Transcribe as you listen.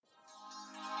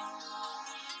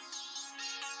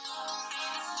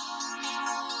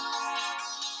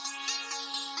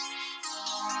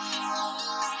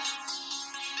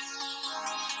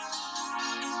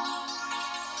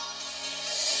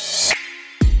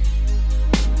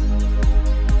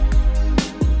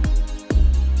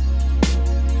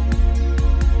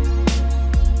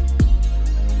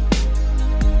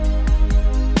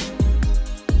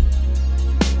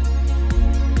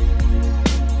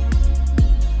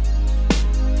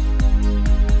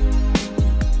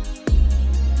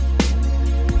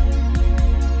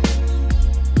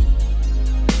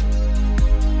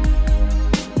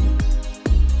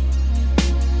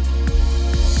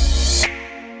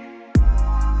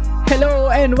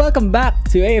Hello and welcome back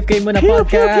to AFK Muna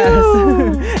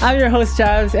Podcast. I'm your host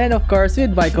Chavs and of course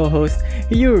with my co-host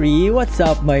Yuri. What's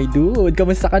up my dude?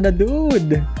 Kamusta ka na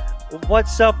dude?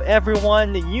 What's up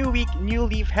everyone? New week, new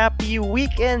leaf. Happy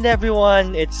weekend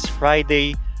everyone. It's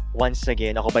Friday once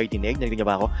again. Ako ba yung narinig niyo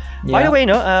ba ako? Yeah. By the way,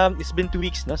 it's been 2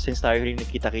 weeks since tayo rin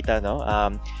nakita-kita.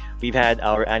 We've had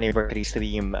our anniversary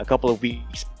stream a couple of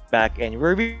weeks back and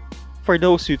we're for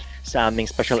those who sa aming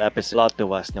special episode lot to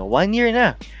us 1 year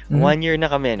na. 1 year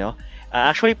na kami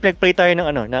actually pray tayo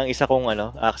ng isa kong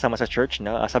kasama sa church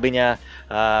sabi niya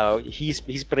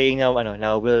he's praying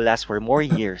now will last for more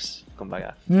years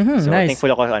kumbaga. So nice.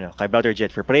 Thankful ako kay Brother Jet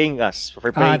for praying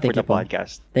for the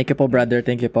podcast. Thank you po brother,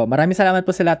 thank you po. Maraming salamat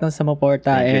po sa lahat ng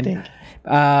sumuporta and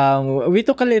we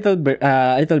took a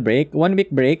little break, 1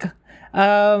 week break.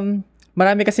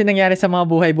 Marami kasi nangyari sa mga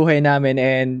buhay-buhay namin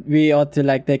and we ought to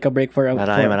take a break for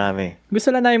marami.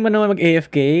 Gusto lang namin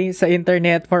mag-AFK sa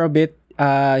internet for a bit,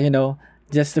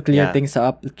 just to clear things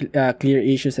up, clear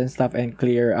issues and stuff and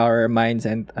clear our minds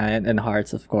and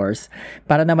hearts of course.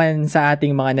 Para naman sa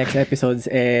ating mga next episodes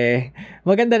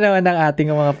maganda naman ang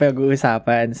ating mga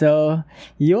pag-uusapan. So,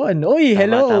 yun. Uy,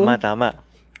 hello. Tama.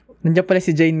 Nandiyan pala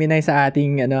si Jane Minay sa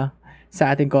ating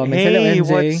comments. Hello MJ. Hey,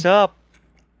 what's up?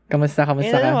 Kamusta ka?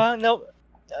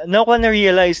 Now ko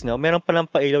na-realize, meron palang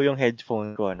pailaw yung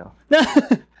headphone ko,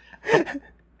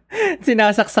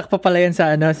 Sinasaksak pa pala yan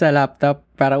sa laptop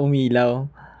para umilaw.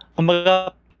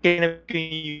 Kumbaga, kinabit ko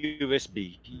yung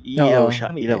USB. Ilaw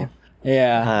siya. Ilaw.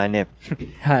 Yeah. Hanep.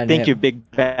 Thank you, Big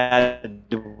Bad.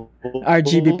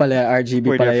 RGB pala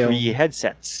for the yung free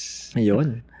headsets.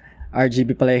 Ayun.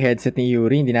 RGB pala yung headset ni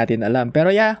Yuri. Hindi natin alam.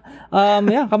 Pero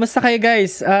kamusta kayo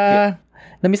guys?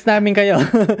 Na-miss namin kayo.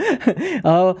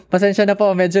 Pasensya na po.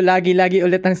 Medyo lagi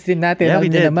ulit ang stream natin. Yeah, we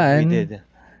did.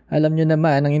 Alam nyo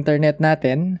naman, ang internet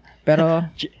natin. Pero,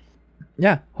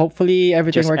 hopefully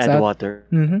everything just works add out. Water.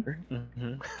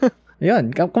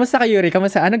 Yun. Kamusta ka, Yuri?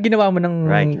 Kamusta? Anong ginawa mo ng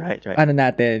right.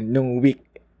 natin, nung week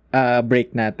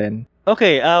break natin?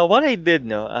 Okay, what I did,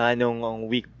 nung 1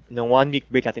 week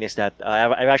break natin is that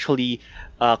I've actually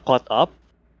caught up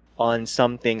on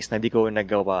some things na di ko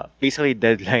nagawa. Basically,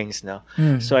 deadlines,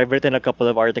 So, I've written a couple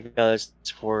of articles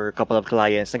for a couple of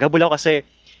clients. Naghabol ako kasi,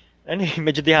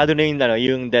 medyo dehado na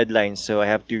yung deadlines. So, I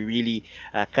have to really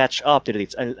catch up to the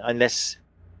dates. Unless,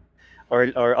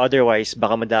 or otherwise,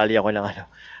 baka madali ako ng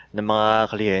mga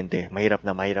kliyente. Mahirap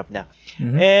na.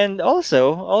 And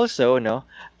also,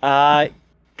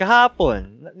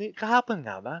 kahapon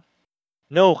nga ba?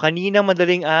 No, kanina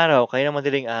madaling araw,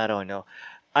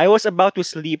 I was about to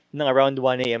sleep ng around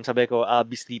 1 a.m. Sabi ko, I'll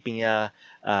be sleeping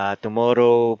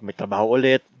tomorrow. May trabaho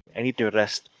ulit. I need to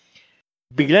rest.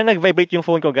 Bigla nag-vibrate yung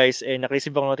phone ko, guys. And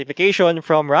naka-receive ako notification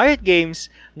from Riot Games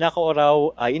na ako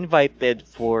raw invited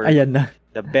for the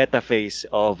beta phase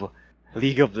of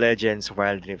League of Legends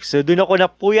Wild Rift. So, dun ako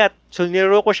napuyat. So,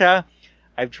 nilaro ko siya.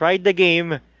 I've tried the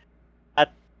game.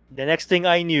 At the next thing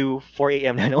I knew, 4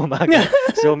 a.m. na umaga.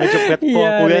 So, medyo puyat po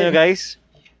ang kuya nyo, guys.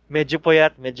 Medyo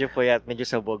puyat, medyo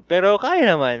sabog. Pero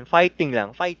kaya naman, fighting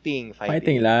lang. Fighting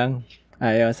lang.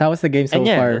 Ayun. So, how was the game so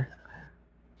far?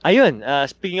 Ayun,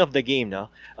 speaking of the game,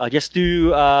 just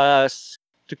to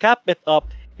cap it up,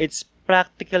 it's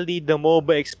practically the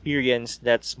MOBA experience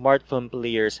that smartphone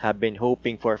players have been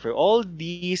hoping for all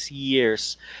these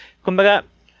years. Kumbaga,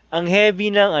 ang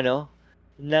heavy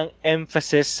ng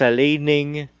emphasis sa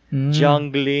laning,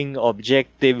 jungling,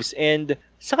 objectives, and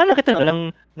saka nakita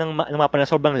ng mapa na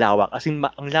sobrang lawak. As in,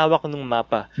 ang lawak ng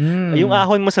mapa. Yung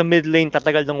ahon mo sa mid lane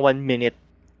tatagal ng 1 minute.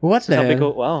 What the hell? Sabi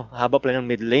ko, wow, haba pala ng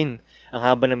mid lane. Ang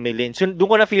haba ng mid lane. So, doon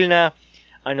ko na feel na,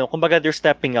 kumbaga they're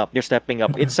stepping up.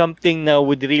 It's something na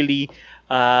would really,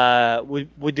 ano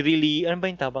ba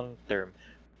yung tabang term?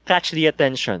 Catch the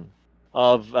attention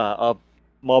of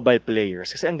mobile players.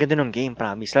 Kasi ang ganda ng game,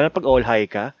 promise. Lalo pag all high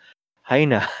ka, high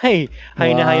na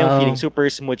ang feeling. Super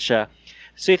smooth siya.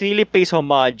 So it really pays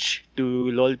homage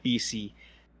to LoL PC,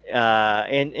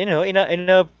 and in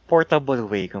a portable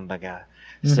way, kumbaga.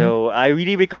 So I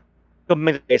really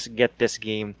recommend guys get this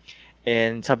game.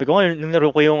 And sabi ko, nung naro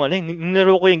ko yung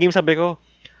game, sabi ko,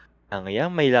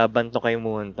 may laban to kay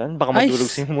Munton. Baka madurog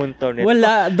si Munton nito.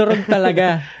 Wala, durog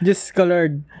talaga. Just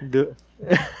colored.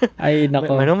 Ay,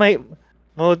 nako. Ito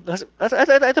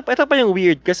pa yung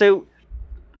weird kasi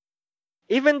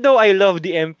even though I love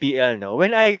the MPL,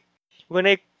 when I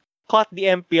caught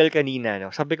the MPL kanina,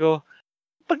 sabi ko,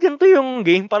 pag ganito yung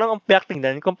game, parang ang payak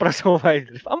tingnan kumpara sa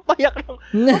Wild Rift. Ang payat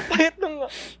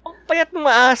ng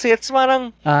mga assets,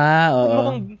 parang oo.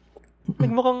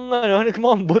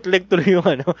 Nagmukhang bootleg tuloy yung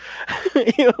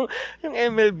yung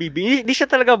MLBB. Hindi siya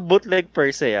talaga bootleg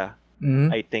per se,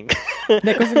 I think.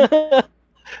 Hindi, kasi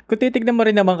kung titignan mo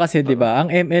rin naman kasi, 'di ba? Ang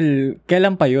ML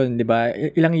kailan pa 'yun, 'di ba?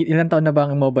 Ilang taon na ba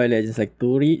ang Mobile Legends? Like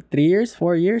 3 years,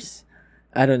 4 years?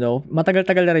 I don't know.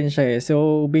 Matagal-tagal na rin siya eh.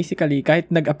 So basically,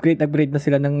 kahit nag-upgrade na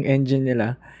sila ng engine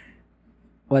nila,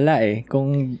 wala eh.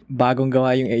 Kung bagong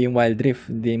gawa yung Wild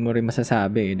Rift, hindi mo rin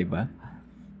masasabi eh, 'di ba?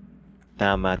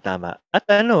 Tama. At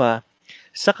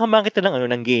sa kita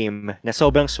ng game na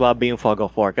sobrang swabe yung Fog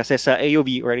of War. Kasi sa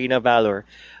AOV or Arena Valor,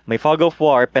 may Fog of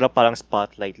War pero parang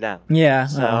spotlight lang.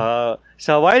 Yeah.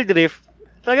 Sa Wild Rift,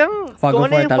 talagang kung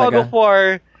ano yung Fog of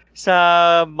War sa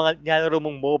mga nilalaro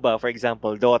mong MOBA, for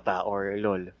example, Dota or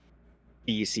LoL,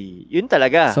 PC, yun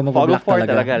talaga. So, Fog of War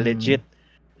talaga.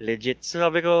 Legit. So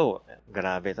sabi ko,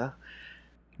 grabe to.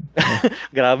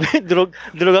 Grabe, durog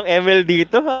ang ML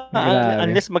dito.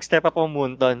 Unless mag-step up ang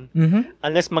Moonton.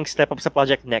 Unless mag-step up sa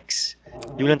Project Next.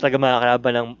 Yun lang talaga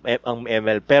makakalaban ang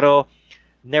ML. Pero,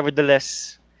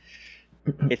 nevertheless,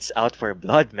 it's out for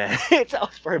blood, man. It's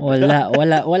out for blood.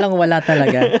 Wala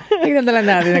talaga. Tingnan na lang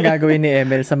natin ang gagawin ni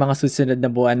ML sa mga susunod na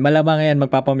buwan. Malamang yan,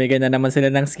 magpapamigay na naman sila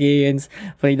ng skins,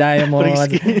 free diamond,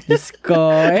 Diyos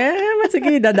ko.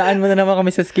 Sige, dadaan mo na naman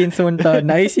kami sa skins soon to.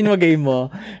 Naisin mo game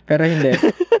mo. Pero hindi.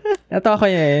 Ito ako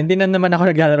hindi na naman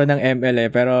ako naglalaro ng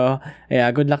ML Pero,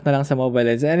 good luck na lang sa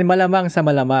Mobile Legends. And malamang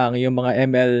yung mga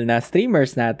ML na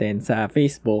streamers natin sa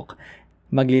Facebook,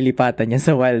 maglilipatan yan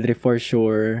sa Wild Rift for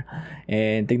sure.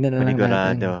 And tignan na lang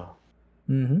natin.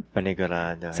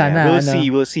 Panigurado. Sana,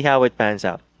 we'll see how it pans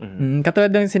out.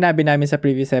 Katulad ng sinabi namin sa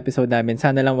previous episode namin,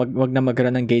 sana lang wag na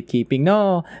magkaroon ng gatekeeping.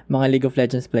 No, mga League of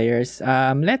Legends players,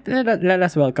 let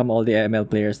us welcome all the ML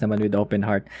players naman with open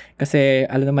heart. Kasi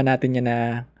alam naman natin yan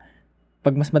na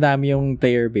pag mas madami yung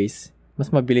player base,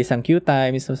 mas mabilis ang queue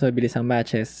times, mas mabilis ang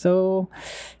matches. So,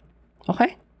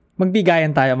 okay.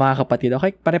 Magbigayan tayo mga kapatid,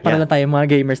 okay? Pare-para lang tayo mga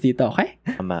gamers dito, okay?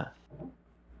 Tama.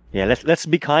 Yeah, let's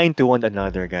be kind to one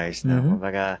another, guys.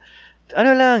 Kumbaga,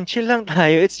 chill lang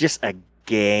tayo. It's just a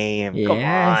game. Yes. Come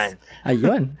on.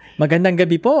 Ayun. Magandang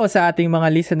gabi po sa ating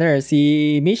mga listeners.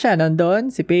 Si Misha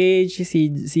nandun, si Paige,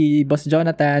 si Boss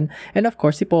Jonathan, and of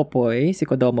course si Popoy, si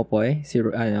Kodomo Poy, si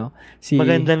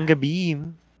Magandang gabi.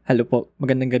 Hello po.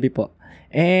 Magandang gabi po.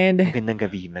 And Magandang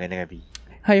gabi.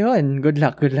 Ayun, good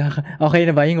luck. Okay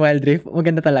na ba yung Wild Rift?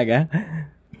 Maganda talaga.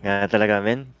 Nga talaga,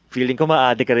 men. Feeling ko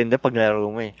ma-addict ka rin na pag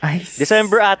nalaro mo eh.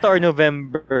 December ata or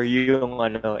November yung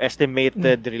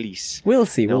estimated release. We'll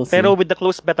see. Pero with the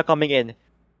close beta coming in,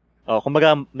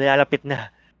 kumbaga nalalapit na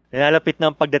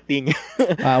ang pagdating.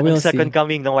 We'll second see.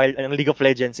 coming ng League of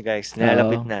Legends, guys.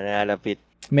 Nalalapit.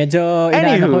 Medyo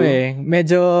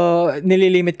medyo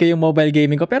nililimit ko yung mobile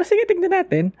gaming ko. Pero sige, tingnan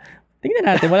natin.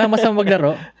 Walang masamang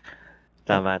maglaro.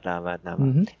 Tama.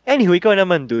 Anyway, ikaw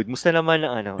naman, dude. Musta naman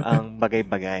ang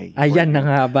bagay-bagay? Ayan na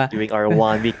nga ba? During our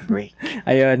 1 week break.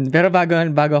 Ayun. Pero bago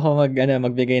ako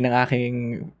magbigay ng aking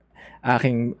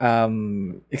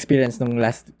experience nung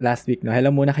last week, no. Hello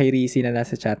muna kay Rizzy na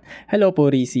nasa chat. Hello po,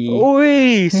 Rizzy.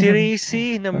 Uy, si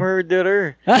Rizzy, na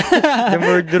murderer.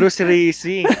 Si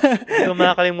Rizzy. Hindi ko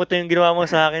makakalimutan yung ginawa mo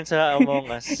sa akin sa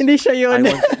Among Us. Hindi siya yun.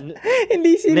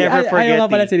 Hindi si Never forget. Ayaw nga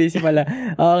pala si Rizzy pala.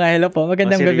 Oo nga, hello po.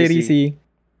 Magandang gabi, Rizzy.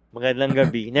 Magandang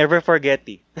gabi. Never forget.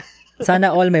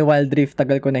 Sana all may Wild Rift.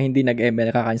 Tagal ko na hindi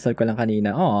nag-ML. Kaka-install ko lang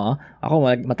kanina. Ako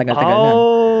matagal-tagal na.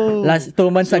 Last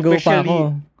 2 months ago pa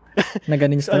ako.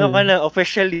 So,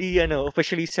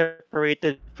 officially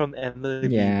separated from MLB.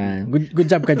 Yeah.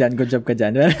 Good job ka dyan.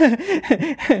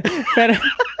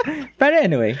 pero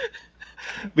anyway.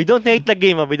 We don't hate the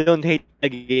game.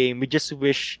 We just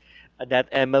wish that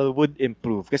ML would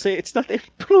improve. Kasi it's not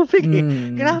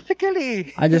improving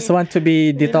graphically. I just want to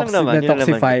be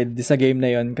detoxified sa game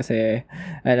na yon kasi,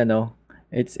 I don't know.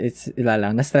 It's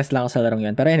ilalang. Na-stress lang ako sa larong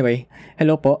yun. Pero anyway,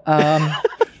 hello po.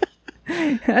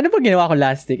 Ano ba ginawa ko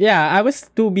last week? Yeah, I was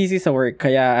too busy sa work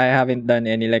kaya I haven't done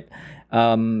any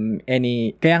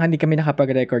kaya hindi kami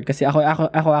nakapag-record kasi ako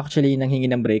actually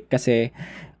nanghingi ng break kasi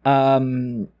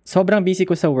sobrang busy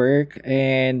ko sa work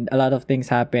and a lot of things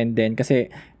happened then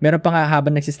kasi meron pa nga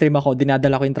habang nagsistream ako,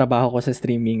 dinadala ko yung trabaho ko sa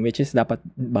streaming which is dapat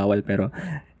bawal pero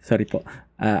sorry po.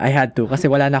 I had to kasi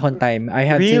wala na akong time.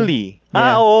 Really?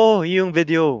 Yung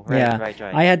video. Right.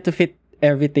 I had to fit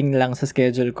everything lang sa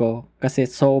schedule ko kasi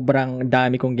sobrang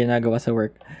dami kong ginagawa sa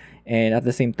work. And at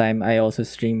the same time, I also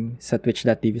stream sa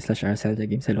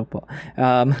twitch.tv/rcelgames. Hello po.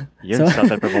 Yun,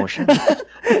 self-promotion.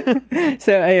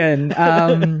 So, ayun.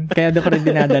 Kaya doon ko rin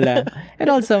dinadala. And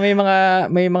also, may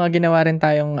mga ginawa rin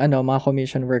tayong mga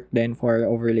commission work din for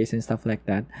overlays and stuff like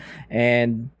that.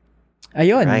 And,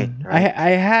 ayun. Right.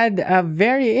 I had a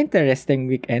very interesting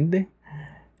weekend.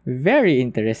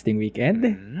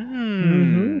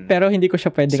 Pero hindi ko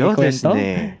siya pwedeng ikwento.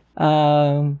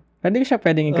 Hindi ko siya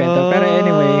pwedeng ikwento. Pero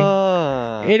anyway,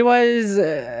 Ah. it was,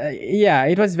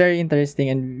 it was very interesting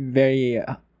and very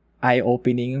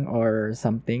eye-opening or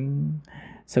something.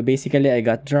 So basically, I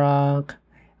got drunk.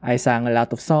 I sang a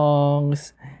lot of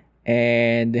songs.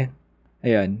 And,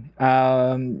 ayun.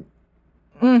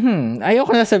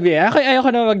 Ayoko na sabihin. Ayoko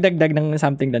na magdagdag ng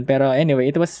something doon. Pero anyway,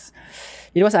 it was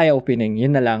eye-opening.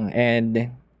 Yun na lang.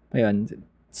 And, ayun.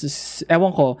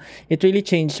 Ewan ko, it really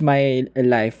changed my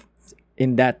life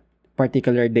in that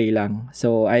particular day lang.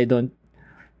 So, I don't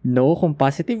know kung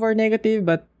positive or negative,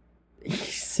 but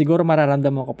siguro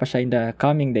mararamdaman ko pa siya in the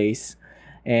coming days.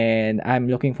 And I'm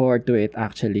looking forward to it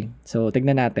actually. So,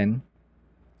 tignan natin.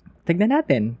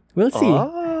 We'll see.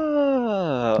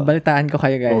 Balitaan ko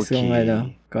kayo guys Okay.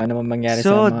 kung ano man mangyari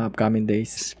So, sa mga upcoming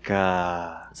days.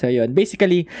 Ska. So, yun.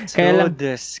 Basically, kaya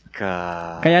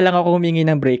lang ako humingi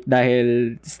ng break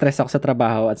dahil stress ako sa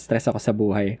trabaho at stress ako sa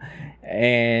buhay.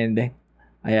 And,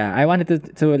 I wanted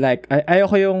to like,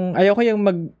 ayoko yung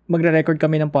magre-record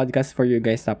kami ng podcast for you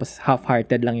guys tapos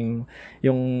half-hearted lang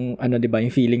yung diba,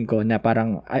 yung feeling ko na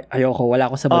parang ayoko, wala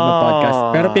ako sa mood ng podcast.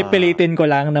 Pero pipilitin ko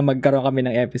lang na magkaroon kami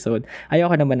ng episode.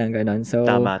 Ayoko naman ng ganun. So,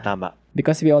 Tama.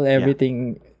 because we owe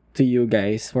everything to you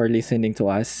guys for listening to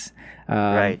us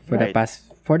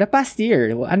for the past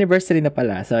year. Anniversary na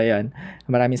pala. So, ayun.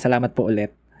 Maraming salamat po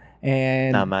ulit.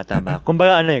 And Tama.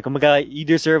 Kumbaga you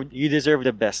deserve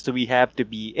the best. So we have to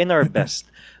be in our best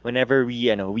whenever we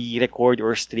record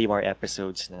or stream our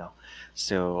episodes now.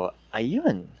 So,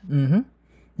 ayun.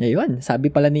 Ayun. Sabi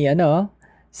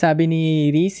ni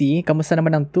Rizzy, kamusta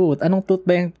naman ang tooth? Anong tooth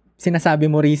ba yung sinasabi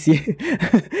mo, Rizzy?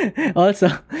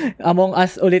 Also, Among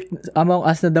Us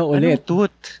na daw ulit. Anong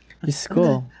tooth? Diyos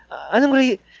ko.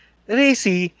 Anong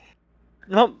Rizzy?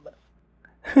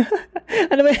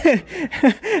 Ano ba yan?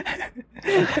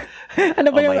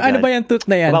 ano ba yung tooth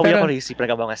na yan? Babawi ako, Rizzy.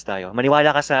 Pag-abangas tayo. Maniwala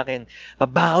ka sa akin.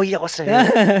 Babawi ako sa'yo.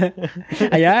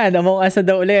 Ayan, Among Us na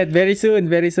daw ulit. Very soon.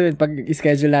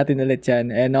 Pag-schedule natin ulit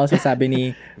yan. And also sabi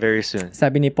ni very soon.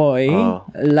 Sabi ni Poy,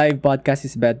 live podcast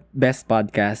is best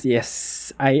podcast.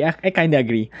 Yes, I kind of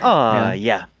agree.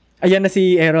 Yeah. Ayan na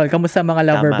si Errol. Kamusta mga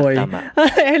lover boy? Tama.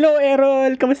 Hello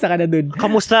Errol. Kamusta ka na dun?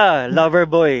 Kamusta lover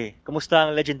boy? Kamusta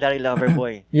ang legendary lover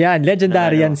boy? Yan,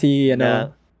 legendary yan si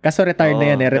kaso retired na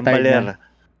yan retired na.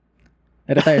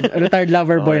 Retired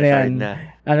lover boy na yan.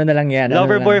 Ano na lang yan.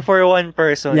 Lover boy for one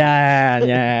person.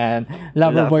 Yan.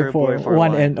 Lover boy for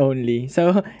one and only.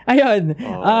 So, ayun.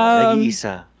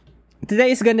 Nag-iisa.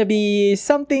 Today is gonna be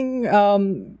something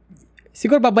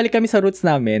siguro babalik kami sa roots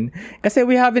namin kasi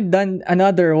we haven't done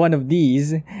another one of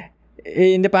these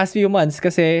in the past few months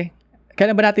kasi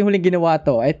kailan ba natin huling ginawa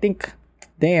to? I think,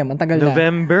 ang tagal na.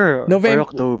 November or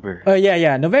October. Oh,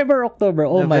 yeah. November, October.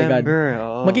 Oh my God.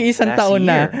 Mag-iisang taon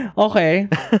year. na. Okay.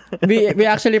 We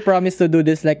actually promised to do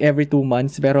this like every 2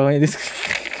 months pero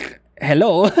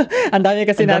hello. Ang dami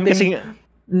kasi natin.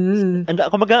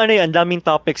 Kumbaga ang daming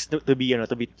topics to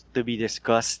be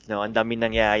discussed, no? Ang daming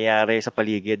nangyayari sa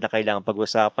paligid na kailangan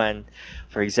pag-usapan.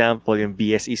 For example, yung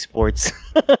BSE Sports.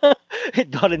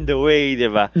 It got in the way, di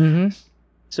ba?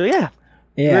 So yeah.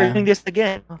 We're doing this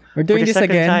again. We're doing this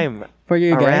again time for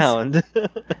you around.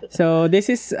 Guys. So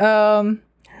this is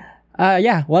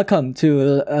welcome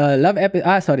to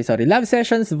Love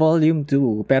Sessions Volume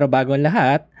 2. Pero bago ang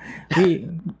lahat,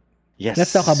 yes.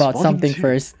 Let's talk about something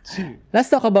first.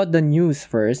 Let's talk about the news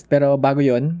first. Pero bago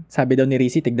yon, sabi daw ni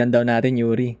Rizzy, tignan daw natin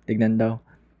Yuri. Tignan daw.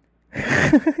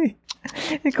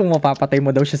 Kung mapapatay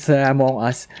mo daw siya sa Among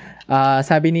Us.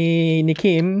 Sabi ni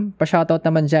Kim, pa-shoutout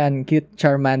naman dyan, cute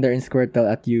Charmander and Squirtle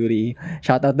at Yuri.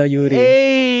 Shoutout daw Yuri.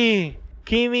 Hey!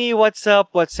 Kimi, what's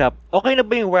up? Okay na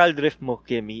ba yung Wild Rift mo,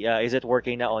 Kimi? Is it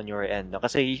working na on your end? No?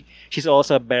 Kasi she's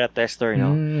also a beta tester,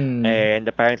 no? And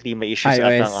apparently may issues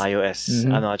at ng iOS.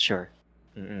 I'm not sure.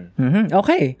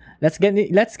 Okay. Let's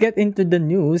get into the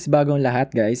news bagong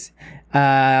lahat, guys.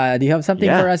 Do you have something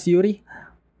for us, Yuri?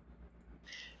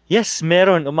 Yes,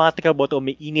 meron. Umakati ka ba ito?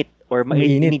 Mainit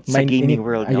sa gaming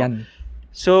world, no? Ayan.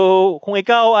 So, kung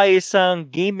ikaw ay isang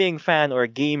gaming fan or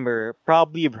gamer,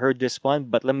 probably you've heard this one,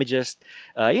 but let me just,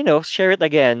 share it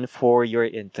again for your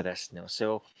interest. No?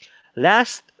 So,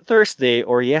 last Thursday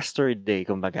or yesterday,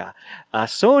 kumbaga,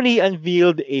 Sony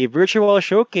unveiled a virtual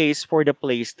showcase for the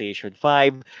PlayStation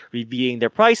 5, revealing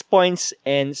the price points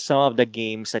and some of the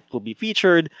games that will be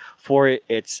featured for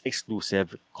its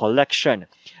exclusive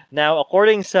collection. Now,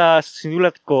 according sa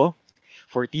sinulat ko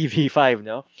for TV5,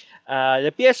 no?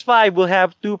 The PS5 will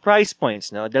have 2 price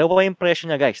points, no? Dalawa yung presyo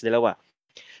niya, guys. Dalawa.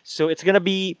 So, it's gonna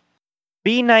be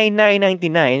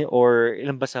 $399.99 or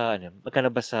ilan ba sa, magkano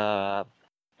ba sa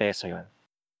peso yun?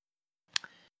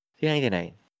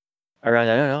 $399. Around,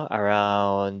 I don't know,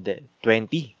 around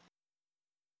 20.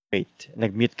 Wait,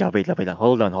 nag-mute ka. Wait lang.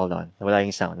 Hold on. Wala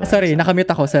yung sound. Sorry, nakamute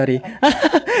ako, sorry.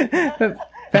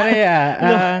 Pero yeah,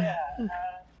 No.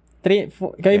 kayo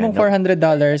Yeah, mong no.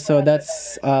 $400, so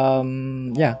that's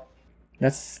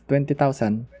that's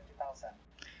 20,000.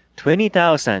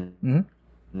 20,000. Mhm.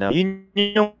 No, yun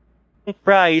yung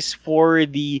price for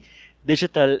the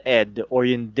digital ed or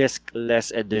yung disc-less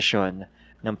edition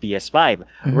ng PS5.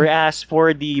 Mhm. Whereas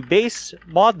for the base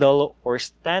model or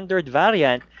standard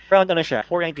variant, around ano siya,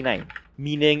 $499.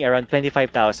 Meaning around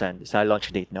 25,000 sa launch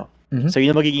date, no? Mhm. So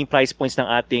yun ang magiging price points ng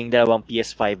ating dalawang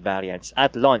PS5 variants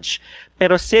at launch.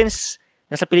 Pero since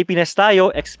nasa Pilipinas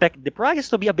tayo, expect the price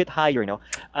to be a bit higher, no?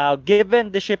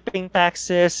 Given the shipping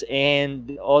taxes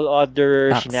and all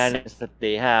other Tax. shenanigans that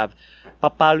they have,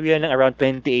 papalo yan ng around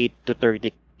 28 to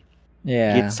 30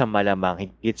 Yeah. higit sa malamang.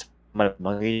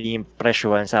 Yung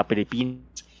presyohan sa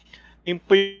Pilipinas. Yun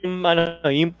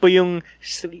po yung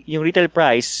retail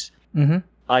price Mhm.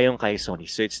 ayon kay Sony.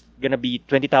 So it's gonna be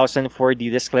 20,000 for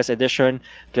the discless edition,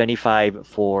 25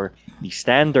 for the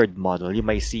standard model,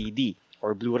 yung may CD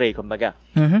or Blu-ray, kumbaga.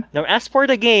 Mhm. Now, as for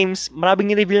the games,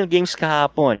 maraming ni-reveal ng games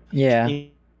kahapon, Yeah.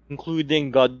 including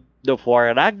God of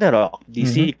War Ragnarok, the Mhm.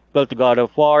 sequel to God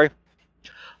of War,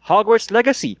 Hogwarts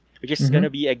Legacy, which is Mhm. gonna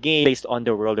be a game based on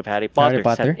the world of Harry Potter,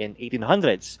 Potter. set in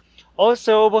 1800s.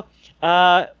 Also,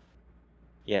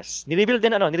 nireveal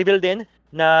din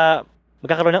na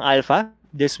magkakaroon ng alpha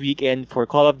this weekend for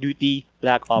Call of Duty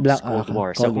Black Ops Cold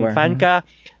War. So Cold kung War. fan ka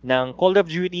ng Call of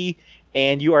Duty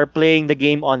and you are playing the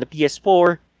game on the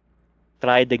PS4,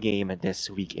 try the game this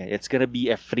weekend. It's gonna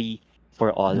be a free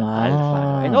for all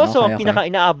alpha. And also, ang okay.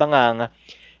 pinaka-inaabangang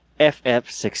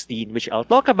FF16, which I'll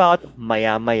talk about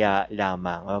maya-maya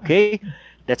lamang. Okay?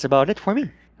 That's about it for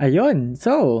me. Ayun.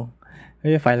 So,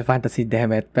 Final Fantasy,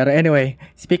 damn it. Pero anyway,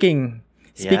 speaking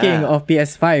of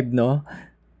PS5, no?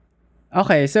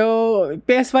 Okay, so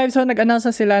PS5, so nag-announce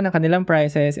na sila ng kanilang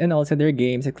prices and also their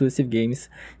games, exclusive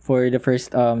games for the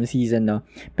first season, no?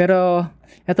 Pero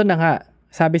eto na nga,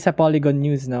 sabi sa Polygon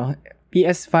News, no?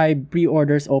 PS5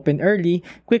 pre-orders open early,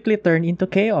 quickly turn into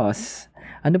chaos.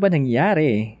 Ano ba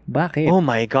nangyari? Bakit? Oh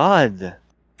my God!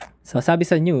 So sabi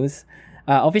sa news,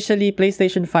 officially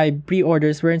PlayStation 5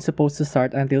 pre-orders weren't supposed to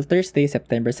start until Thursday,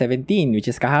 September 17,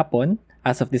 which is kahapon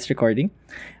as of this recording.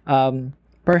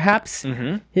 Perhaps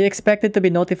he expected to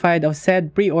be notified of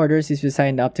said pre-orders if you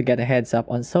signed up to get a heads up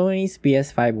on Sony's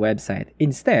PS5 website.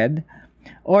 Instead,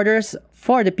 orders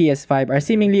for the PS5 are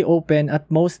seemingly open at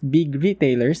most big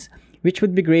retailers, which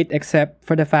would be great except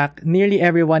for the fact nearly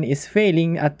everyone is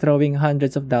failing at throwing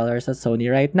hundreds of dollars at Sony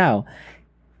right now.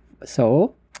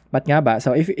 So, ba't nga ba?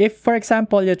 So, if for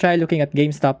example, you try looking at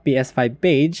GameStop PS5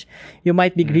 page, you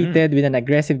might be greeted with an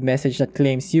aggressive message that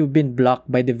claims you've been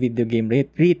blocked by the video game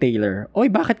retailer. Oy,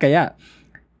 bakit kaya?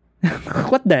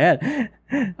 What the hell?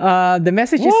 The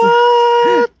message is...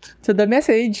 What? So the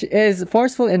message is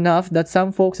forceful enough that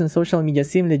some folks on social media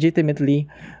seem legitimately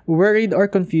worried or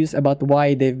confused about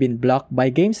why they've been blocked by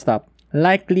GameStop.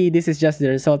 Likely, this is just the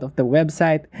result of the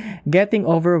website getting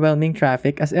overwhelming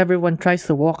traffic as everyone tries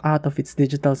to walk out of its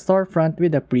digital storefront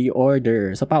with a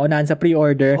pre-order. So, paunahan sa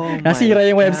pre-order, nasira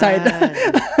yung website.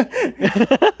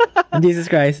 Jesus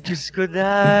Christ. Diyos ko,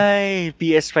 day.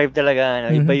 PS5 talaga.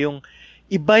 No? Iba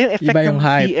yung effect ng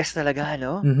hype. PS talaga,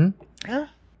 no? Huh?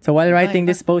 So while writing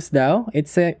this post daw, it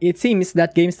seems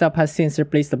that GameStop has since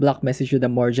replaced the block message with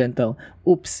a more gentle,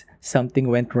 "Oops,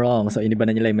 something went wrong." So iniba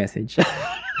na nila yung message.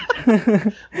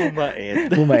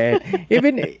 Bumait.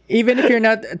 Even if you're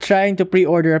not trying to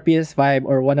pre-order a PS5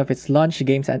 or one of its launch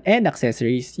games and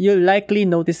accessories, you'll likely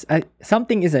notice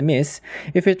something is amiss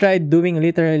if you tried doing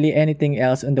literally anything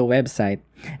else on the website.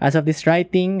 As of this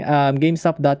writing,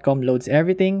 GameStop.com loads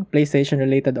everything, PlayStation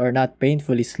related or not,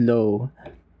 painfully slow.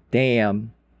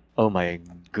 Damn. Oh my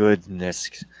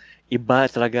goodness. Iba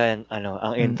talaga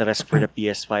ang interest for the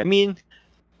PS5. I mean,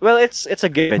 well, it's a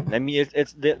given. I mean,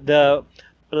 it's the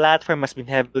platform has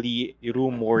been heavily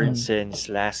rumored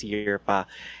since last year pa.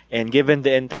 And given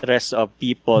the interest of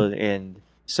people in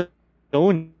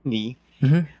Sony,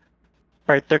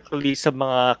 particularly sa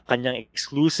mga kanyang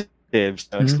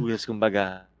exclusives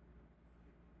kumbaga,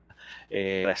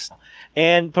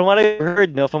 and from what I've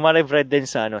heard, from what I've read din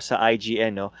sa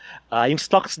IGN, yung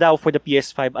stocks daw for the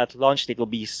PS5 at launch date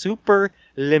will be super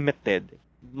limited.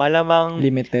 Malamang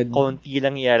limited. Konti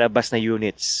lang ilalabas na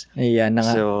units. Ayan na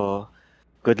nga. So,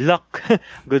 good luck.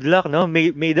 Good luck, no?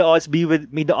 May the odds be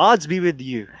with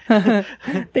you.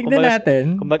 Tignan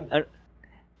natin.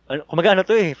 Kumaga ano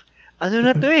to eh. Ano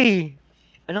na to eh.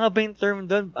 Ano nga ba yung term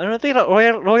doon? Ano na to eh?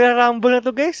 Royal Rumble na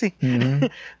to, guys eh.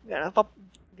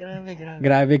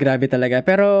 Grabe talaga.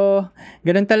 Pero,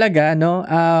 ganun talaga, no?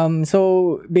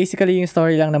 So, basically, yung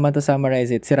story lang naman to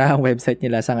summarize it. Sira ang website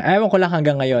nila. Ewan ko lang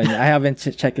hanggang ngayon. I haven't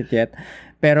checked it yet.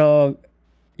 Pero,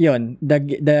 yun,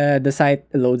 the site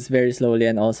loads very slowly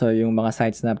and also yung mga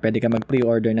sites na pwede ka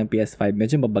mag-pre-order ng PS5,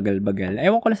 medyo mabagal-bagal.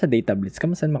 Ewan ko lang sa Data Blitz.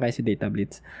 Kamusta naman kayo si Data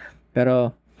Blitz?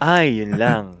 Pero, yun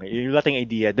lang. Yung lating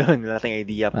idea doon, lating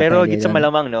idea. Pero git sa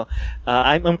malamang, no,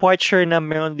 I'm quite sure na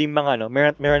meron din mga, no,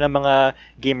 meron na mga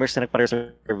gamers na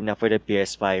nagpa-reserve na for the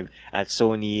PS5 at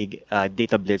Sony,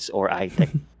 Data Blitz, or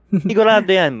iTech. Sigurado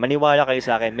yan. Maniwala kayo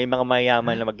sa akin. May mga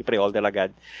mayaman na mag-pre-order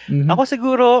agad. Ako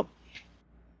siguro,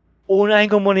 unahin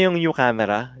ko muna yung new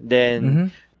camera. Then,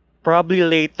 probably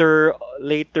later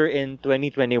in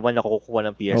 2021 ako kukuha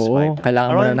ng PS5. Oo,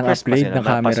 kailangan mo na ng upgrade ng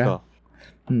camera.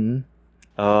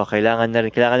 Kailangan na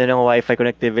ng Wi-Fi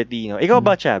connectivity, no? Ikaw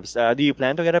ba, Chabs? Do you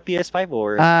plan to get a PS5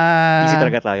 or PC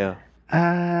talaga tayo?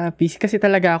 PC kasi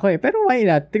talaga ako eh. Pero why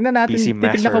not? Tignan natin.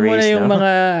 Titignan ko muna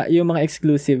yung mga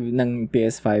exclusive ng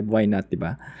PS5. Why not, 'di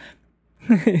ba?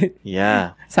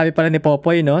 Yeah. Sabi pala ni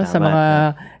Popoy, no? Sa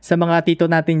mga tito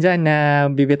natin diyan na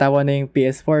bibitawan na yung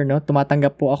PS4, no?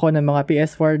 Tumatanggap po ako ng mga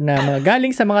PS4 na mga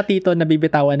galing sa mga tito na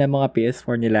bibitawan ng mga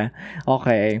PS4 nila.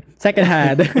 Okay. Second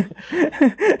hand.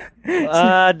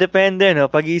 Depende, no?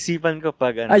 Pag-iisipan ko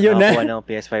pag nakakuha ng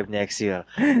PS5 next year.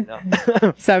 No?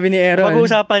 Sabi ni Errol.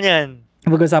 Pag-uusapan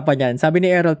yan. Sabi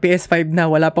ni Errol, PS5 na,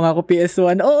 wala pa nga ako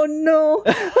PS1. Oh no!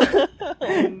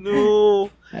 Oh no!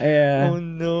 Yeah. Oh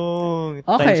no!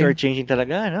 Okay. Times are changing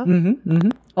talaga, no?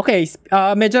 Okay,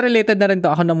 medyo related na rin to.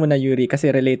 Ako na muna, Yuri,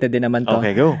 kasi related din naman to.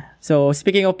 Okay, go. So,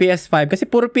 speaking of PS5, kasi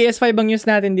puro PS5 ang news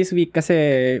natin this week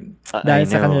kasi dahil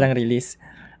sa kanilang release.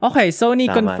 Okay, Sony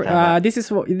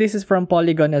this is from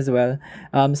Polygon as well.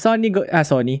 Sony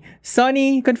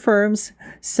confirms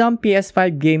some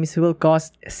PS5 games will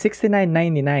cost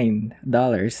 $69.99.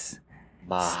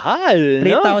 Mahal,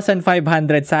 no?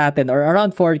 3,500 sa atin or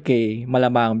around 4K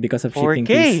malamang because of shipping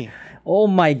 4K. fees. Oh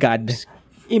my God.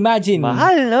 Imagine.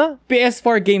 Mahal, no?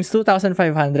 PS4 games 2,500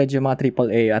 yung mga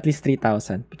AAA, at least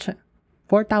 3,000.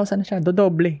 4,000 na siya,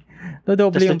 dodoble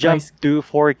yung price. Just to jump to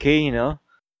 4K, no?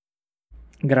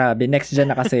 Grabe, next gen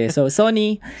na kasi. So,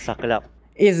 Sony Saklap.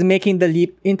 is making the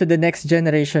leap into the next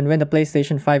generation when the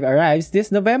PlayStation 5 arrives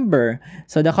this November.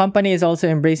 So, the company is also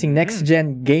embracing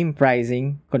next-gen game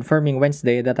pricing, confirming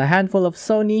Wednesday that a handful of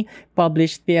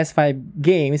Sony-published PS5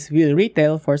 games will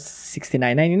retail for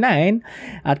 $69.99,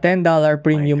 a $10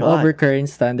 premium over current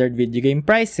standard video game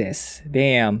prices.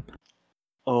 Damn.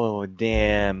 Oh,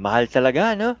 damn. Mahal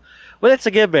talaga, no? Well, it's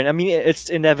a given. I mean, it's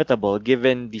inevitable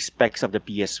given the specs of the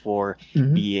PS4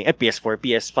 being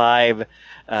PS5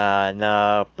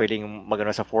 na pwedeng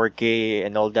magano sa 4K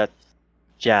and all that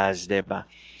jazz, diba?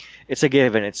 It's a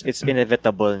given. It's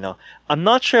inevitable, no. I'm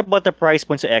not sure about the price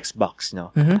point sa Xbox,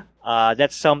 no.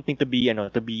 That's something to be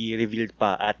revealed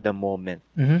pa at the moment.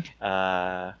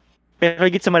 Pero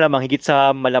higit sa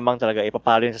malamang talaga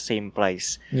ipapalo yun sa same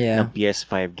price ng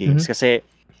PS5 games kasi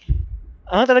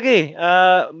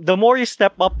the more you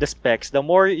step up the specs, the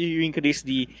more you increase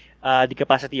the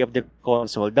capacity of the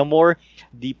console, the more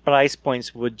the price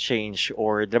points would change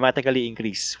or dramatically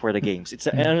increase for the games. It's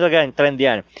trend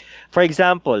yan. For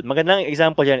example, magandang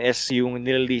example yan is yung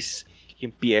nirelease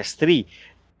yung PS3.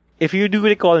 If you do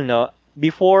recall, no,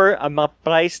 before ang mga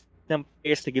price ng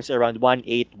PS3 games around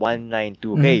 1.8, 1.9,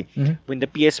 2K. When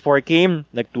the PS4 came,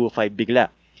 nag-2.5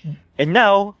 bigla. And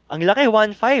now, ang laki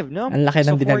 1.5, no? Ang laki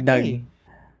ng dinagdag.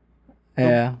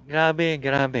 Yeah. Grabe.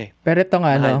 Pero ito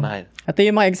nga, mahal. Ito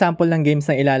yung mga example ng games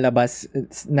na ilalabas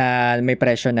na may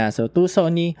presyo na. So, 2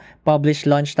 Sony published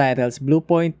launch titles,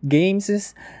 Bluepoint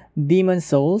Games' Demon's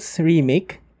Souls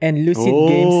Remake and Lucid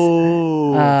Games'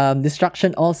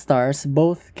 Destruction All-Stars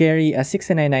both carry a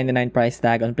 $69.99 price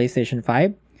tag on PlayStation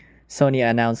 5. Sony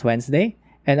announced Wednesday.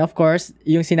 And of course,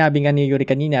 yung sinabi nga ni Yuri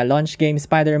kanina, launch game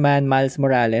Spider-Man Miles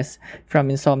Morales from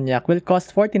Insomniac will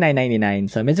cost $49.99.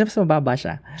 So, medyo mas mababa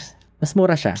siya. Mas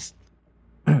mura siya.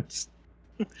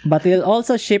 But it'll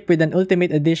also ship with an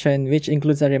Ultimate Edition which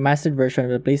includes a remastered version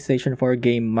of the PlayStation 4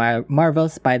 game Marvel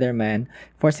Spider-Man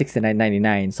for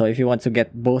 $69.99. So if you want to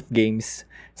get both games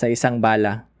sa isang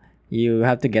bala, you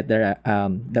have to get the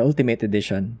Ultimate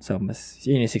Edition. So mas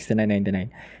yun yung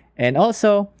 $69.99. And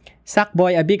also,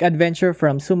 Sackboy, a big adventure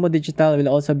from Sumo Digital will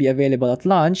also be available at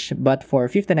launch but for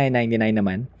 $59.99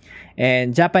 naman.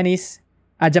 And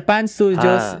Japan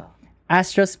Studios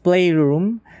Astro's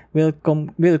Playroom will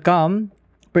come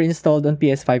pre-installed on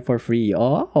PS5 for free.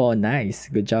 Oh, nice.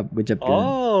 Good job.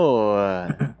 Oh,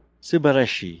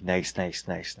 Subarashi. Nice.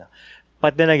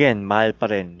 But then again, mahal pa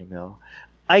rin, you know.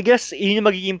 I guess yun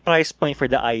yung magiging price point for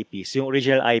the IPs, yung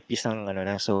original IPs ng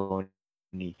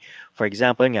Sony. For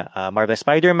example nga, Marvel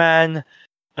Spider-Man,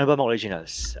 ano ba mga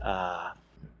originals?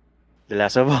 The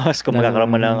Last of Us, kung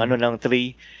magkakaroon man ng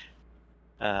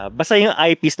 3. Basta yung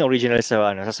IPs na original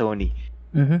sa Sony.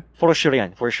 For sure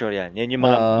yan. Yan yung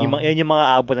mga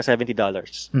aabot na $70.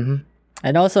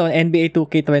 And also NBA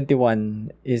 2K21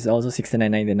 is also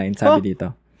 $69.99 sabi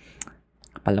dito.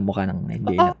 Kapal na mukha ng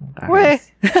NBA na.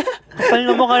 Kapal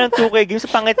na mukha ng 2K games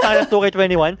sa pangit ng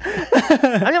 2K21.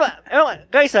 Ano ba?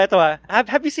 Guys, ito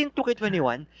have you seen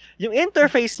 2K21? Yung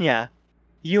interface niya,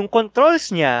 yung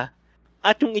controls niya,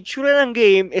 at yung itsura ng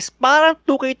game is parang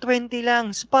 2K20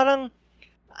 lang. So, parang,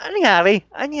 anong nangyari?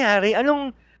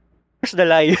 Where's the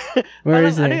lie?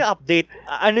 Ano yung update?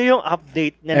 Ano yung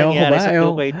update na nangyari sa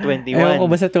 2K21? Ewan ko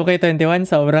ba sa 2K21?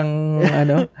 Sobrang,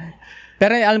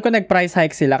 Pero alam ko nag-price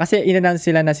hike sila kasi in-announce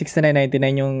sila na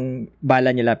 $69.99 yung bala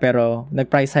nila pero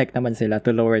nag-price hike naman sila to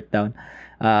lower it down.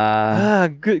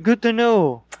 Good to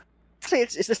know. Kasi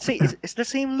it's the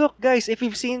same look, guys. If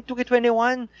you've seen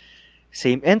 2K21,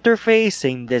 same interface,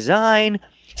 same design.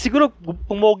 Siguro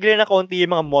pumogli na konti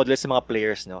yung mga models sa mga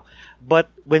players, no? But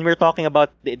when we're talking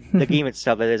about the game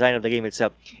itself, the design of the game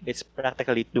itself, it's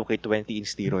practically 2K20 in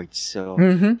steroids. So,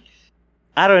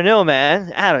 I don't know,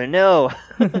 man. I don't know.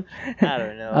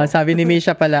 Sabi ni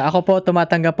Misha pala, ako po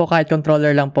tumatanggap po kahit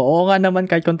controller lang po. Oo nga naman,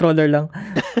 kahit controller lang.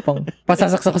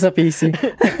 Pasasaksak ko sa PC.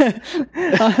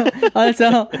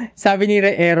 Also, sabi ni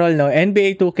Errol, no,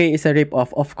 NBA 2K is a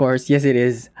rip-off. Of course, yes it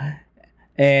is.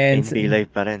 And NBA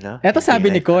Live pa rin, no? Eto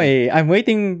sabi ni Koy, I'm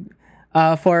waiting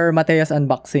for Mateo's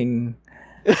unboxing.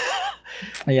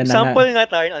 Ayan na sample nga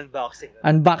tayo ng unboxing.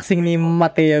 Unboxing ni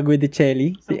Mateo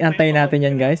Guidicelli. Antayin natin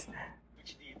yan, guys.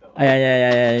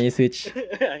 Ayan, yung Switch.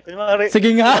 Sige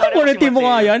nga, punitin mo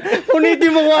nga yan.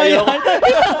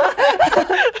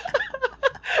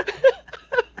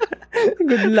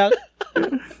 Good luck.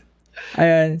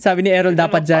 Ayan, sabi ni Errol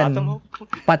dapat dyan,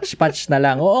 patch na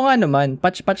lang. Oo nga naman,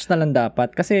 patch na lang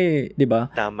dapat. Kasi, di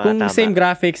ba? Kung same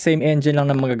graphics, same engine lang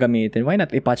na magagamitin, why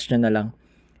not i-patch nyo na lang?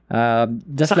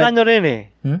 Saka ano rin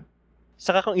eh.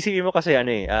 Saka kung isipin mo kasi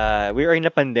we are in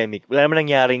a pandemic. Wala naman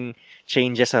nangyaring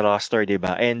changes sa roster, di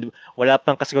ba? And wala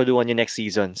pang kasiguruhan yung next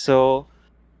season. So,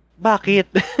 bakit?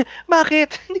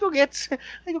 Hindi ko gets.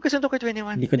 Hindi ko kasi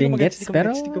 2K21. Hindi ko din gets,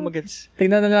 pero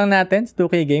tignan na lang natin sa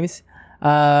 2K games.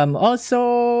 Also,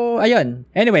 ayun.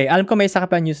 Anyway, alam ko may isa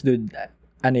ka pa news, dude.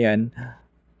 Ano yan?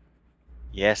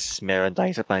 Yes, meron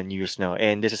tayong isa pa news now.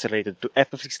 And this is related to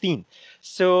FF16.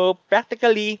 So,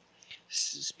 practically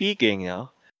speaking,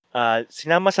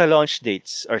 sinama sa launch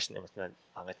dates, or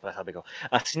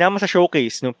sinama sa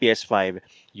showcase ng PS5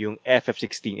 yung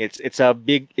FF16. It's a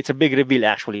big reveal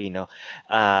actually,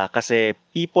 kasi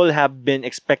people have been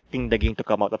expecting the game to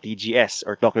come out of TGS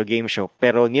or Tokyo Game Show,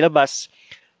 pero nilabas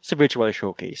sa virtual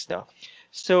showcase,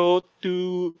 So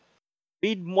to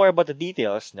read more about the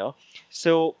details,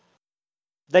 so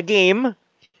the game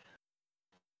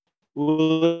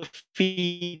will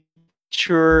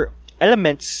feature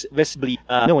elements visibly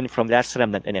known from Last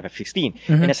Remnant and FF16.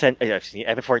 In a sense,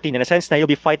 FF14. In a sense na you'll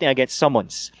be fighting against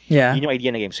summons. Yeah. Yun yung idea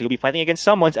ng game. So you'll be fighting against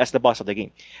summons as the boss of the game.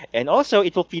 And also,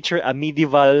 it will feature a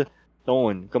medieval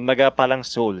tone. Kumbaga parang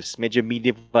Souls. Medyo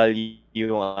medieval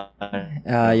yung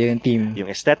theme. Yung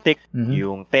aesthetic,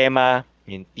 yung tema,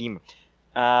 yung theme.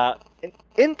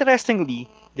 Interestingly,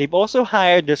 they've also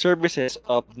hired the services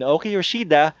of Naoki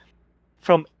Yoshida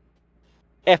from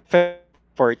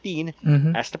FF14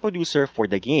 as the producer for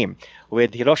the game,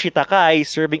 with Hiroshi Takai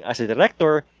serving as the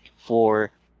director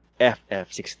for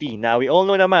FF16. Now, we all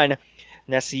know naman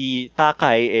na si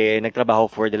Takai nagtrabaho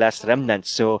for The Last Remnant.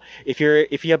 So, if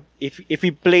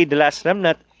you played The Last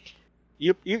Remnant,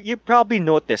 you probably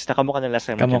noticed na kamukha ng Last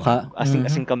Remnant.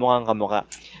 Asing kamukha.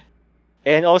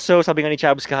 And also, sabi nga ni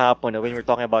Chabs kahapon, when we're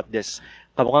talking about this,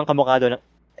 kamukha daw ng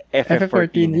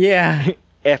FF14. Yeah.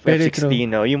 FF16,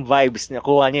 yung vibes na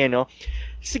kuha niya,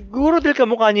 siguro dahil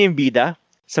kamukha niya yung bida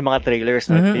sa mga trailers,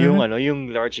 yung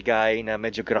large guy na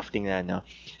medyo grafting na,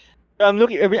 I'm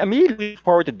really looking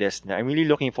forward to this. I'm really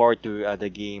looking forward to the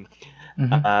game.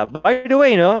 By the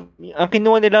way, ang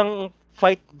kinuha nilang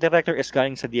fight director is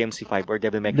galing sa DMC5 or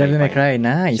Devil May Cry. Devil May Cry,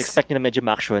 nice. So expect na medyo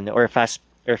action or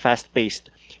fast-paced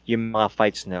yung mga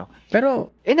fights, Pero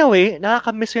in a way,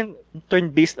 nakaka-miss yung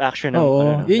turn-based action ng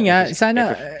yun nga,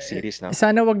 series,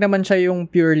 sana wag naman siya yung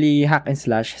purely hack and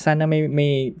slash. Sana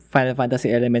may Final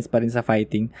Fantasy elements pa rin sa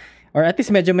fighting. Or at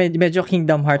least medyo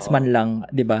Kingdom Hearts man lang,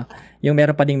 'di ba? Yung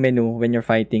meron pa ding menu when you're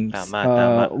fighting.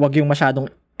 Tama. Wag yung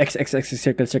masyadong X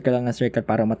circle lang na circle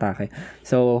para matake.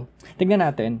 So, tignan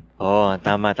natin.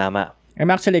 Tama. I'm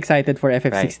actually excited for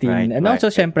FF16. Right, And also,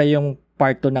 syempre, yung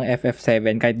part 2 ng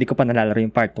FF7, kahit di ko pa nalalaro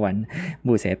yung part 1.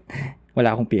 Buset.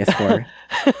 Wala akong PS4.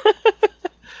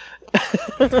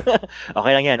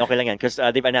 Okay lang yan. Because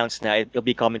they've announced na it'll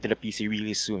be coming to the PC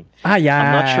really soon. Yan.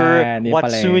 I'm not sure Yun what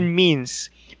pala eh. soon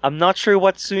means. I'm not sure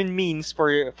what soon means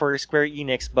for Square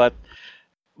Enix, but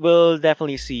we'll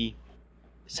definitely see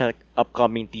sa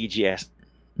upcoming TGS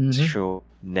show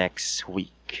next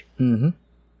week. Mhm.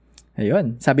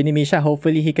 Ayun. Sabi ni Misha,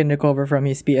 hopefully he can recover from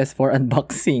his PS4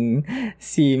 unboxing.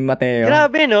 Si Mateo.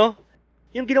 Grabe, no?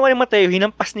 Yung ginawa ni Mateo,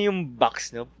 hinampas niya yung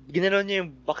box, no? Ginalaw niya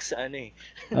yung box sa ano eh.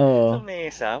 Oo. Sa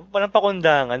mesa. Parang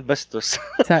pakundangan, bastos.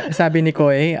 Sabi ni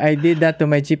Koy, I did that to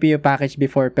my GPU package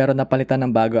before pero napalitan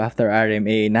ng bago after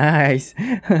RMA. Nice.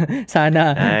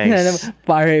 Sana Nice.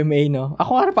 pa RMA, no?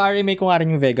 Ako nga pa RMA ko nga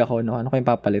rin yung Vega ko, no? Ano ko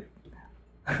yung papalit?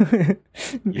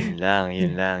 Yun lang.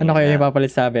 Ano kaya yung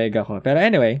papalit sa Vega ko? Pero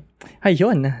anyway,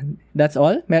 ayun. That's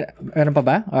all? Meron pa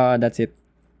ba? That's it.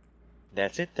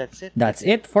 That's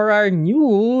it for our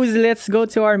news. Let's go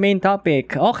to our main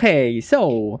topic. Okay,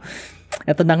 so,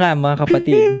 eto na nga mga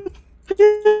kapatid.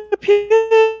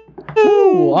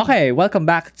 Ooh, okay, welcome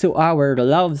back to our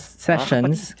Love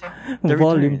Sessions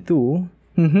Volume 2.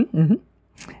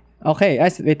 Okay,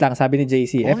 wait lang, sabi ni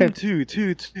JC.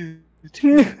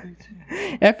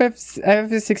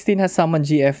 FF16 has summoned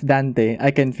GF Dante.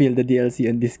 I can feel the DLC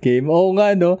on this game. Oo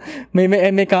nga, no?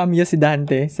 May cameo si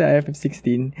Dante sa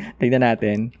FF16. Tingnan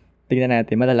natin.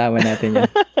 Malalaman natin yan.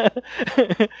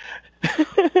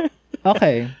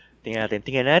 Okay.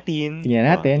 Tingnan natin.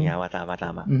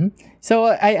 Tama. So,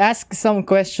 I asked some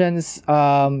questions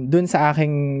dun sa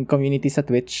aking community sa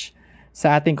Twitch.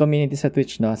 Sa ating community sa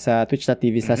Twitch, no? Sa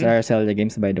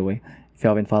twitch.tv/RSLgames, by the way. If you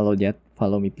haven't followed yet,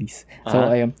 follow me please. So,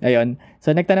 ayun.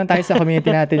 So, nagtanong tayo sa community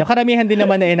natin. Yung karamihan din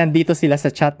naman nandito sila sa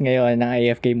chat ngayon ng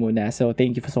AFK muna. So,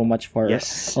 thank you so much for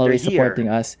always supporting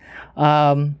us.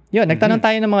 Nagtanong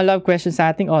tayo ng mga love questions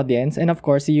sa ating audience. And of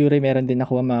course, si Yuri meron din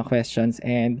nakuha mga questions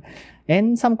and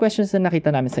some questions na nakita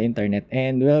namin sa internet.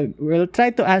 And we'll try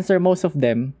to answer most of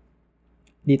them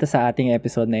dito sa ating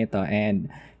episode na ito. And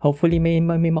hopefully, may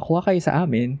makuha kayo sa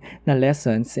amin na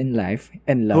lessons in life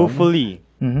and love. Hopefully.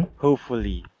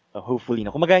 Hopefully,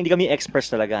 no? Kumaga, hindi kami experts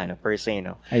talaga, no? Per se,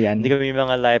 no? Ayan. Hindi kami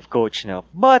mga life coach, no?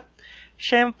 But,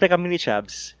 syempre, kami ni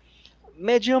Chabs,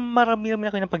 medyo marami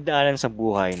na kami ng pagdaanan sa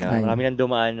buhay, no? Marami nang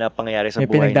dumaan na pangyayari sa may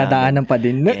buhay namin. May pinagdadaanan pa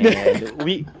din.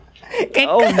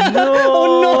 Oh,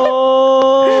 no!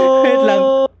 Wait lang.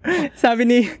 Sabi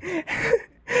ni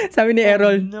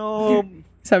Errol. No!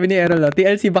 Sabi ni Errol,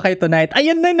 TLC ba kayo tonight?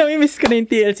 Ayun na, nami-miss ko na yung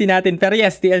TLC natin. Pero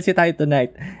yes, TLC tayo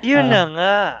tonight. Yun na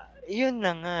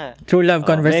nga. True Love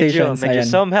Conversations. Medyo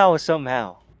somehow.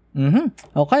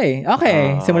 Okay.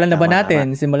 Simulan na ba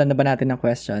natin ng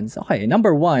questions? Okay,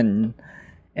 number 1.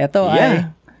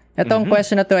 Ang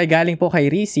question na to ay galing po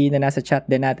kay Risi na nasa chat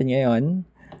din natin ngayon.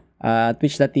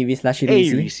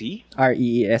 Twitch.tv/Risi.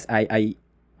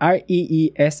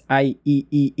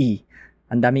 REESIEEE.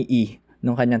 Ang daming E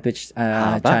nung kanyang Twitch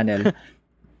channel.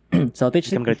 So,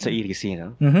 Twitch... Hindi sa Risi,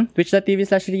 no?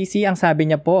 Twitch.tv/Risi. Ang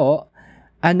sabi niya po,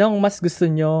 anong mas gusto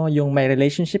nyo? Yung may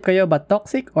relationship kayo ba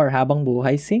toxic or habang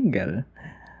buhay single?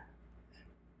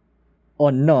 Oh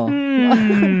no.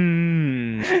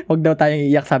 Huwag daw tayong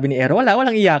iiyak, sabi ni Ero.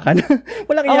 Walang iyakan.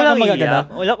 walang iyakan magaganap.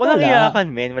 Walang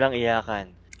iyakan, men. Walang iyakan.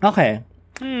 Okay.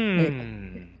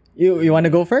 You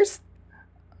wanna go first?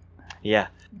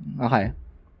 Yeah. Okay.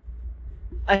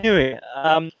 Anyway,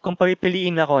 kung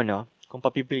papipiliin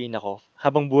ako,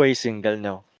 habang buhay single,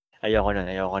 no?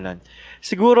 Ayoko nun.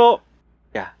 Siguro,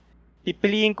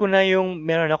 pipiliin ko na yung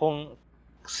meron akong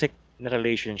sick na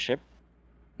relationship.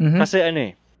 Kasi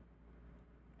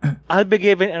I'll be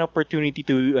given an opportunity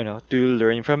to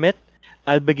learn from it.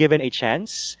 I'll be given a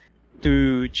chance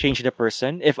to change the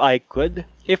person if I could.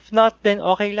 If not, then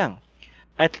okay lang.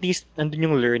 At least nandun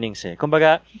yung learnings eh.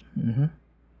 Kumbaga,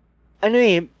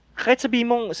 kahit sabihin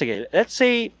mong, sige, let's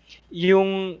say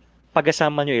yung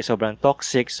pag-asama nyo sobrang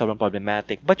toxic, sobrang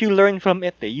problematic, but you learn from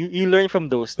it eh. You learn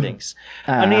from those things.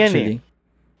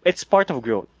 It's part of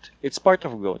growth.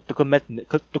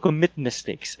 To commit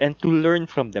mistakes and to learn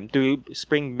from them, to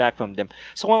spring back from them.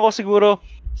 So kung ako siguro,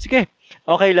 sige,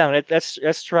 okay lang.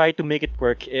 Let's try to make it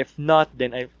work. If not,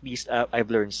 then at least I've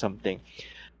learned something.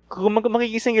 Kung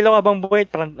makikising ilaw habang buhay,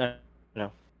 parang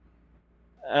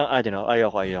I don't know,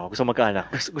 ayoko. Gusto ko magkaanak.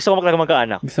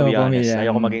 To be honest,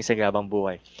 ayoko maging single habang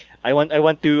buhay. I want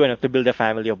to build a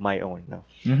family of my own. No?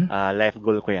 Life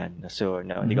goal ko yan. So,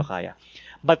 no, hindi ko kaya.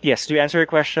 But yes, to answer your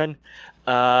question,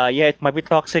 it might be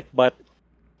toxic, but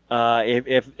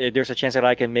if there's a chance that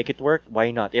I can make it work,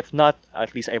 why not? If not,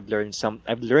 at least I've learned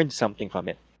something from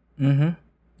it. Mhm.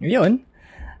 Yun.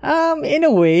 In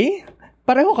a way,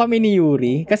 pareho kami ni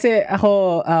Yuri. Kasi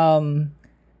ako,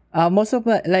 most of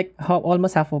my, like,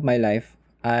 almost half of my life,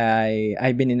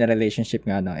 I've been in a relationship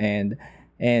nga, no? And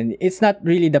it's not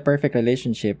really the perfect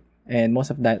relationship. And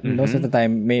most of the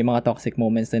time, may mga toxic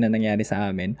moments din na nangyari sa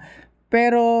amin.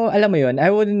 Pero, alam mo yun,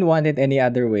 I wouldn't want it any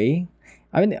other way.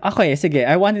 I mean, okay, sige,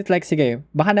 I want it like, sige,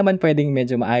 baka naman pwedeng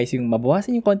medyo maayos yung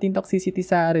mabawasan yung konting toxicity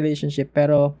sa relationship,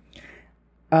 pero,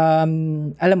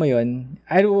 alam mo yun,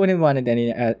 I wouldn't want it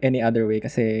any other way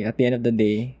kasi at the end of the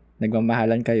day,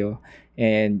 nagmamahalan kayo,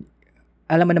 and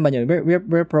alam mo naman yun,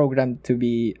 we're programmed to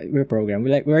be,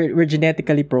 we're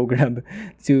genetically programmed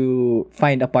to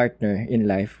find a partner in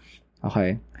life.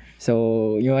 Okay.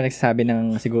 So, yung nagsasabi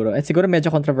ng siguro, at siguro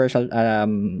medyo controversial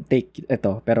take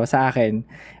ito, pero sa akin,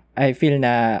 I feel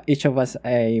na each of us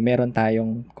ay meron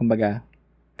tayong, kumbaga,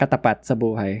 katapat sa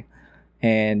buhay.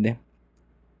 And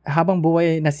habang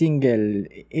buhay na single,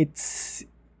 it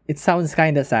sounds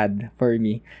kind of sad for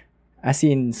me. As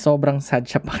in, sobrang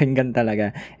sad siya pakinggan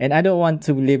talaga. And I don't want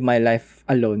to live my life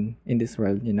alone in this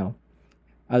world, you know.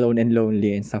 Alone and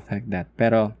lonely and stuff like that.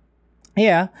 Pero,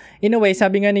 yeah, in a way,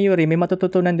 sabi nga ni Yuri, may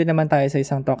matututunan din naman tayo sa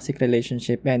isang toxic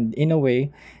relationship. And in a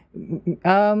way,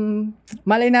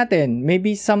 malay natin,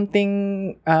 maybe something,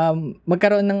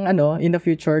 magkaroon ng in the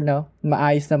future, no?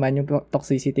 Maayos naman yung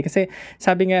toxicity. Kasi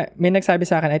sabi nga, may nagsabi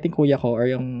sa akin, I think kuya ko, or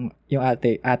yung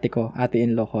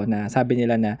ate-in-law ko, na sabi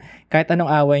nila na, kahit anong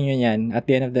away nyo yan, at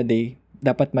the end of the day,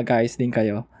 dapat mag-ayos din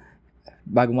kayo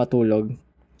bago matulog.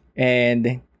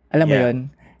 And, alam mo yun,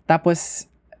 tapos,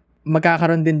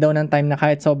 magkakaroon din daw ng time na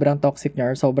kahit sobrang toxic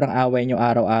nyo or sobrang away nyo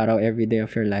araw-araw, every day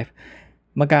of your life,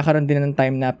 magkakaroon din ng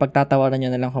time na pagtatawanan nyo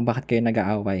na lang kung bakit kayo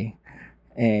nag-aaway.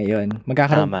 Yun.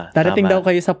 Darating daw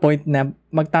kayo sa point na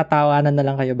magtatawanan na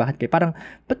lang kayo bakit kayo. Parang,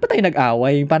 ba't ba tayo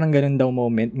nag-aaway? Parang ganun daw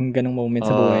moment, yung ganung moment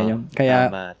sa buhay nyo. Kaya,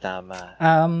 tama.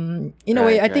 In a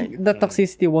way, I think the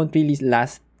toxicity won't really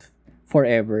last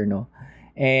forever, no?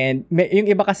 And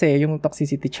yung iba kasi, yung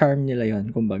toxicity charm nila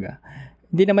yun, kumbaga.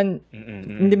 Hindi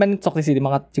man toxicity,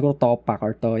 mga siguro topak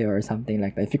or toyo or something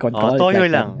like that. If you could call it toyo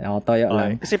like lang. Toyo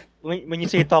lang. Kasi when you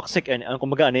say toxic,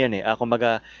 kumbaga yan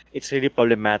kumbaga, it's really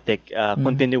problematic.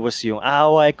 Continuous yung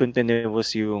away,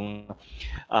 continuous yung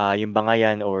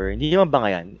bangayan, or hindi yung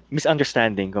bangayan,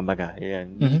 misunderstanding, kumbaga.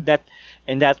 Yan.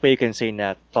 In that way, you can say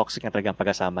na toxic na talagang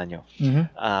pag-asama nyo.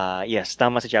 Yes,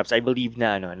 tama si Chaps. I believe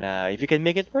na if you can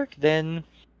make it work, then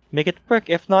make it work.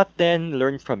 If not, then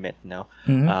learn from it. No,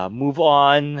 move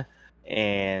on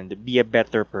and be a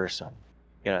better person.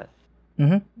 Yan.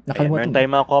 Meron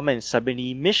tayong mga comments. Sabi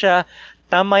ni Misha,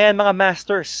 tama yan mga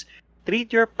masters.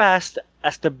 Treat your past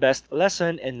as the best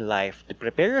lesson in life to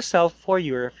prepare yourself for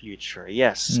your future.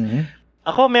 Yes.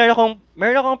 Ako, meron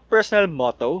akong personal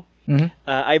motto.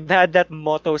 I've had that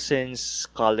motto since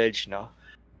college. No,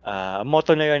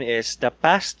 motto na yun is, the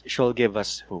past shall give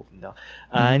us hope. No,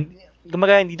 and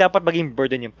gumaga, hindi dapat maging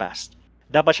burden yung past.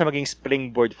 Dapat siya maging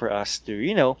springboard for us to,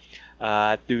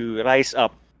 to rise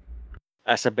up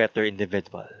as a better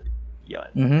individual.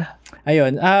 Yun.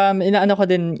 Ayun.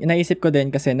 Naisip ko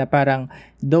din kasi na parang,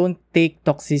 don't take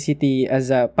toxicity as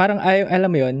a, parang,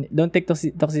 alam mo yun, don't take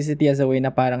toxicity as a way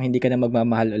na parang hindi ka na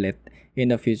magmamahal ulit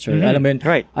in the future. Alam mo yun,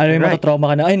 alam mo yun,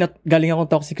 matatrauma ka na, galing akong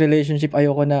toxic relationship,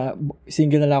 ayoko na,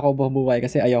 single na lang ako buhay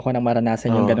kasi ayoko na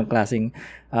maranasan yung ganong klaseng,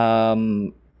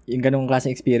 yung ganung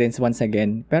klaseng experience once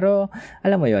again. Pero,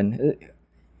 alam mo yun,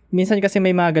 minsan kasi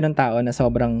may mga ganung tao na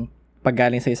sobrang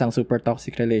paggaling sa isang super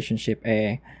toxic relationship,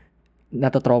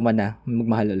 natotrauma na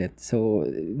magmahal ulit. So,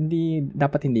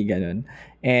 dapat hindi ganun.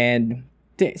 And,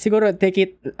 siguro, take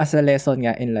it as a lesson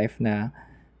nga in life na,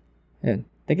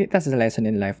 take it as a lesson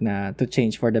in life na to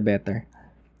change for the better.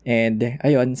 And,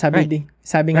 ayun, sabi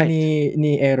nga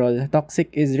ni Errol, toxic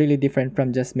is really different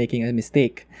from just making a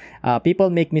mistake.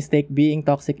 People make mistake. Being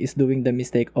toxic is doing the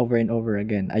mistake over and over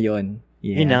again. Ayun.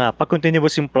 Yeah. Yun na nga, pag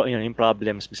continuous yung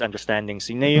problems, misunderstandings,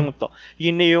 yun na yung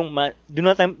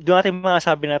doon natin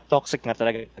masasabi na toxic na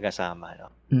talaga kasama. No?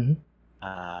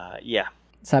 Yeah.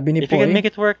 Sabi ni If you can make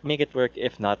it work.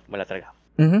 If not, wala talaga.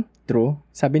 True.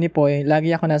 Sabi ni Poy,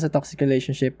 lagi ako nasa toxic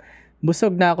relationship.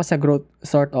 Busog na ako sa growth,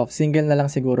 sort of. Single na lang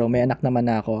siguro. May anak naman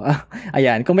na ako.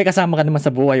 Ayan. Kung may kasama ka naman sa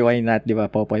buhay, why not? Di ba,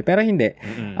 Popoy? Pero hindi.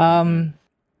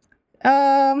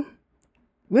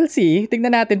 We'll see.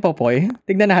 Tignan natin, Popoy.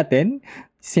 Tignan natin.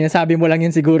 Sinasabi mo lang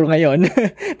yun siguro ngayon.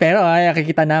 Pero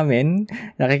nakikita namin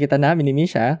ni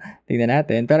Misha. Tignan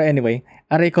natin. Pero anyway,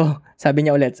 aray ko, sabi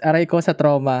niya ulit, aray ko sa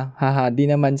trauma. Haha, di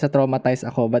naman sa traumatized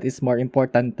ako, but it's more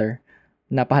importanter.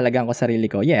 Napahalagaan ko sarili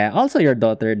ko. Yeah, also your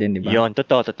daughter din, di ba? Yun,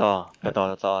 totoo.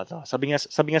 Sabi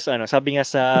nga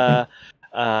sa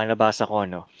nabasa ko,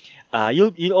 no?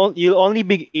 You'll only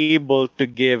be able to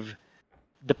give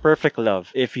the perfect love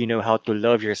if you know how to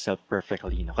love yourself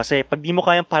perfectly, no? Kasi pag di mo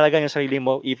kayang palagan yung sarili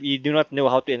mo, if you do not know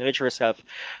how to enrich yourself,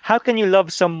 how can you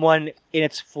love someone in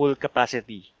its full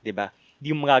capacity, di ba? Di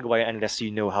mo magagawa yan unless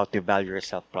you know how to value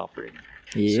yourself properly.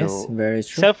 Yes, So, very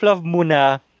true. self-love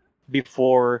muna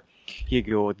before you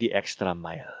go the extra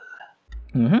mile.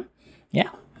 Mhm. Yeah.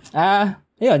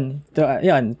 Yun.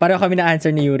 Yun. Pareho kami na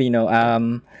answer ni Yuri, no?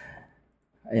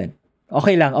 Ayun.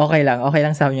 Okay lang. Okay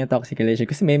lang sa amin yung toxic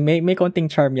relationship. Kasi may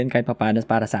konting charm yan kahit paano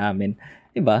para sa amin.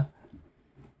 Diba?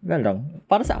 Wala lang.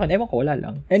 Para sa akin, ewan ko, wala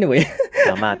lang. Anyway.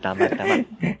 Tama.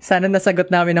 Sana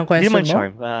nasagot namin ang question Hindi man mo.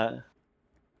 charm.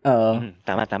 Oo.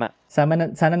 Tama.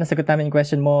 Sana nasagot namin yung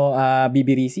question mo,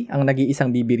 Bibi Risi. Ang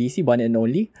nag-iisang Bibi Risi, one and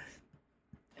only.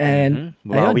 And,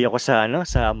 bumawi ako sa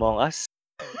Among Us.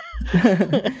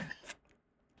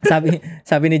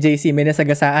 sabi ni JC, may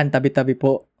nasagasaan, tabi-tabi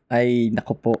po. Ay,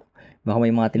 nako po. Baka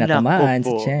may mga tinatamaan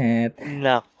sa chat.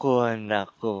 Nako.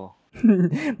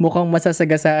 Mukhang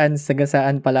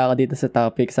sagasaan pala ako dito sa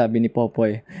topic, sabi ni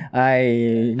Popoy. Ay,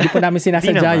 hindi po namin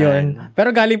sinasadya yun. Pero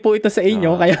galing po ito sa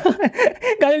inyo, kaya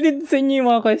galing din sa inyo yung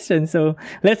mga questions. So,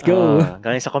 let's go.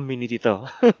 Galing sa community to.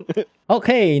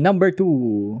 Okay, number 2.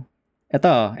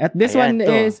 Ito. At this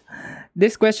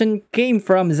this question came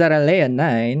from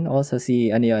Zaralea9. Also si,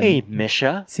 Hey,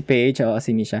 Misha. Si Paige,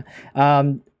 si Misha.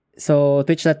 So,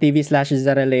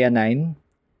 twitch.tv/Zaralea9.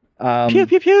 Pew,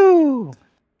 pew, pew!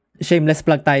 Shameless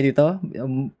plug tayo dito.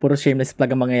 Puro shameless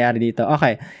plug ang mangyayari dito.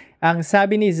 Okay. Ang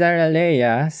sabi ni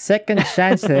Zaralea, second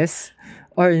chances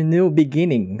or new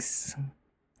beginnings?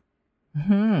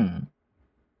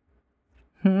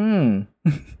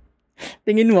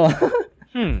 Tingin mo.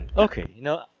 Okay.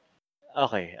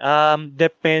 Okay.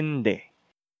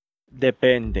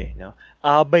 Depende, no?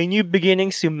 By new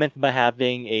beginnings, you meant by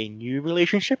having a new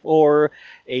relationship or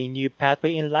a new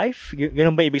pathway in life?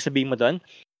 Ganun ba ibig sabihin mo doon?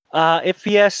 If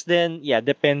yes, then yeah,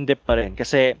 depende pa rin.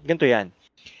 Kasi ganito yan.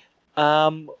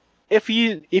 If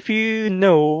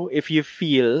you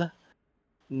feel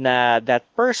na that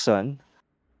person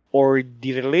or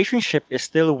the relationship is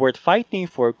still worth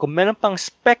fighting for, kung meron pang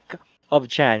speck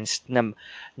of chance na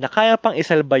kaya pang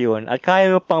isalba yun at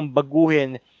kaya mo pang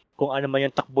baguhin kung ano man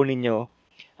yung takbo ninyo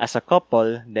as a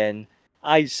couple, then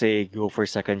I'd say go for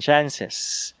second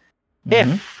chances.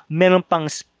 If meron pang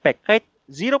speck, kahit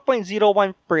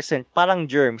 0.01%, parang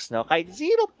germs, no? Kahit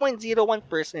 0.01%,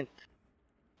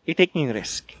 i-take nyo yung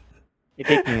risk.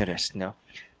 No?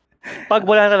 Pag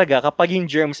wala talaga, kapag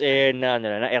yung germs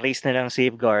na-erase na ng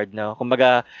safeguard, no?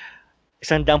 Kumbaga,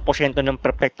 100% ng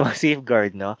perfectong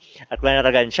safeguard, no? At wala na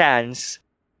talaga chance,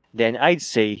 then I'd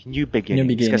say new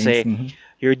beginnings. Kasi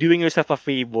you're doing yourself a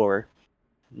favor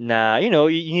na, you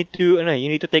need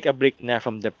to take a break na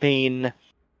from the pain,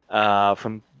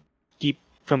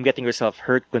 from getting yourself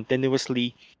hurt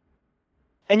continuously.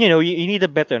 And you need a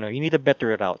better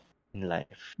route in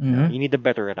life. You need a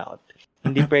better route.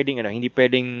 Hindi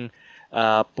pwedeng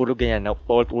puro ganyan, no?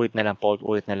 Paulit-ulit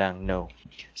na lang. No.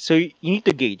 So you need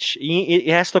to gauge.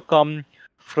 It has to come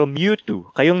from you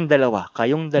two. Kayong dalawa.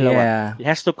 Yeah. It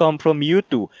has to come from you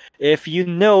two. If you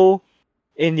know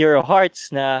in your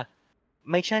hearts na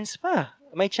may chance pa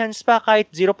kahit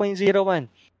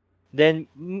 0.01, then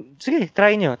sige,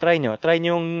 try nyo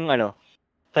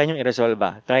i-resolve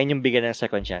ba. Try nyo bigyan ng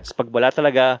second chance. Pag wala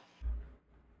talaga,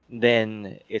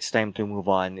 then it's time to move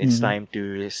on. It's time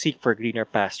to seek for greener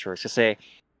pastures. Kasi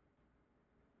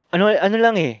ano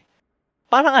lang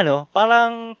paano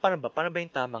ba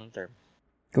yung tamang term?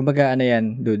 Kumbaga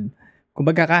yan, dude.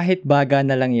 Kumbaga kahit baga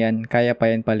na lang yan, kaya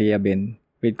pa yan paliyabin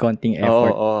with konting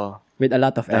effort. With a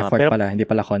lot of effort pala, hindi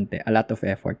pala konti. A lot of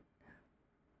effort.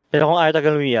 Pero kung ayaw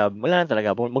tagal lumiyab, wala na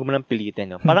talaga. Huwag mo nang pilitin,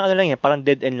 no? Parang parang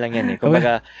dead end lang yan, eh.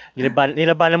 Kumbaga,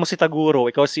 nilabanan mo si Taguro,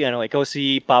 ikaw si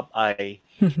Popeye.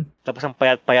 Tapos ang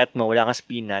payat-payat mo, wala kang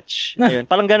spinach. Ayun,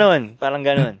 parang ganon.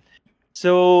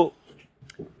 So,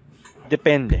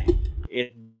 depende.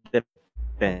 It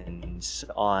depends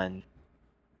on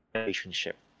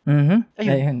relationship.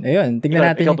 Ayun.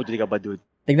 Tignan natin. Ikaw ba, dude?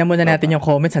 Tignan muna natin yung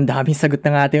comments. Ang daming sagot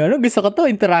ng ating gusto ko to,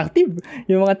 interactive.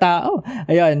 Yung mga tao.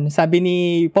 Ayun, sabi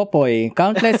ni Popoy,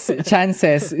 countless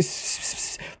chances.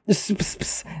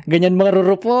 Ganyan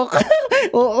marurupok.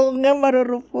 Oo nga,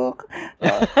 marurupok.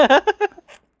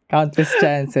 Countless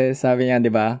chances, sabi niya, di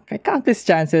ba? Countless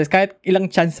chances, kahit ilang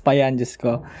chance pa yan, Diyos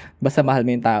ko. Basta mahal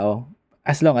mo yung tao.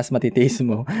 As long as matitiis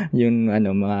mo yung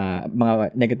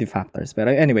mga negative factors.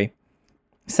 Pero anyway,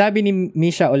 Sabi ni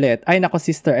Misha ulit, ay nako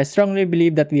sister, I strongly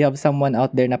believe that we have someone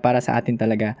out there na para sa atin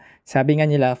talaga. Sabi nga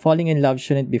nila, falling in love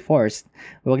shouldn't be forced.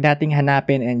 Huwag nating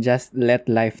hanapin and just let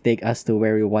life take us to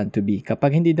where we want to be.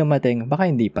 Kapag hindi dumating,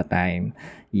 baka hindi pa time.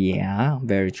 Yeah,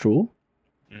 very true.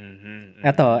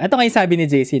 Ito nga yung sabi ni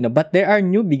JC, no? But there are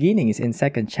new beginnings and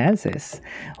second chances.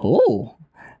 Oh,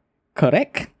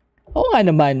 correct. Oo nga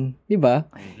naman, di ba?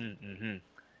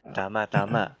 Tama.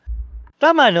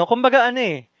 Tama, no? Kumbaga,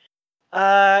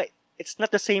 it's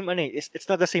not the same, it's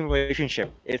not the same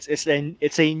relationship. It's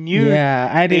a new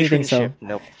I really think so.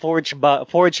 No? Forged by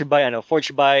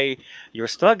your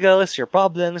struggles, your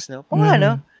problems, no?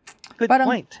 Good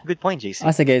point, JC.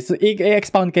 Sige. So,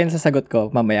 i-expound kayo sa sagot ko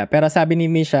mamaya. Pero sabi ni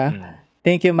Misha,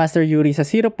 thank you, Master Yuri. Sa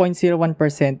 0.01%,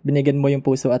 binigyan mo yung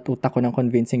puso at utak ko ng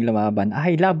convincing lumaban.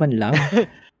 Ay, laban lang.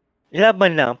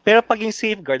 Laban lang. Pero pag yung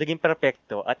safeguard, naging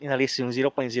perfecto at inalis yung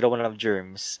 0.01 of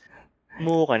germs,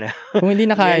 move ka na. Kung hindi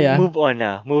na kaya. Move on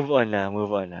na.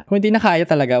 Kung hindi na kaya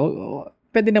talaga,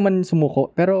 pwede naman sumuko.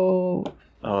 Pero...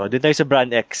 doon tayo sa brand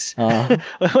X.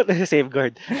 What is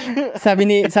safeguard? sabi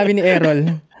ni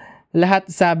Errol,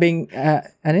 lahat sabi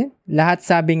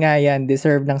nga yan,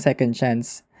 deserve ng second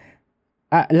chance.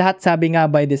 Lahat sabi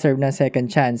nga ba deserve ng second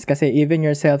chance? Kasi even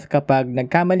yourself, kapag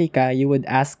nagkamali ka, you would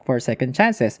ask for second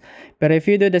chances. Pero if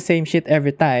you do the same shit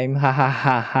every time,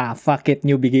 fuck it,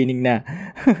 new beginning na.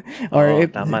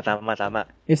 Tama.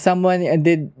 If someone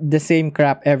did the same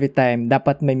crap every time,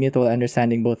 dapat may mutual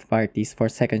understanding both parties for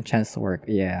second chance to work.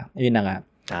 Yeah, yun na nga.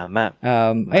 Tama.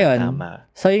 Ayun. Tama.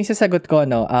 So yung sasagot ko,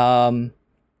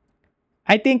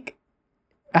 I think,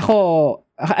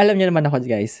 alam niyo naman ako,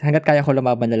 guys. Hanggat kaya ko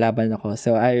lumaban, lalaban ako.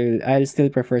 So, I'll still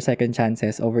prefer second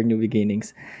chances over new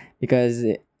beginnings. Because,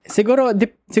 siguro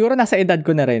nasa edad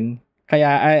ko na rin. Kaya,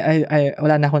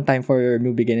 wala na akong time for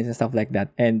new beginnings and stuff like that.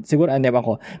 And, siguro, ewan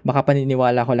ko, baka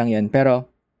paniniwala ko lang yan. Pero,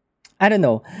 I don't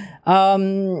know.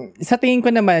 Sa tingin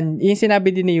ko naman, yung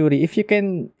sinabi din ni Yuri, if you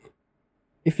can,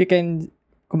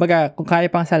 kumbaga, kung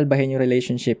kaya pang salbahin yung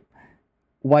relationship,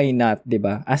 why not, 'di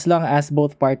ba? As long as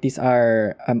both parties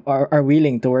are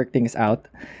willing to work things out.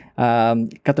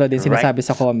 Katulad din sinasabi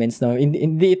sa comments, no.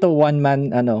 Hindi ito one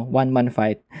man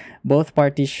fight. Both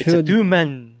parties should. It's a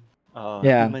two-man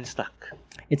stack.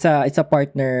 It's a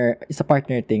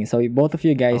partner thing. So both of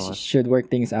you guys should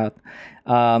work things out.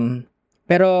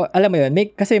 Pero alam mo 'yun, may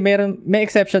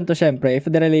exception to, syempre. If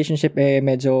the relationship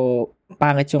medyo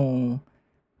pangit yung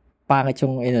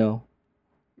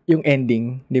yung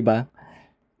ending, 'di ba?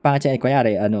 Pangit siya,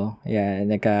 kunyari,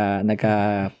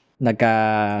 nagka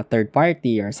third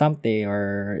party or something,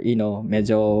 or,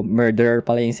 medyo murderer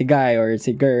pala yung si guy or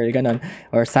si girl, ganon,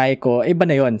 or psycho, iba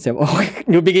na yun. So, okay,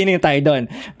 new beginning tayo doon.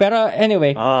 Pero,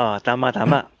 anyway.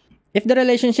 Tama. If the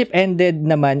relationship ended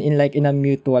naman in a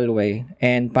mutual way,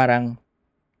 and parang,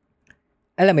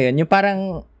 alam mo yun, yung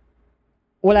parang,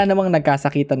 wala namang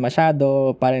nagkasakitan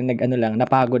masyado, parang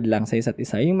napagod lang sa isa't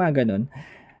isa, yung mga ganon.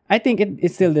 I think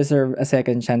it still deserves a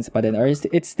second chance pa din, or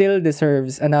it still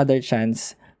deserves another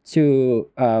chance to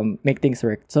make things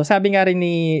work. So sabi nga rin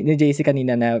ni JC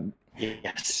kanina na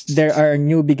yes, there are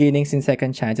new beginnings and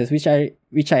second chances, which I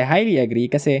highly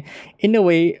agree, kasi in a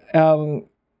way,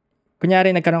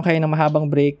 kunyari nagkaroon kayo ng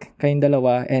mahabang break kayong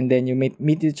dalawa, and then you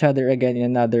meet each other again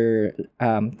in another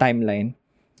timeline.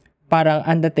 Parang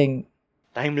ang dating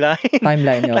Timeline,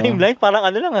 parang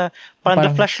parang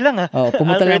The Flash lang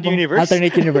pumunta lang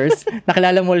alternate universe.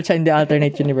 Nakilala mo siya in the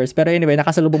alternate universe. Pero anyway,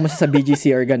 nakasalubong mo siya sa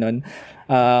BGC or ganun.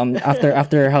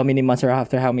 After how many months or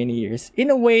after how many years. In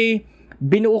a way,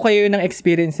 binuo kayo ng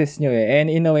experiences nyo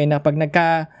And in a way, na pag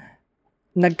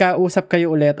nagkausap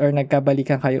kayo ulit or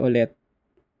nagkabalikan kayo ulit,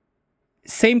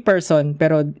 same person,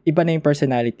 pero iba na yung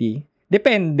personality.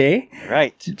 Depende.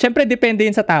 Right. Siyempre, depende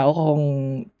yun sa tao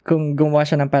kung gumawa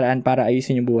siya ng paraan para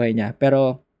ayusin yung buhay niya.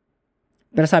 Pero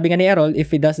sabi nga ni Errol, if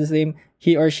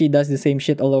he or she does the same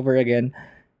shit all over again,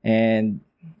 and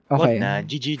okay.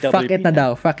 GGWP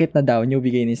Fuck it na daw. New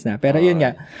beginnings na. Pero yun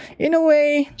nga. In a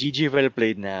way, GG well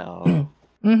played na.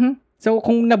 So,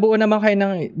 kung nabuo naman kayo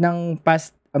ng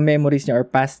past memories niyo or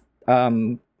past,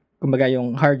 kumbaga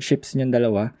yung hardships niyong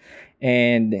dalawa,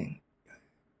 and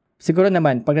siguro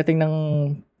naman, pagdating ng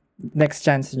next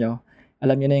chance nyo,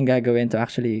 alam nyo na yung gagawin to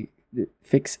actually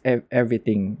fix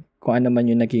everything. Kung ano man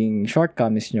yung naging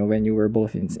shortcomings nyo when you were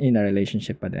both in a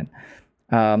relationship pa din.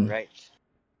 Right.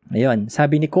 Ayun.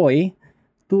 Sabi ni Koy,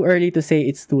 too early to say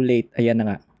it's too late. Ayan na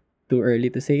nga. Too early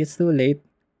to say it's too late.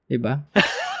 Diba?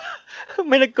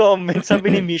 May nag-comment,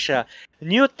 sabi ni Misha,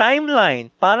 new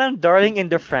timeline, parang Darling in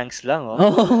the Franxx lang.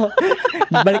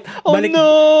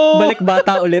 Balik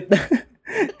bata ulit.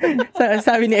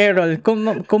 Sabi ni Errol,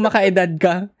 kung makaedad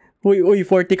ka, Uy,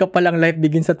 40 ka pa lang, life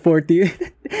begins at 40.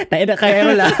 Tayo na kay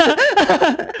Errol,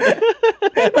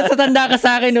 Mas matanda ka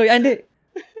sa akin, uy.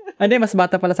 Hindi, mas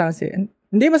bata pala sa akin.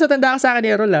 Hindi, mas matanda ka sa akin,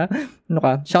 Errol, Ano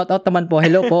ka? Shoutout naman po.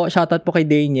 Hello po. Shoutout po kay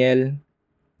Daniel.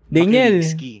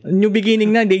 New beginning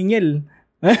na, Daniel.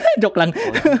 Joke lang.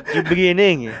 New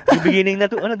beginning. New beginning na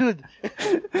to. Ano, dude?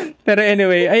 Pero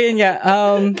anyway, ayun nga.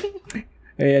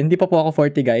 Hindi pa po ako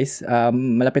 40, guys.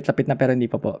 Malapit-lapit na pero hindi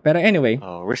pa po. Pero anyway.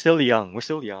 We're still young.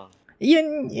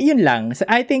 Yun lang.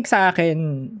 I think sa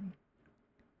akin,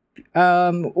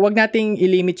 wag nating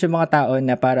ilimit yung mga tao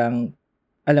na parang,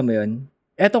 alam mo yun.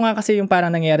 Ito nga kasi yung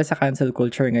parang nangyayari sa cancel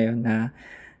culture ngayon na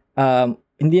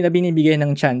hindi na binibigay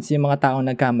ng chance yung mga taong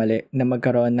nagkamali na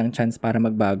magkaroon ng chance para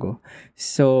magbago.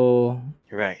 So,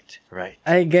 right.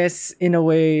 I guess, in a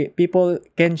way, people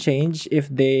can change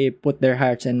if they put their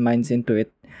hearts and minds into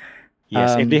it.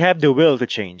 Yes, if they have the will to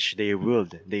change, they will.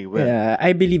 Yeah,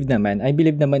 I believe naman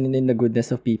in the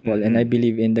goodness of people, and I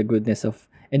believe in the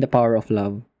power of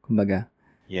love, kumbaga.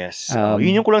 Yes.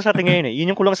 Yun yung kulang sa atin ngayon.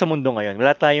 Yun yung kulang sa mundo ngayon.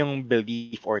 Wala tayong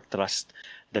belief or trust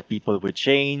that people would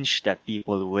change, that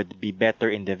people would be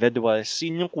better individuals.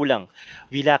 Yun yung kulang.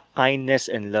 We lack kindness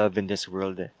and love in this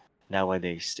world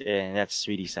nowadays. And that's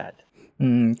really sad.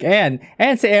 Ayan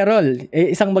si Errol.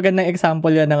 Isang magandang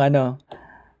example yan ng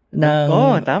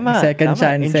tama. Second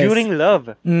chances. Enduring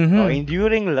love. Mm-hmm.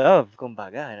 Enduring love,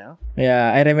 kumbaga, no?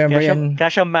 Yeah, I remember yan.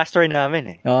 Kaya siya master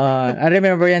namin, I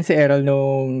remember yan si Errol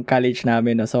nung college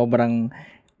namin, no? Sobrang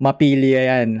mapili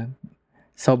yan.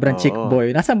 Sobrang chick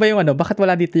boy. Nasaan ba yung Bakit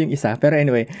wala dito yung isa? Pero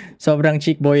anyway, sobrang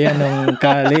chick boy yan nung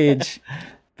college.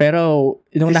 Pero,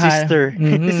 nung sister.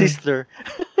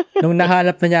 Nung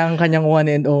nahanap na niya ang kanyang one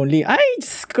and only,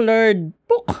 Lord,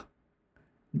 puk!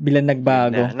 Bilang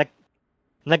nagbago.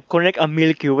 Nag-connect ang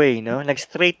Milky Way, no?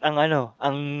 Nag-straight ang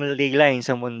ley line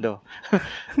sa mundo.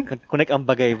 Nag-connect ang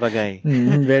bagay-bagay.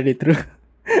 Very true.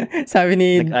 Sabi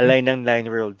ni... Nag-align ng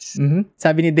 9 worlds.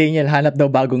 Sabi ni Daniel, hanap daw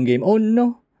bagong game. Oh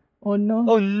no.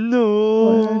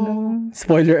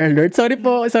 Spoiler alert. Sorry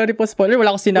po, spoiler. Wala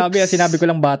akong sinabi. Sinabi ko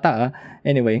lang bata,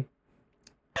 Anyway.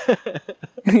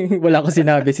 Wala akong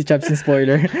sinabi. Si Chaps yung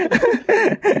spoiler.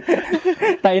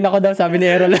 Tayo na ko daw, sabi ni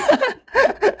Errol.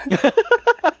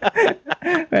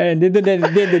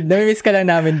 Dude. Nami-miss ka lang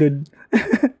namin, dude.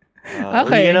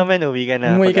 Okay. Uwi ka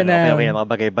na. Okay na mga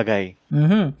bagay-bagay.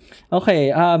 Okay,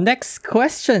 next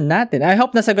question natin. I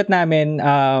hope nasagot namin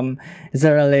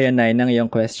Zaralea9 ng iyong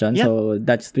question. Yep. So,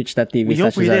 that's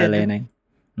twitch.tv/Zaralea9.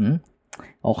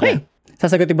 Okay.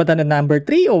 Sasagutin ba tayo ng number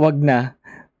 3 o wag na?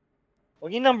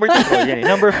 Huwag yung number 2.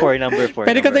 Number 4.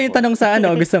 Pwede ko tayo yung tanong sa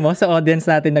gusto mo? Sa audience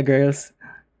natin na girls.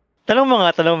 Tanong mo nga.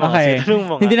 Okay.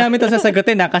 Hindi namin to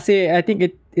sasagutin kasi I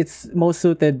think it's most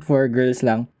suited for girls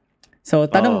lang. So,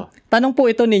 tanong po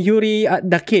ito ni Yuri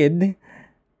the Kid,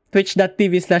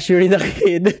 twitch.tv/Yuri the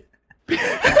Kid.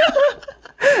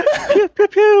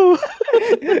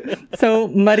 So,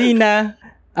 Marino,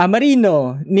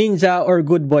 ninja or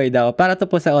good boy daw. Para to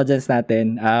po sa audience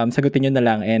natin. Sagutin nyo na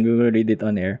lang and we will read it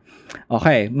on air.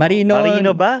 Okay,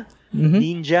 Marino ba?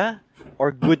 Ninja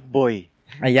or good boy?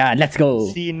 Ayan, let's go.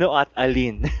 Sino at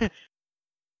alin?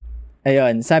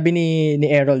 Ayun, sabi ni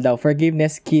Errol daw,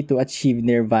 forgiveness key to achieve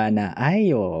nirvana.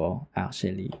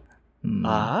 Actually.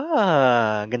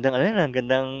 Gandang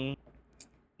gandang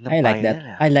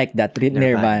I like that.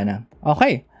 Nirvana.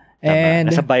 Okay. And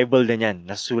nasa Bible din yan.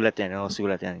 Nasulat yan,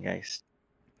 guys.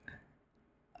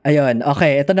 Ayun,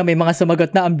 okay. Ito na, may mga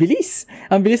sumagot na. Ang bilis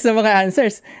ng mga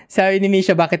answers. Sabi ni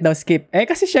Misha, bakit daw skip?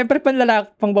 Kasi syempre pang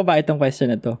babae itong question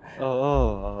na to.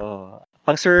 Oo.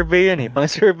 Pang-survey yan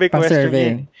Pang-survey question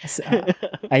yan.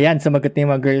 Ayan, sumagot na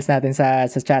yung mga girls natin sa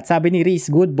chat. Sabi ni Reese,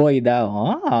 good boy daw.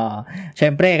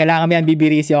 Syempre, kailangan mo yan,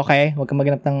 Bibi Reese, okay? Huwag kang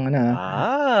maganap ng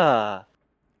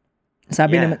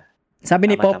Sabi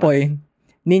ni Popoy,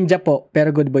 ninja po, pero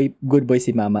good boy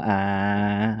si mama.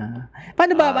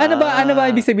 Paano ba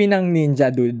ibig sabihin ng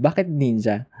ninja, dude? Bakit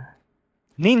ninja?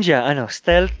 Ninja,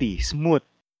 stealthy, smooth.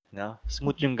 No?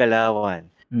 Smooth yung galawan.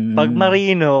 Pag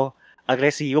marino,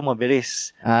 agresibo,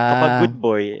 mabilis. Kapag good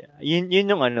boy, yun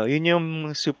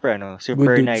yung super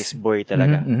nice boy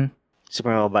talaga.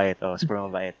 Super mabait.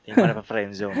 Yung para pa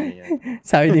friend zone yun.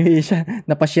 Sabi ni Misha,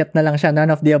 napashit na lang siya,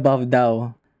 none of the above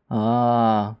daw.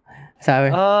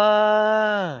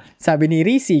 Sabi ni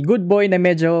Rizzy, good boy na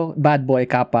medyo bad boy,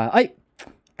 Kappa.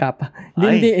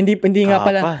 Hindi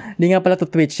nga pala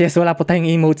to Twitch. Yes, wala po tayong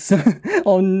emotes.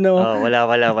 Oh no.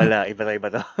 Wala.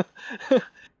 Iba to.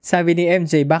 Sabi ni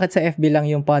MJ, bakit sa FB lang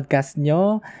yung podcast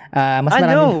nyo? Mas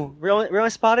marami. No. We're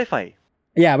on Spotify.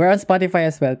 Yeah, we're on Spotify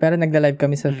as well. Pero nagla-live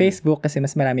kami sa Mhm. Facebook kasi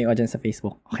mas maraming audience sa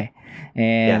Facebook. Okay.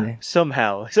 Yeah, And,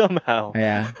 somehow.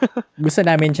 kaya, gusto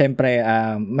namin syempre,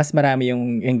 mas marami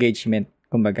yung engagement,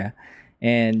 kumbaga.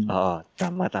 And, Oo,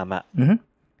 tama. mhm.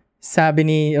 Sabi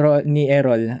ni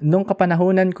Errol, nung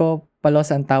kapanahunan ko,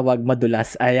 palos ang tawag,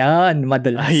 madulas. Ayan,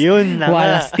 madulas. Ayun na nga.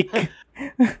 Walastik.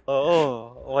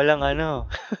 Oo, walang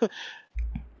ano.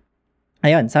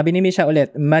 Ayun, sabi ni Misha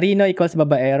ulit, Marino equals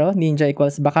babaero, ninja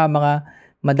equals baka mga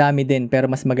madami din pero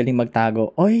mas magaling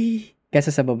magtago. Oy, kesa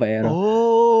sa babaero.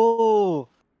 Oh!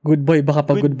 Good boy, baka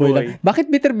pa good boy lang. Bakit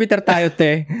bitter-bitter tayo,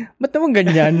 te? Ba't naman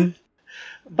ganyan?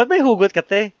 Ba't may hugot ka,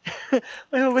 te?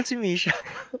 May hugot si Misha.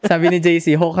 Sabi ni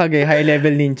JC, Hokage, high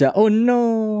level ninja. Oh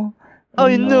no! Oh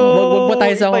no! Wag po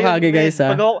tayo sa Iba yun, Hokage, men. guys,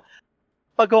 ha?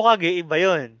 Pag Hokage, iba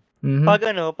yun. Mhm.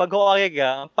 Pag Hokage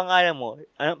ka, ang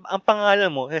pangalan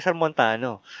mo, Cesar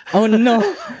Montano. Oh no!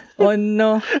 Oh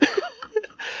no!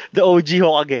 The OG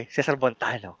Hokage, Cesar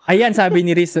Montano. Ayan, sabi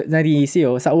ni Risi,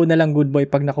 oh, sa una lang good boy,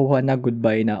 pag nakuha na,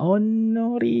 goodbye na. Oh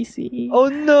no, Risi. Oh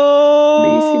no!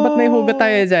 Risi, ba't may hugot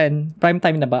tayo dyan? Prime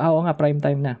time na ba? Oo nga, prime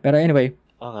time na. Pero anyway.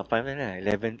 Oo nga, paano na?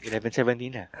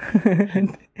 11:17 na.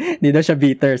 Hindi daw siya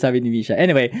bitter, sabi ni Misha.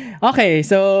 Anyway, okay,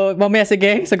 so mamaya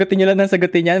sige, sagutin nyo lang ng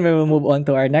sagutin yan. We will move on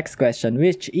to our next question,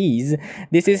 which is,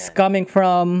 this is coming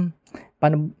from,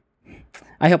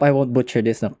 I hope I won't butcher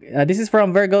this. No? This is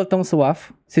from Virgil Tong Suaf.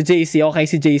 Si JC, okay,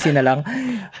 si JC na lang.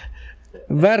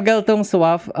 Virgil Tong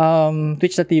Suaf,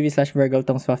 twitch.tv/Virgil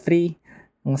Tong Suaf 3.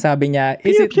 Ang sabi niya,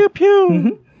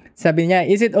 sabi niya,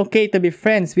 is it okay to be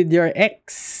friends with your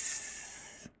ex?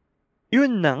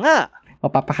 Yun na nga.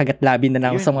 Papakagat labi na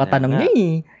lang sa mga tanong niya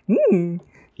eh.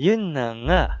 Yun na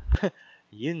nga.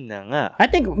 Yun na nga.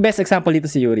 I think best example dito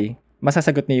si Yuri.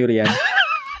 Masasagot ni Yuri yan.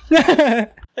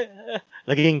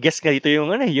 Laging guess nga dito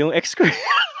yung ex ko.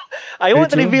 I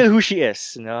won't reveal who she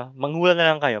is, no? Manghula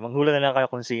na lang kayo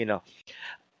kung sino.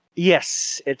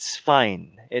 Yes, it's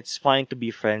fine. It's fine to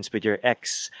be friends with your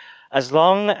ex as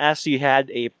long as you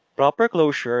had a proper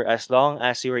closure, as long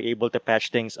as you were able to patch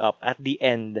things up at the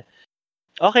end.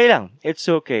 Okay lang. It's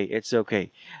okay.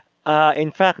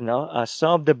 In fact, no,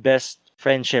 some of the best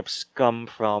friendships come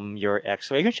from your ex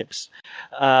relationships.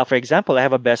 For example, I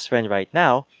have a best friend right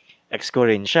now. Ex ko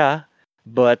rin siya.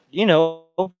 But,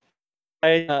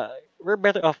 we're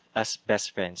better off as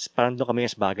best friends. Parang doon kami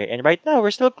mas bagay. And right now,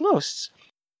 we're still close.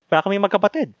 Parang kami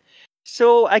magkapatid.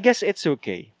 So, I guess it's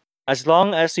okay. As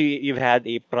long as you've had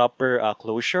a proper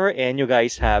closure and you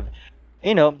guys have,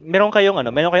 meron kayong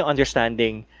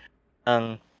understanding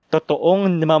ang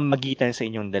totoong namamagitan sa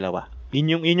inyong dalawa.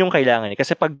 Yun yung kailangan.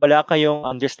 Kasi pag wala kayong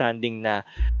understanding na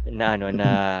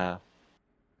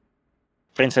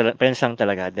friends lang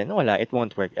talaga, then wala, it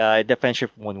won't work. The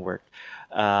friendship won't work.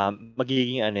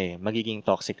 Magiging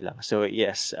toxic lang. So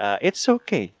yes, it's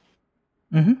okay.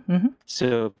 It's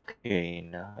okay.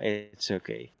 No? It's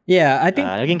okay. Yeah, I think...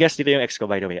 naging guest dito yung ex ko,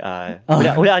 by the way.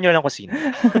 Hulaan nyo lang kung sino.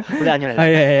 Hulaan nyo lang.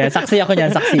 Yeah. Saksi ako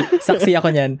niyan. Saksi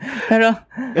ako niyan. Pero,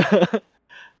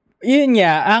 yun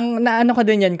nga, ang naano ko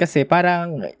din yan kasi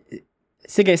parang,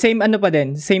 sige, same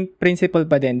principle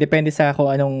pa din. Depende sa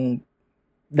kung anong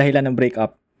dahilan ng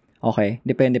breakup. Okay,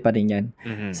 depende pa rin yan.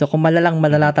 Mm-hmm. So, kung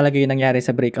malala talaga yung nangyari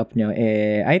sa breakup nyo,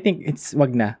 I think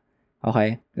wag na.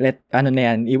 Okay?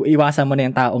 Iwasan mo na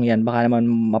yung taong yan. Baka naman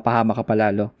mapahama ka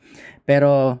palalo.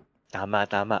 Pero, Tama.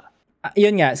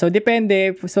 Yun nga. So,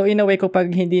 depende. So, in a way, kapag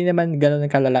hindi naman ganun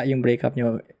kalala yung breakup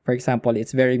nyo, for example,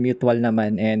 it's very mutual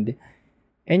naman and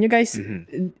you guys,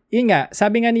 yun nga,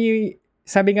 sabi nga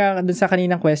dun sa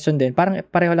kaninang question din, parang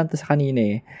pareho lang to sa kanina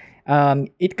eh.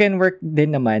 It can work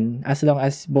din naman as long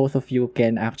as both of you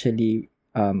can actually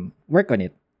work on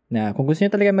it. Na kung gusto nyo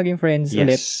talaga maging friends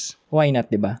ulit, why not,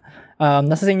 diba?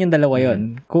 Nasa sa inyong dalawa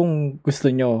yun. Kung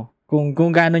gusto nyo,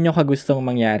 kung gaano nyo kagustong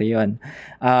mangyari yun.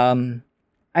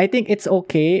 I think it's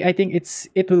okay. I think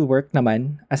it will work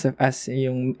naman as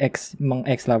yung mga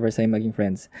ex-lovers ay maging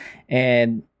friends.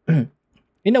 And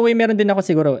in a way, meron din ako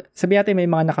siguro, sabi natin may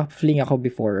mga naka-fling ako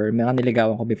before or mga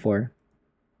niligawan ko before.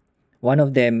 One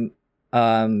of them,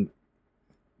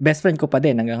 best friend ko pa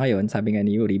din hanggang ngayon. Sabi nga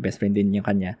ni Yuri, best friend din yung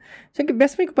kanya. So,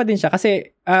 best friend ko pa din siya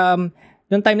kasi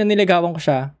noong time na niligawan ko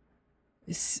siya,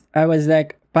 I was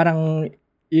like, parang,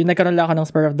 yung nagkaroon lang ako ng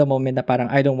spur of the moment na parang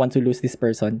I don't want to lose this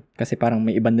person kasi parang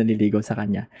may ibang naliligaw sa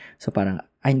kanya. So parang,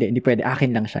 hindi pwede,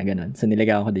 akin lang siya, ganun. So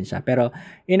niligawan ko din siya. Pero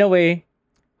in a way,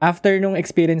 after nung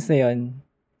experience na yun,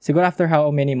 siguro after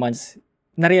how many months,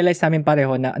 na-realize namin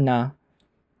pareho na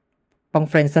pang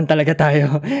friends lang talaga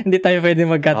tayo. Hindi tayo pwede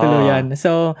magkatuluyan.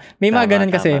 So may mga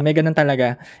ganun kasi, may ganun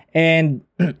talaga. And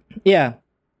yeah,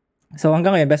 so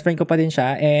hanggang ngayon, best friend ko pa din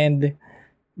siya and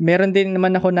meron din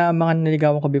naman ako na mga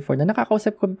naligawan ko before na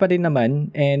nakakausap ko pa rin naman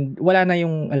and wala na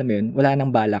yung, alam mo yun, wala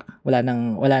nang balak. Wala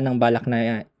nang balak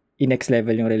na i-next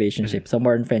level yung relationship. So,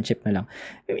 more on friendship na lang.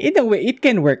 Either way, it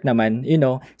can work naman, you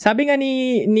know. Sabi nga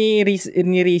ni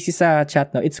Reese sa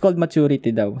chat, no, it's called maturity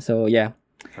daw. So, yeah.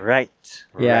 Right.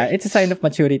 Yeah, it's a sign of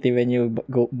maturity when you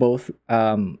both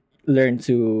learn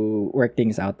to work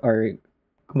things out or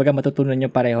kumbaga matutunan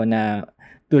nyo pareho na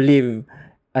to live,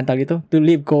 ang tawag ito?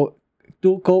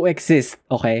 To coexist.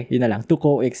 Okay? Yun na lang. To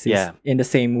coexist in the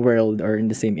same world or in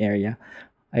the same area.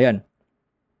 Ayun.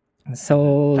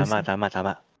 So, Tama.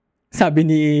 sabi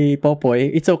ni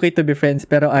Popoy, it's okay to be friends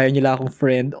pero ayaw nila akong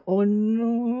friend. Oh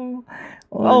no.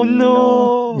 Oh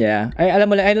no. Yeah. Ay, alam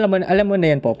mo na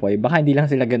yan, Popoy. Baka hindi lang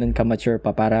sila ganun ka-mature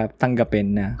pa para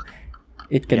tanggapin na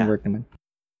it can work naman.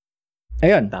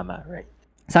 Ayun. Tama, right.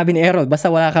 Sabi ni Errol,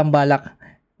 basta wala ka ng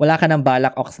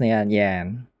balak, ox na yan. Yan.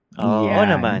 Oo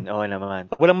naman.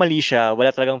 Walang mali siya,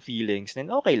 wala talagang feelings, then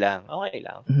okay lang.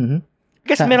 Mm-hmm.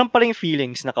 Kasi meron pa rin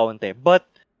feelings na kaunti. But,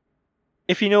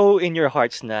 if you know in your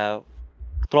hearts na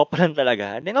tropa lang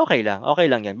talaga, then okay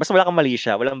lang yan. Basta wala kang mali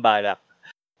siya, walang balak,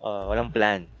 walang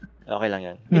plan. Okay lang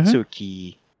yan. Mm-hmm.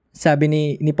 Mitsuki. Sabi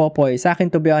ni Popoy, sa akin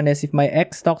to be honest, if my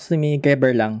ex talks to me,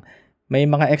 geber lang. May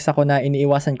mga ex ako na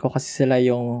iniiwasan ko kasi sila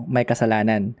yung may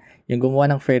kasalanan. Yung gumawa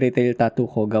ng fairy tale tattoo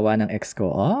ko, gawa ng ex ko.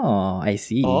 Oh, I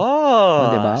see.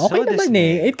 Diba? Okay so naman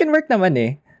eh. It can work naman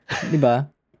eh.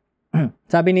 Diba?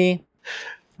 Sabi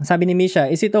ni Misha,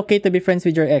 is it okay to be friends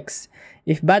with your ex?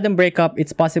 If bad and break up,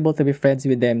 it's possible to be friends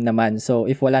with them naman. So,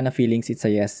 if wala na feelings, it's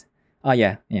a yes. Oh,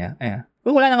 yeah.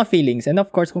 Kung wala na feelings, and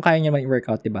of course, kung kaya nyo man i-work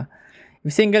out, diba?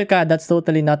 If single ka, that's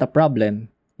totally not a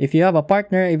problem. If you have a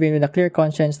partner, even with a clear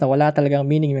conscience na wala talagang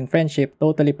meaning yung friendship,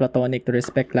 totally platonic, to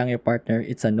respect lang your partner,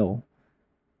 it's a no.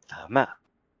 Tama.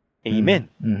 Amen.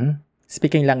 Mm-hmm.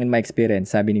 Speaking lang in my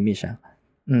experience, sabi ni Misha.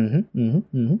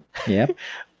 Yep.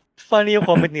 Funny yung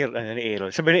comment ni Errol.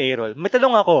 Sabi ni Errol, may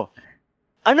tanong ako,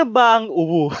 ano ba ang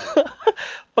uwu?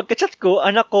 Pagka-chat ko,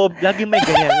 anak ko, lagi may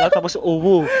ganyan. Tapos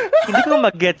uwu. Hindi ko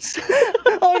mag-gets.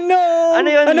 Oh no! Ano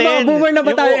yun, ano ba? Boomer na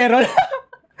ba tayo, Errol?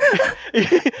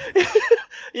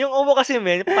 Yung umu kasi,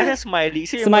 men, parang smiley.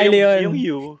 Smiley yun. Yung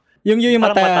U. Yung U yung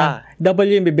mata.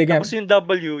 W yung bibig. Tapos yung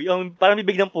W, yung parang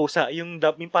bibig ng pusa. Yung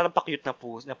parang pa-cute na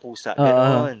pusa.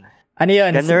 Ganon. Ano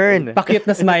yun? Ganon. Pa-cute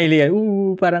na smiley yan.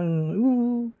 Parang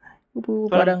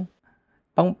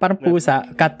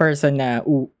pusa. Cat person na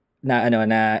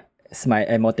smile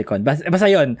emoticon.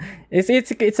 Basta yun.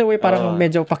 It's a way parang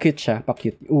medyo pa-cute siya.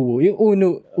 Pa-cute. Yung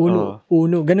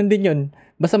uno. Ganon din yun.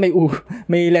 Basta may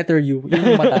may letter U.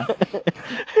 Yung mata.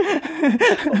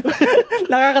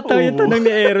 Nakakatawa yung tanong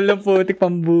ni Errol ng putik.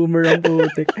 Pang-boomer ang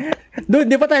putik. Dude,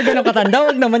 di pa tayo ganun katanda.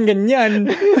 Huwag naman ganyan.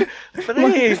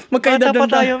 Bata pa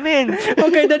tayo, men.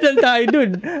 Magkaedad lang tayo,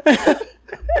 dude.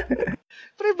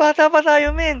 Pre, bata pa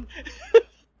tayo, men.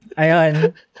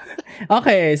 Ayun.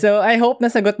 Okay, so I hope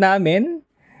nasagot namin,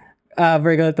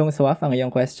 Virgil Tung Swaf, ang iyong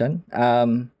question.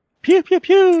 Pew, pew,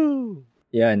 pew!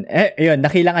 Yun. Yun,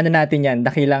 dakilang natin yan.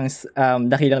 Dakilang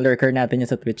lurker natin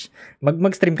yan sa Twitch.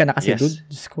 Mag-stream ka na kasi, dude.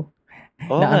 Diyos ko.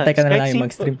 Naantay ka na lang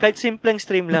yung mag-stream. Kahit simpleng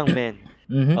stream lang, men.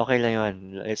 Mm-hmm. Okay lang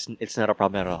yun. It's not a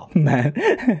problem at all.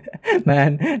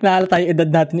 Man, nahala tayo edad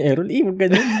natin ni Errol.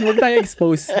 Huwag tayo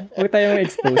expose.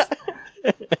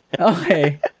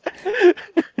 Okay.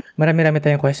 Marami-rami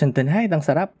tayong question tonight. Ang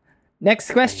sarap.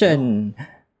 Next question.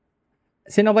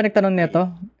 Sino ba nagtanong nito?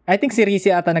 I think si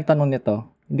Rizzy ata nagtanong nito.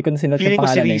 Hindi ko na sinulat yung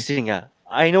pangalan. Feeling ko si Rizzy nga.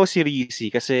 I know si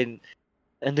Rizzy kasi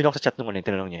andun ako sa chat nung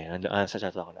tinanong niya. Sa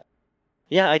chat ako na.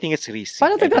 Yeah, I think it's Rizzy.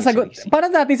 Paano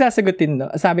natin sasagutin, no?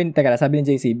 Sabi ni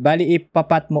JC, bali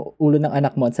ipapat mo ulo ng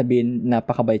anak mo at sabihin na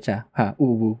pakabait siya. Ha,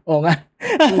 uwu. Oo nga.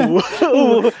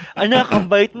 Uwu. Anak, ang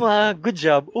bait mo ha. Good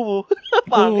job. Uwu.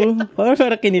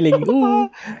 Parang kinilig. Uwu.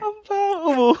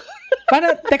 Uwu.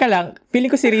 Teka lang,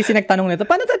 feeling ko si Rizzy nagtanong nito.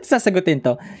 Paano natin sasagutin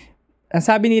to? Ang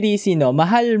sabi ni Rizzy, no,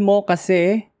 mahal mo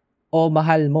kasi o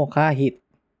mahal mo kahit?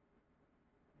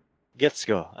 Gets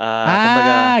ko.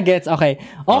 Gets. Okay.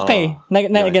 Okay.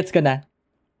 Gets ko na.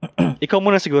 Ikaw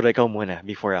muna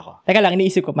before ako. Teka lang,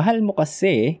 iniisip ko, mahal mo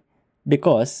kasi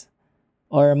because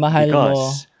or mahal mo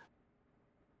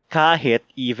kahit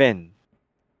even.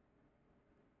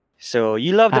 So,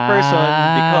 you love the person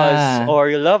because or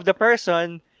you love the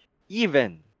person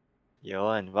even.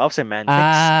 Yun. Wow,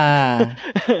 semantics.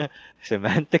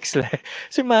 Semantics.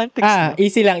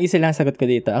 Easy lang sagot ko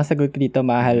dito. Ang sagot ko dito,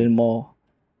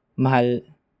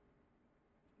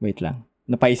 wait lang.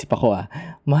 Napaisip ako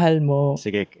Mahal mo.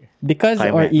 Sige. Because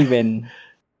or even.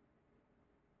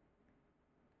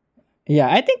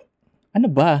 Yeah, I think, ano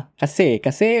ba?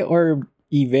 Kasi or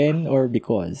even or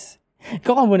because.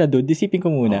 Ikaw ka muna, dude. Isipin ko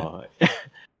muna. Oh.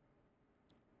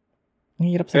 Ang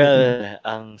hirap sagutin. Well,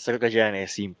 ang sagot ko dyan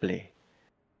is simple.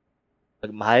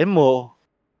 Pagmahal mo,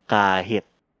 kahit.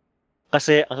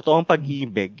 Kasi ang totoong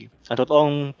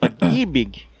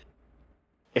pag-ibig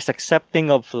is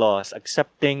accepting of flaws,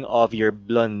 accepting of your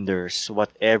blunders,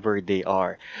 whatever they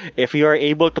are. If you are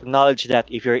able to acknowledge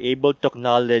that, if you're able to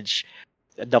acknowledge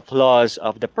the flaws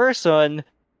of the person,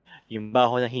 yung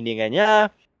baho ng hininga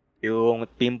niya, yung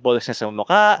pimples na sa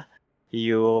mukha,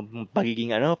 yung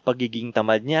pagiging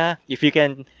tamad niya, if you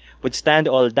can withstand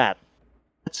all that,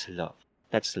 that's love.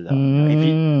 That's love.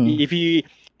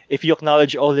 If you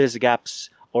acknowledge all his gaps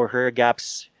or her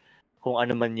gaps, kung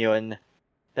ano man yun,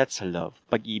 that's love.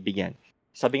 Pag-ibig yan.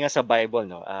 Sabi nga sa Bible,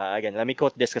 no? Again, let me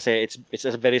quote this kasi it's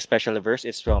a very special verse.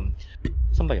 It's from,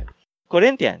 saan ba yun?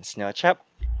 Corinthians, no? 1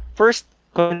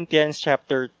 Corinthians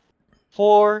chapter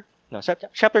 13,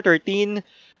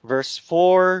 verse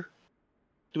 4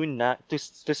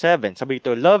 to 7. Sabi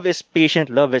ito, love is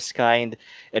patient, love is kind,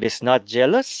 it is not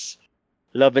jealous,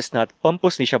 love is not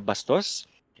pompous, ni siya bastos,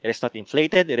 it is not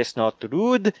inflated, it is not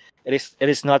rude, it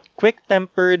is not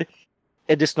quick-tempered,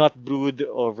 it does not brood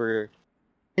over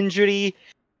injury,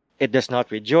 it does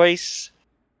not rejoice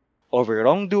over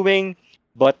wrongdoing,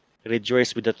 but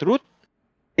rejoice with the truth.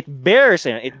 It bears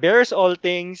all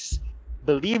things,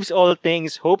 believes all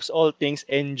things, hopes all things,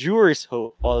 endures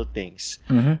all things.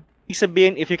 Mm-hmm. Ibig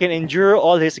sabihin, if you can endure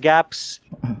all his gaps,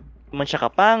 man siya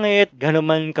kapangit, gano'n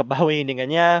man kabaho yung hininga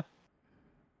niya,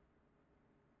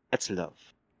 that's love.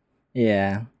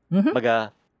 Yeah. Mm-hmm.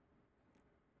 Baga,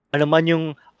 ano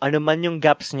man yung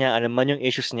gaps niya, ano man yung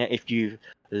issues niya, if you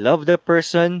love the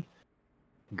person,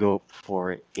 go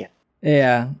for it.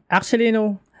 Yeah. Actually,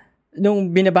 nung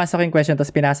binabasa ko yung question,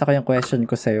 tapos pinasa ko yung question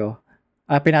ko sa'yo,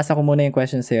 pinasa ko muna yung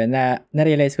question sa'yo,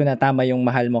 na-realize ko na tama yung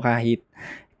mahal mo kahit.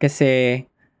 Kasi,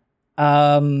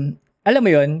 alam mo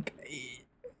yun,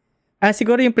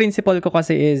 siguro yung principle ko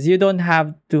kasi is, you don't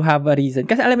have to have a reason.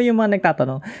 Kasi alam mo yung mga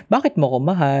nagtatanong, bakit mo ko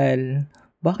mahal?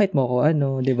 Bakit mo ko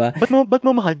di ba? Ba't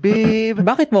mo mahal, babe?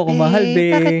 Bakit mo ko mahal,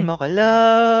 babe? Bakit mo ko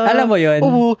love? Alam mo yun?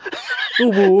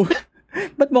 Ubu.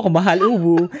 Ba't mo ko mahal,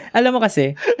 ubu? Alam mo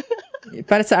kasi,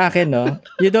 para sa akin, no,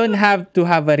 you don't have to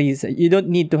have a reason. You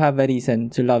don't need to have a reason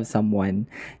to love someone.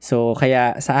 So,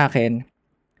 kaya sa akin,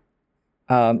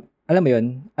 alam mo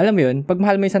yun, pag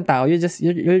mahal mo isang tao, you'll just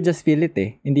feel it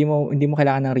eh. Hindi mo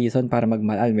kailangan ng reason para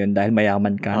magmahal. Alam mo yun, dahil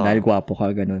mayaman ka, dahil gwapo ka,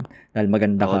 ganun. Dahil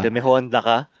maganda ka. Dahil may Honda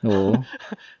ka. Oo.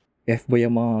 F-boy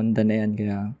yung mga Honda na yan,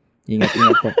 kaya ingat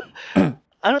po.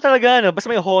 Ano talaga, basta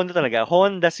may Honda talaga.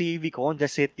 Honda Civic, Honda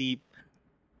City,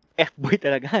 F-boy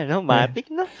talaga,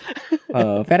 Matic, no?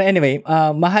 Pero anyway,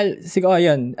 mahal, siguro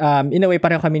yun, in a way,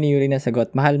 pareho kami ni Yuri na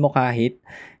sagot, mahal mo kahit,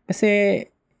 kasi,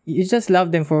 you just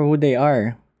love them for who they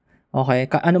are.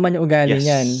 Okay? Ano man yung ugali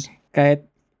niyan, kahit,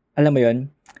 alam mo yun,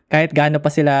 kahit gaano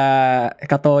pa sila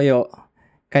katoyo,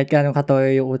 kahit gaano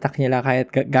katoyo yung utak nila, kahit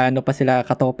gaano pa sila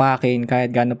katopakin,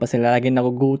 kahit gaano pa sila laging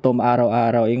nagugutom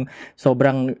araw-araw, yung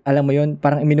sobrang, alam mo yun,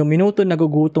 parang minuto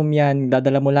nagugutom yan,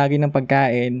 dadala mo lagi ng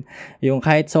pagkain, yung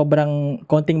kahit sobrang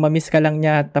konting mamiss ka lang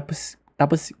niya, tapos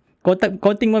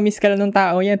konting mamiss ka lang ng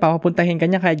tao yan, papapuntahin ka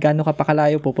niya, kahit gaano ka pa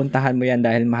kalayo, pupuntahan mo yan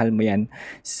dahil mahal mo yan.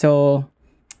 So,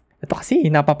 ito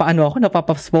kasi,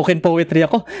 napapa-spoken poetry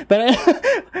ako. Pero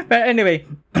anyway,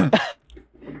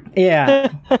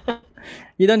 yeah.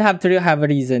 You don't have to have a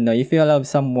reason, no? If you love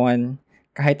someone,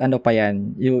 kahit ano pa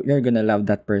yan, you're gonna love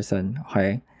that person,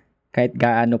 okay? Kahit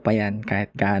gaano pa yan.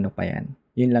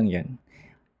 Yun lang yun.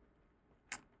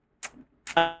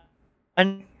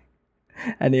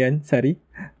 Ano yun? Sorry?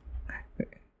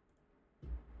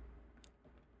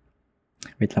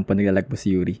 Wait lang po, naglalag po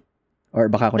si Yuri. Or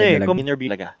baka ako naglalag.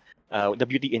 Interview talaga. The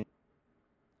beauty in...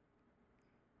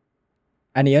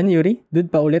 Ano yun, Yuri? Dude,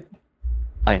 pa ulit.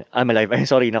 Ay, I'm alive. Ay,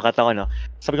 sorry, nakatawa, no?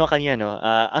 Sabi ko kanina,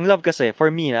 ang love kasi,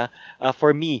 for me,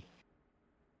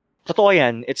 totoo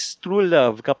yan, it's true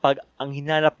love kapag ang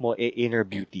hinanap mo inner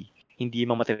beauty. Hindi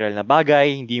yung material na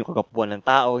bagay, hindi yung kagapuan ng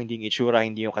tao, hindi yung itsura,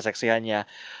 hindi yung kasaksihan niya.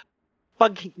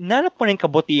 Pag hinanap mo na yung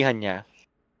kabutihan niya,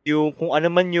 yung kung ano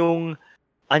man yung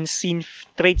unseen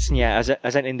traits niya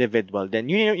as an individual, then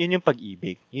yun yung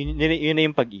pag-ibig. Yun na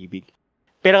yung pag-ibig.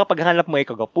 Pero kapag hanap mo ay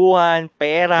kagapuhan,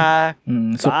 pera,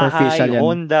 superficial bahay, yan.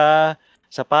 Honda,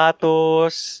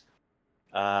 sapatos,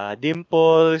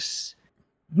 dimples,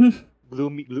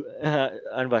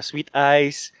 sweet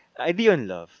eyes, di yun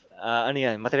love.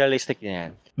 Materialistic na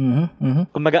yan.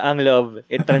 Kumbaga ang love,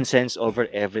 it transcends over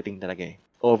everything talaga eh.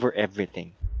 Over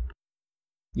everything.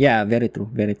 Yeah, very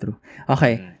true.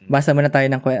 Okay, basa muna tayo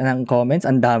ng comments.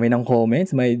 Ang dami ng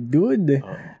comments, my dude.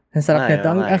 Ang sarap nito.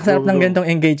 Ang sarap ng ganitong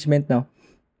engagement, no?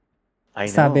 I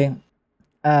know. Sabi,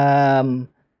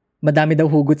 madami daw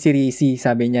hugot si Rizzy,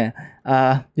 sabi niya.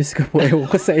 Diyos ko po, ewan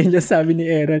ko sa inyo, sabi ni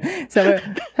Aaron.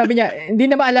 Sabi niya, hindi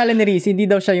na maalala ni Rizzy, hindi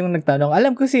daw siya yung nagtanong.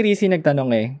 Alam ko si Rizzy nagtanong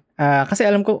eh. Kasi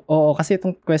alam ko, kasi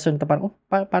itong question to parang,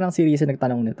 parang si Rizzy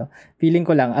nagtanong nito. Feeling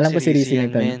ko lang, alam ko si Rizzy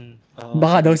nagtanong.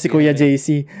 Baka daw si Kuya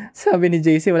JC. Sabi ni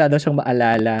JC, wala daw siyang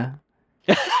maalala.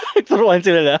 Nagturuan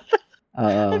sila na.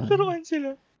 Oo. Nagturuan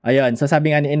sila. Ayun, so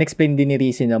sabi nga, in-explain din ni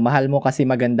Rizzy, no, mahal mo kasi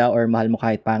maganda or mahal mo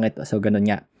kahit pangit. So, ganun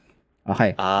nga.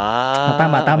 Okay.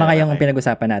 Tama nga yung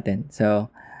pinag-usapan natin. So,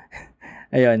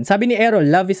 ayun. Sabi ni Errol,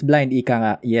 love is blind, ika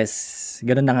nga. Yes,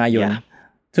 ganun na nga yun. Yeah.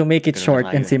 To make it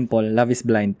short and simple, love is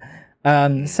blind.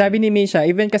 Sabi ni Misha,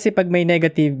 even kasi pag may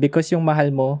negative, because yung mahal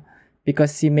mo,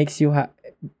 because he makes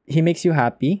you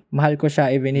happy, mahal ko siya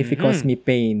even if he causes me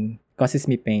pain.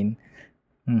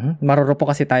 Marurupo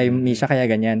kasi tayo, Misha, kaya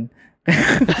ganyan.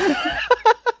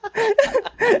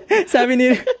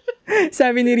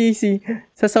 Sabi ni Rizzy,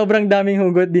 sa sobrang daming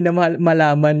hugot, di na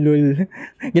malaman, lul.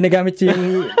 Ginagamit siya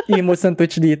yung emotes ng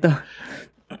Twitch dito.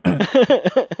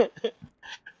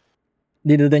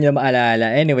 Di doon niya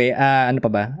maalala. Anyway, ano pa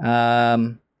ba?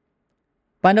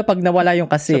 Paano pag nawala yung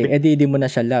kasi, di mo na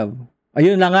siya love?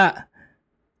 Ayun na nga.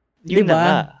 Yun diba? Na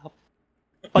nga.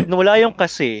 Pag nawala yung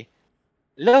kasi,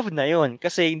 love na yun.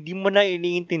 Kasi hindi mo na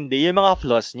iniintindi yung mga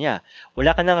flaws niya.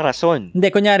 Wala ka ng rason. Hindi,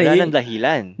 kunyari. Wala ng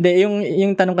dahilan. Hindi,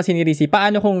 yung tanong kasi ni Rizzy,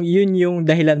 paano kung yun yung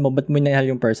dahilan mo, ba't mo inahal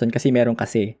yung person kasi meron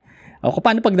kasi? O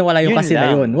paano pag nawala yung yun kasi lang.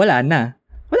 Na yun? Wala na.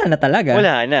 Wala na talaga.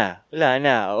 Wala na.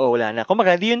 Oo, wala na. Kung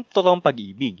di yun totoong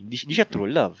pag-ibig. Hindi siya true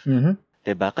love.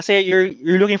 Diba? Kasi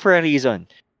you're looking for a reason.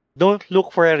 Don't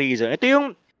look for a reason.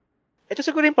 Ito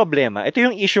siguro yung problema. Ito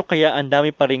yung issue kaya ang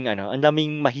dami pa rin, ang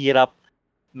daming mahirap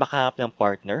makahanap ng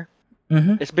partner.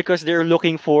 It's because they're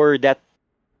looking for that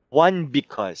one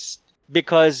because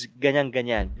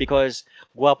ganyan, because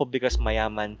guwapo, because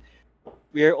mayaman.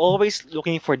 We're always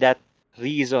looking for that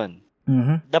reason.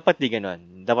 Dapat di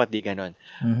ganon.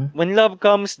 When love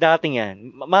comes, dating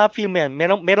yan, ma-feel mo yan,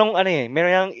 merong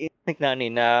yung instinct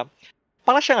na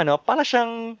para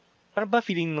siyang para ba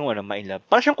feeling nung ma-in love?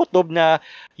 Para siyang kutob na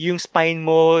yung spine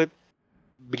mo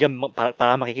biglang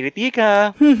para makikiliti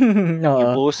ka,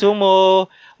 yung puso mo,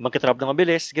 magkatrap ng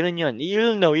mabilis, ganun yun.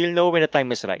 You'll know when the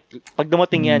time is right. Pag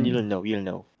dumating yan, you'll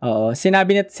know. Oo.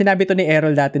 Sinabi to ni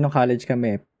Errol dati nung college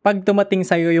kami. Pag dumating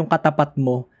sa'yo yung katapat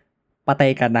mo,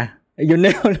 patay ka na. Yun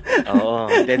na yun. Oo,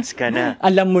 deads ka na.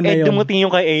 Alam mo na yun. Dumating yung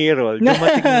kay Errol.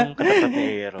 Dumating yung katapat ni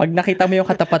Errol. Pag nakita mo yung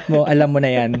katapat mo, alam mo na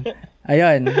yan.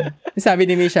 Ayun. Sabi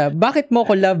ni Misha, bakit mo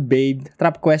ko love, babe?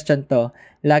 Trap question to.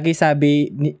 Lagi sabi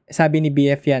ni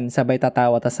BF yan, sabay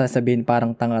tatawa, tas sasabihin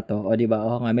parang tanga to. O diba?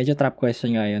 Oo nga, medyo trap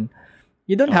question nga yun.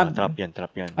 You don't have... Trap yan.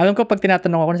 Alam ko, pag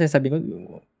tinatanong ako, sabi ko,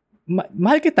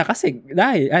 mahal kita kasi,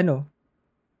 dahil,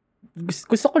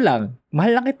 gusto ko lang.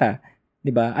 Mahal lang kita.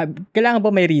 Diba? Kailangan ba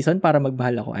may reason para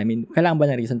magmahal ako? I mean, kailangan ba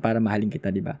na reason para mahalin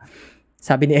kita, diba?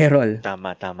 Sabi ni Errol.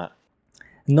 Tama.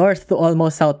 North to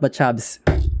almost south, but Chabs.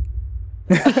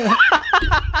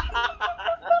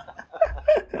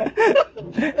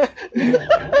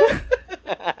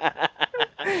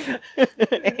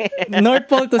 North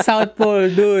Pole to South Pole,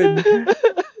 dude.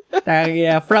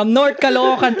 From North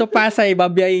Caloocan to Pasay,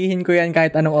 babiyahin ko yan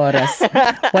kahit anong oras.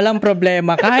 Walang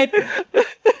problema. Kahit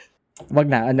wag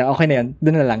na, okay na yan.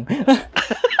 Doon na lang.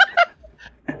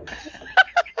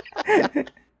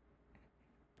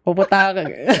 Pupunta ka.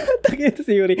 Takito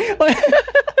si Yuri.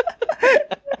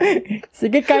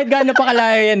 Sige, kahit gaano pa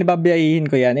kalayo yan, babiyahin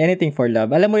ko yan. Anything for love.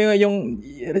 Alam mo yung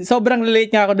sobrang relate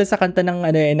nga ako doon sa kanta ng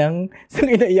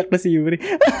inaiyak na si Yuri.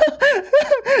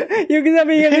 Yung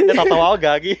sabi nga, natatawa ako,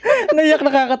 gagi. Naiyak,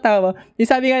 nakakatawa. Yung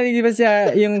sabi nga, di ba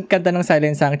siya, yung kanta ng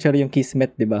Silent Sanctuary, yung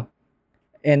Kismet, di ba?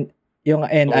 And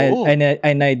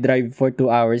I drive for 2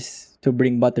 hours to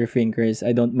bring Butterfingers.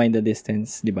 I don't mind the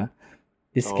distance, di ba?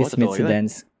 This Kismet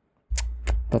dance.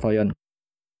 Totoo yun.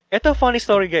 Ito, funny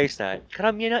story guys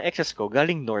karamihan ng exes ko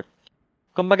galing north.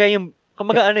 Kumbaga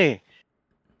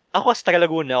ako sa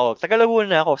Tagalaguna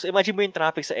ako. So imagine mo yung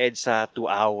traffic sa EDSA,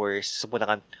 2 hours. So,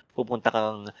 pupunta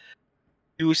kang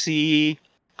UC,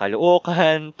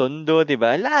 Caloocan, Tondo,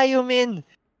 diba? Layo, men.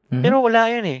 Pero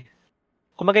wala yan eh.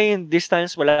 Kumbaga yung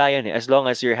distance, wala yan eh. As long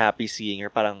as you're happy seeing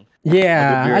her, parang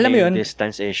alam mo yun.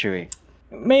 Distance issue eh.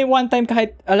 May one time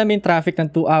kahit alam mo yung traffic ng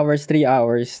 2 hours, 3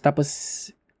 hours,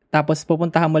 tapos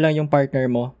pupuntahan mo lang yung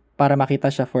partner mo para makita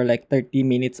siya for like 30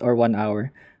 minutes or 1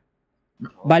 hour.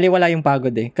 Bali wala yung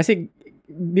pagod eh. Kasi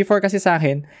before kasi sa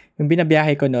akin, yung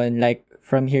binabiyahe ko noon like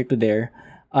from here to there,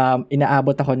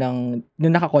 inaabot ako nung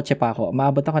nakakotse pa ako,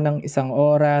 maabot ako ng 1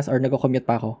 oras or nagko-commute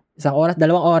pa ako. 1 oras,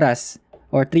 2 oras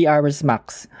or 3 hours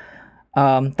max.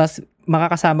 Tas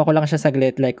makakasama ko lang siya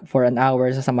saglit, like for an hour,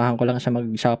 sasamahan ko lang siya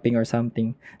mag-shopping or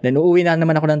something. Then uuwi na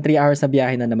naman ako ng 3 hours na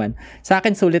biyahe na naman. Sa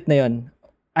akin, sulit na yon.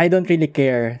 I don't really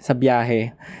care sa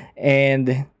biyahe.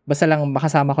 And basta lang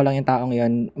makasama ko lang yung taong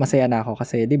yon, masaya na ako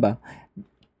kasi, di ba?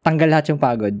 Tanggal lahat yung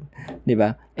pagod, 'di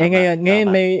ba? Ngayon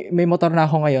may motor na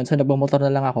ako ngayon, so nagmo-motor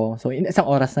na lang ako. So isang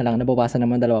oras na lang, nababasan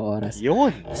naman 2 oras. Yun.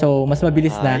 So mas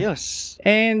mabilis na. Ayos.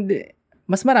 And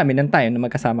mas marami ng time na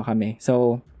magkasama kami.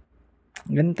 So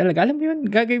ganun talaga. Alam mo 'yun,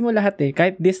 gagawin mo lahat eh.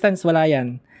 Kahit distance wala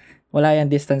yan. Wala yan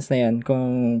distance na 'yan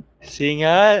kung Sige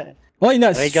nga. Oy,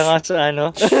 Ay ka nga sa ano.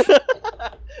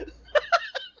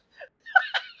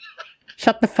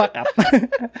 Shut the fuck up.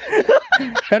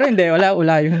 Pero hindi,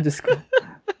 wala yun, Diyos ko.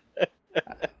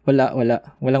 Wala.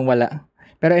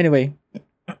 Pero anyway,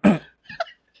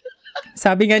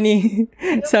 sabi nga ni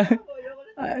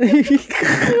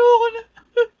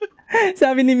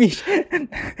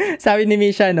sabi ni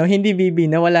Misha, no, hindi bibi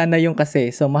na wala na yung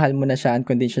kasi. So, mahal mo na siya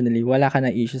unconditionally. Wala ka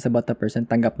na issue about the person.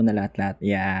 Tanggap mo na lahat-lahat.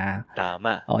 Yeah.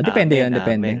 Tama. Oh, depende yun.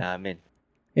 Amen.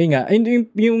 Yun nga.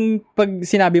 Yung pag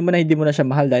sinabi mo na hindi mo na siya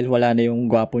mahal dahil wala na yung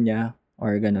gwapo niya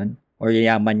or ganun. Or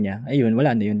yaman niya. Ayun,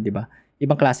 wala na yun, di ba?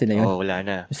 Ibang klase na yun. Wala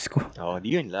na. Hindi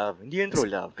yun love. Hindi yun true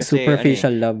love. Kasi,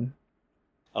 superficial love.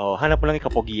 Hanap mo lang yung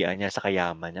kapugian niya sa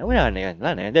kayaman niya. Wala na yan.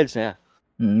 Deads na.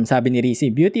 Sabi ni Rizzy,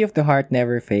 beauty of the heart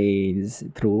never fades.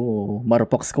 True.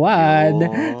 Marupok Squad.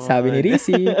 Sabi ni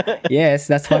Rizzy. Yes,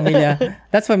 that's familia.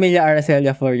 That's familia Araceli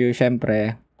for you,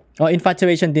 syempre.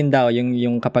 Infatuation din daw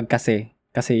yung kapag kasi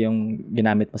yung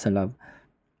ginamit mo sa love.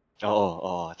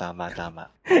 Oo, tama.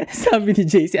 Sabi ni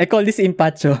JC, I call this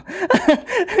impacho.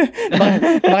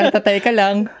 Baka natatay ka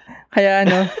lang. Kaya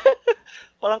ano.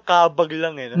 Parang kabag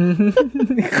lang eh. No?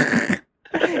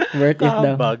 Worth it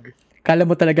daw. Kabag. Kala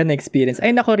mo talaga na experience.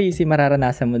 Ay nako, Rizzy,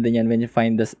 mararanasan mo din yan when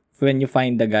you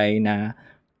find the guy na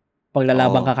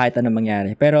paglalabang ka kahit anong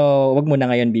mangyari. Pero wag mo na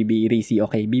ngayon, BB Rizzy.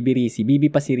 Okay, BB Rizzy.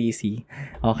 BB pa si Rizzy.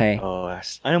 Okay.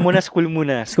 Ano muna, school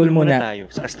muna. School muna tayo.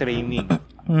 Sa streaming.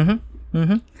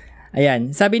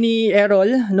 Ayan. Sabi ni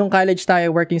Errol, nung college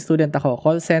tayo, working student ako,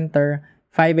 call center,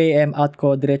 5 a.m. out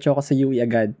ko, diretso ako sa UE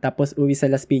agad. Tapos uwi sa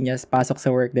Las Piñas, pasok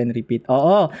sa work, then repeat.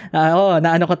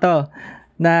 Naano ko to.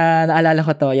 Naalala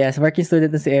ko to. Yes, working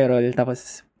student na si Errol.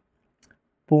 Tapos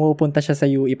pumupunta siya sa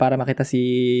UE para makita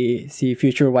si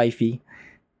future wifey.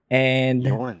 And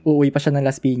uuwi pa siya ng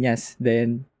Las Piñas.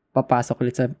 Then papasok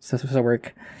ulit sa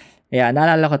work. Yeah,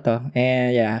 naalala ko to.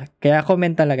 And yeah, kaya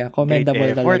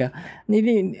commendable talaga.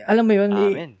 Alam mo yun,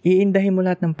 iindahin mo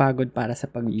lahat ng pagod para sa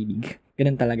pag-ibig.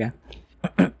 Ganun talaga.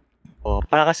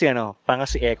 Parang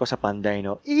kasi Echo sa Panday,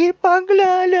 no?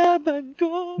 Ipaglalaban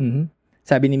ko.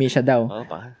 Sabi ni Misha daw.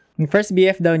 Yung first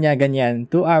BF daw niya, ganyan,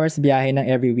 2 hours biyahe ng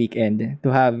every weekend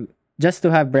just to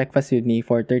have breakfast with me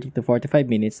for 30 to 45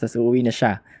 minutes, tas uuwi na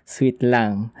siya. Sweet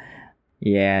lang.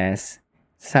 Yes.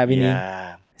 Sabi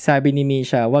ni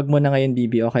Misha, wag mo na ngayon,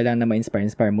 BB. Okay lang na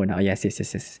ma-inspire muna. Yes.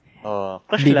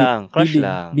 Crush lang.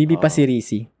 BB pa si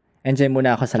Rizzy. Enjoy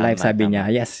muna ako sa live, sabi niya.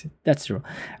 Yes, that's true.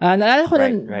 Naalala ko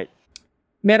rin,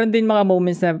 meron din mga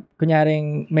moments na,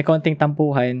 kunyaring may konting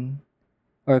tampuhan,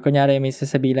 or kunyari may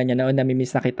sasabihan niya na,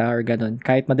 namimiss na kita, or ganun.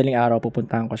 Kahit madaling araw,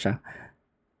 pupuntahan ko siya.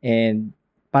 And,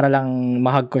 para lang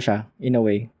mahug ko siya, in a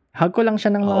way. Hug ko lang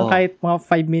siya ng kahit mga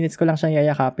 5 minutes ko lang siyang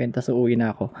yayakapin, tapos uuwi na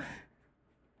ako.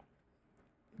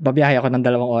 Babiyahe ako ng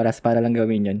 2 oras para lang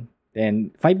gawin yun.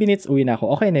 Then, 5 minutes, uwi na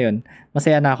ako. Okay na yun.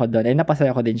 Masaya na ako doon. Eh, napasaya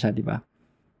ko din siya, di ba?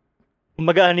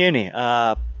 Magaan yun eh.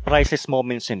 Priceless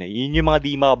moments yun eh. Yun yung mga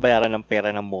di makabayaran ng pera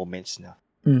ng moments na.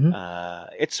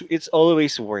 It's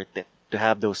always worth it to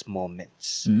have those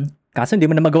moments. Kaso hindi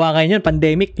mo na magawa ngayon yun.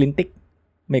 Pandemic, lintik.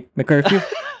 May curfew.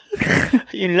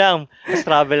 Yun lang. Mas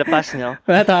travel pass, no?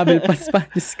 Wala, travel pass pa.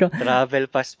 Diyos ko. Travel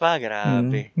pass pa,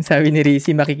 grabe. Sabi ni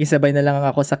Rizzy, makikisabay na lang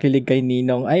ako sa kilig kay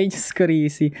Ninong. Ay, Diyos ko,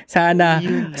 Rizzy. Sana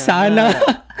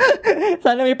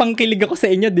may pangkilig ako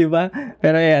sa inyo, di ba?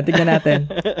 Pero yan, tignan natin.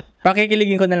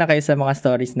 Pakikiligin ko na lang kayo sa mga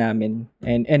stories namin.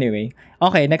 And anyway.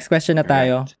 Okay, next question na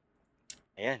tayo.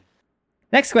 Ayan.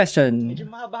 Next question. Medyo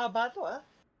mahaba-haba to,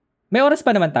 May oras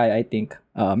pa naman tayo, I think.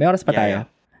 May oras pa tayo.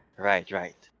 Right.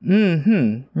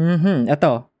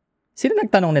 Ito. Sino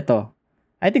nagtanong nito?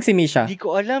 I think si Misha. Hindi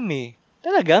ko alam eh.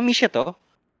 Talaga, Misha to?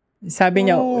 Sabi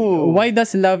niya, why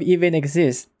does love even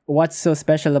exist? What's so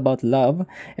special about love?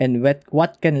 And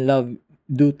what can love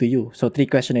do to you? So, 3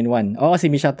 questions in 1. Si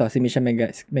Misha to. Si Misha may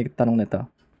tanong nito.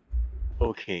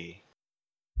 Okay.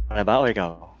 Ano ba? O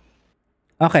ikaw?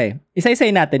 Okay.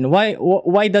 Isa-isayin natin.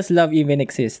 Why does love even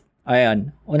exist? Ayan.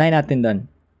 Unahin natin doon.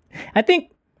 I think,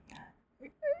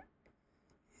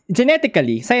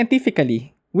 genetically,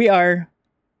 scientifically, we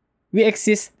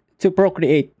exist to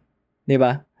procreate.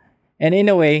 Diba? And in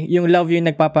a way, yung love yung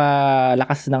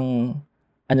nagpapalakas ng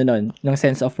ng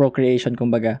sense of procreation,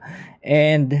 kumbaga.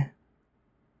 And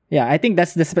yeah, I think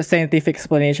that's the scientific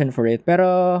explanation for it.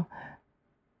 Pero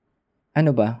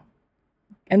ano ba?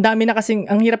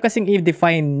 Ang hirap kasing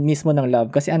i-define mismo ng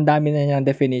love kasi ang dami na niyang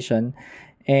definition.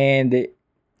 And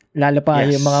lalo pa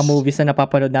yung mga movies na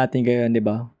napapanood natin ngayon, 'di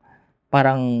ba?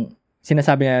 Parang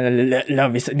sinasabi na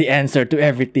love is the answer to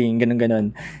everything,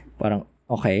 ganun. Parang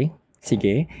okay,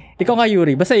 sige. Ikaw nga,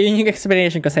 Yuri, basta yun yung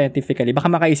explanation ko scientifically. Baka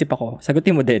makaisip ako.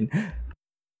 Sagutin mo din.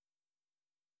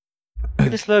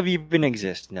 Does love even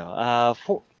exist now?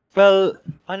 Well,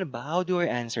 ano ba? How do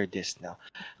I answer this now?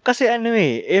 Kasi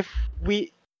if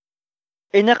we,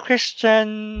 in a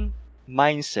Christian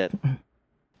mindset,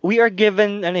 we are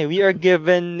given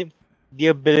the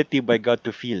ability by God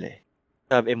to feel, to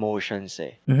have emotions,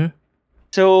 Mm-hmm.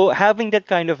 So, having that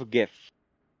kind of gift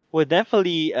would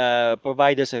definitely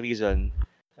provide us a reason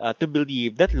to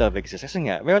believe that love exists. Kasi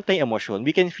nga, meron tayong emotion.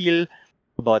 We can feel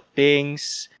about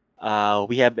things.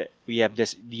 We have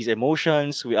these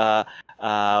emotions. We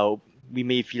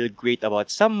may feel great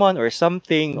about someone or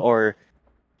something, or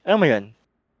alam mo yun,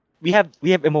 we have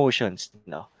emotions,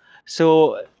 no?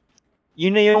 So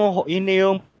yun na yung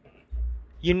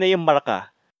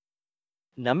marka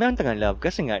na meron tayong love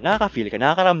kasi nga nakaka-feel ka,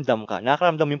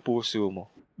 nakakaramdam yung puso mo.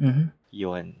 Mm-hmm.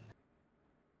 Yun.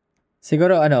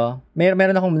 Siguro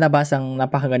meron akong nabasang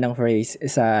napakagandang phrase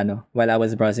sa while I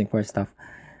was browsing for stuff.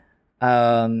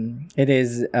 It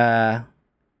is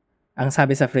ang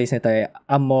sabi sa phrase nito ay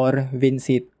amor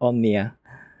vincit omnia.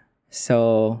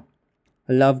 So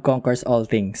love conquers all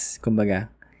things, kumbaga.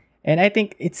 And I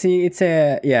think it's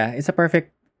a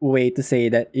perfect way to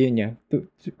say that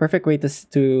perfect way to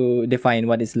define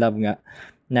what is love nga,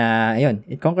 na yun,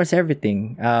 it conquers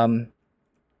everything.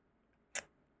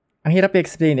 Ang hirap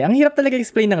i-explain. Ang hirap talaga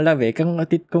i-explain ng love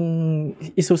kung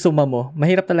isusuma mo,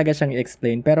 mahirap talaga siyang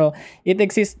i-explain. Pero it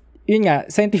exists, yun nga,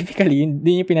 scientifically, yun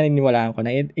yung pinaniniwalaan ko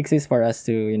na it exists for us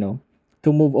to,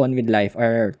 to move on with life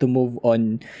or to move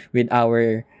on with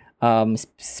our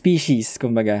species,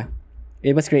 kumbaga.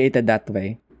 It was created that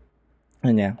way.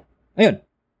 Ayun.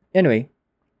 Anyway.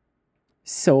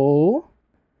 So,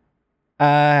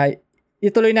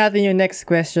 ituloy natin yung next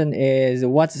question is,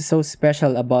 what's so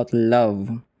special about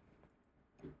love?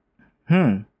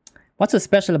 What's so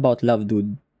special about love,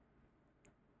 dude?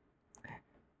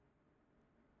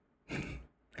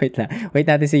 Wait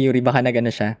natin si Yuri. Baka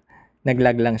siya.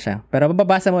 Nag-lag lang siya. Pero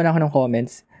babasa muna ako ng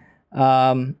comments.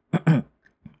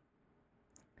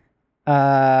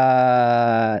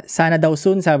 Sana daw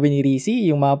soon, sabi ni Rizzy,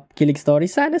 yung mga kilig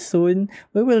story. Sana soon.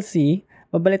 We will see.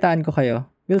 Babalitaan ko kayo.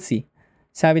 We'll see.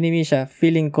 Sabi ni Misha,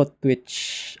 feeling ko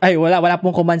Twitch. Ay, wala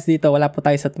pong commands dito. Wala po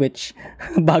tayo sa Twitch.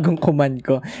 Bagong command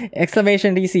ko.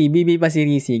 Exclamation Rizzy. BB pa si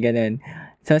Rizzy. Ganun.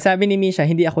 So, sabi ni Misha,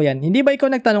 hindi ako yan. Hindi ba ikaw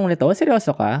nagtanong nito?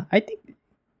 Seryoso ka? I think,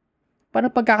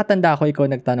 parang pagkakatanda ko, ikaw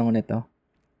nagtanong nito.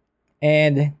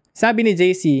 And, sabi ni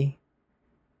JC,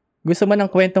 gusto mo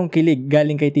ng kwentong kilig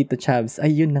galing kay Tito Chavs.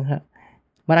 Ayun na nga.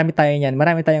 Marami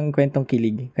tayong kwentong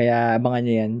kilig. Kaya abangan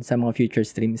nyo yan sa mga future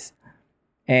streams.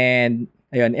 And,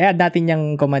 ayun, i-add natin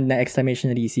yung command na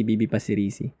exclamation Rizzy, BB pa si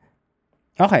Rizzy.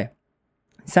 Okay.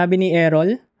 Sabi ni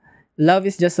Errol, love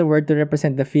is just a word to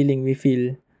represent the feeling we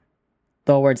feel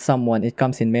towards someone. It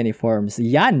comes in many forms.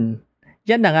 Yan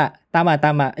na nga. Tama.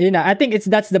 Yun na. I think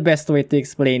that's the best way to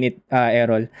explain it,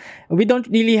 Errol. We don't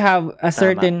really have a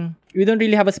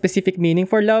specific meaning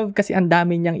for love kasi ang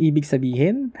dami niyang ibig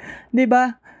sabihin. 'Di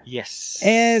ba? Yes.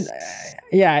 And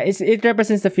it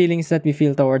represents the feelings that we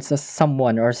feel towards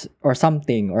someone or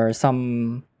something or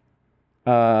some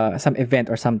event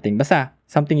or something. Basta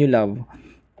something you love.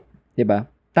 'Di ba?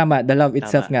 Tama, the love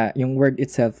itself nga, yung word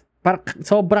itself. Parang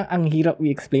sobrang ang hirap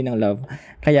i-explain ng love.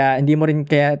 Kaya hindi mo din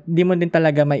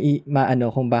talaga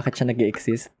maano kung bakit siya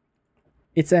nag-exist.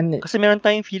 Kasi meron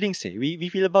tayong feelings We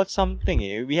feel about something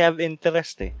We have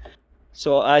interest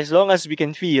So as long as we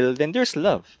can feel, then there's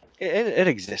love. It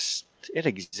exists.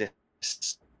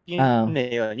 Yun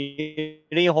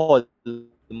yung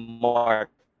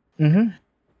hallmark. Mm-hmm.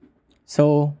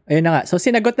 So, ayun na nga. So,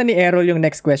 sinagot na ni Errol yung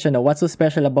next question. What's so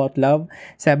special about love?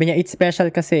 Sabi niya, it's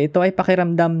special kasi ito ay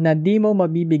pakiramdam na di mo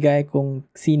mabibigay kung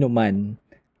sino man.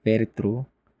 Very true.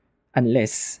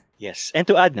 Unless. Yes. And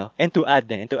to add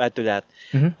to that,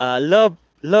 mm-hmm.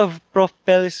 Love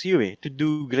propels you to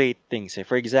do great things.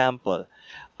 For example,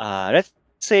 let's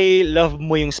say love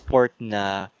mo yung sport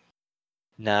na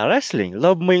wrestling.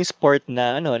 Love mo yung sport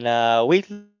na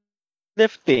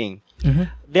weightlifting. Mm-hmm.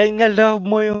 Dahil nga love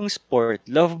mo yung sport,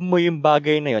 love mo yung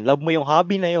bagay na yun, love mo yung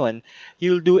hobby na yun,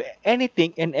 you'll do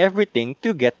anything and everything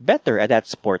to get better at that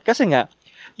sport. Kasi nga,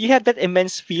 you have that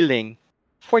immense feeling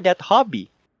for that hobby,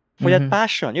 for that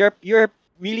passion. You're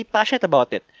really passionate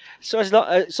about it. So as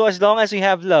long as you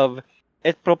have love,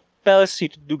 it propels you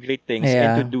to do great things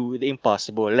and to do the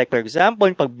impossible. Like for example,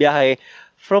 yung pagbiyahe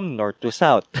from north to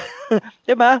south.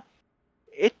 'Di ba?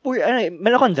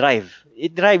 Malakong drive.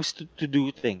 It drives to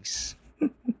do things.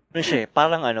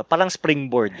 Parang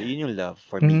springboard. Yun yung love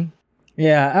for me.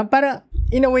 Yeah, para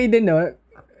in a way din, no,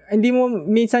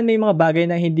 minsan may mga bagay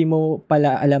na hindi mo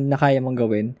pala alam na kaya mong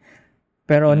gawin.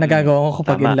 Pero nagagawa ko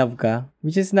kapag in love ka.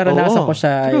 Which is naranasan ko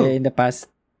siya in the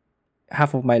past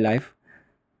half of my life.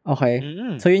 Okay.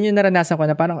 So yun yung naranasan ko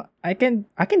na parang I can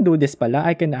do this pala.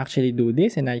 I can actually do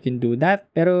this and I can do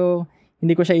that. Pero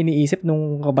hindi ko siya iniisip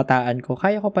nung kabataan ko.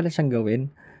 Kaya ko pala siyang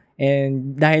gawin.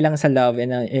 And dahil lang sa love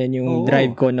and yung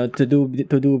drive ko no to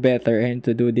do better and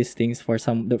to do these things for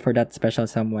that special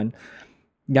someone,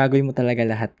 gagawin mo talaga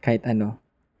lahat kahit ano,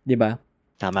 'di ba?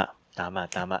 Tama.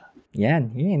 Yan.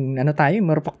 Ano tayo,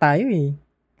 marupok tayo eh.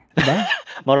 'Di ba?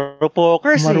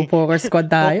 Marupokers squad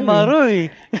tayo. Maroy.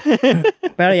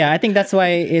 Pero yeah, I think that's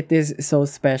why it is so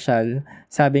special.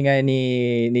 Sabi nga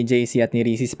ni JC at ni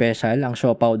Rizzy, special. Ang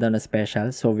siopaw daw na special.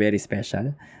 So very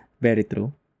special. Very true.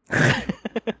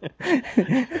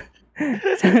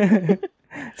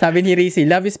 Sabi ni Rizzy,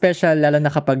 love is special lalo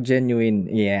na kapag genuine.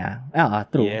 Yeah.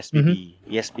 True. Yes,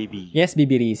 baby. Yes,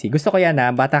 baby Rizzy. Gusto ko yan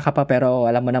bata ka pa pero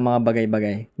alam mo na mga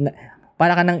bagay-bagay.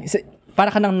 Para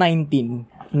ka ng 19.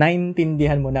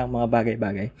 Naintindihan mo na ang mga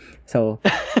bagay-bagay. So,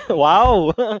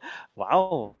 wow.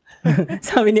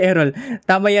 Sabi ni Errol,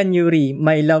 tama yan, Yuri.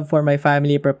 My love for my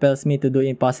family propels me to do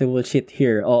impossible shit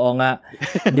here. Oo nga.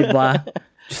 'Di ba?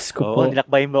 Diyos ko po.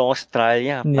 Nilakbay mo ang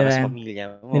Australia para sa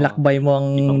pamilya mo. Nilakbay mo ang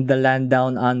the land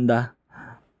down under.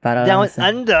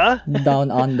 Under?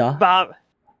 Down under.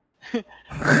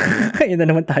 Yun na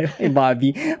naman tayo.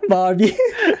 Bobby.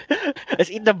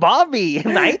 Let's eat the Bobby,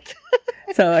 mate.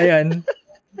 So, ayun.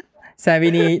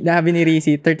 Sabi ni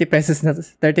Rizzy, 30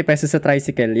 pesos sa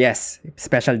tricycle. Yes,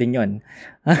 special din 'yon.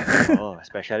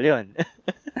 Special 'yon.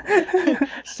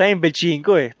 Sa yung bedching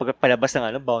ko pagpalabas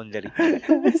ng boundary.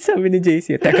 Sabi ni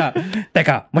JC,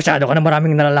 teka, masyado ka na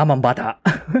maraming nalalaman bata.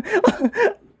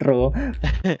 True.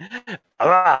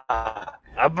 Aba,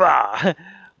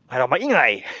 parang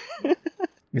maingay.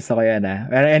 Gusto ko yan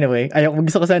Pero anyway,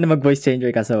 gusto ko sana mag-voice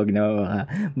changer kasi wag na.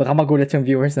 Baka magulat yung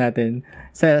viewers natin.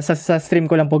 Sa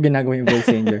stream ko lang po ginagawa yung voice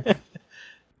changer.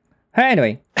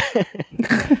 Anyway.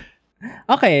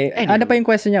 Okay, ano pa yung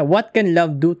question niya? What can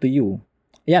love do to you?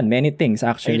 Yan, many things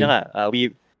actually. Ayun na nga,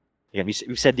 we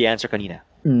said the answer kanina.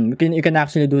 You can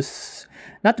actually do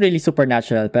not really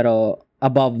supernatural pero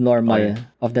above normal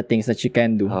of the things that you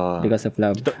can do because of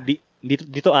love.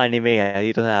 Dito anime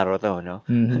dito Naruto, no?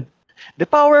 The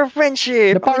power of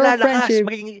friendship.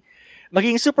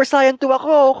 Maging super saiyan 2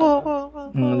 ako.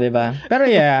 Diba? Pero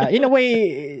yeah, in a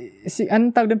way,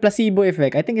 anong tawag din, placebo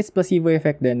effect. I think it's placebo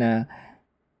effect din na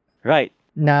right.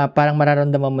 Na parang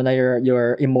mararamdaman mo na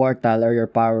you're immortal or you're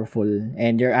powerful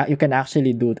and you can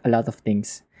actually do a lot of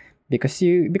things because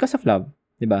of love,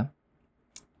 diba?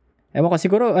 Ewan ko,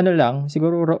 siguro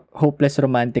hopeless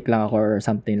romantic lang ako or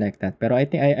something like that. Pero I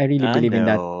think I really believe in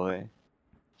that.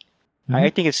 I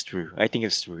think it's true.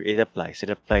 It applies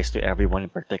to everyone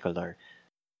in particular.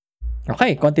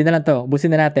 Okay, konti na lang to.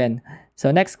 Busin na natin.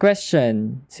 So next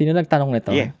question. Sino nagtanong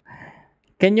nito? Yeah.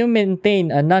 Can you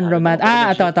maintain a non-romantic...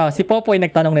 ito. Si Popoy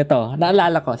nagtanong nito.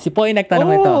 Naalala ko. Si Poy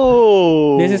nagtanong nito.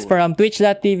 This is from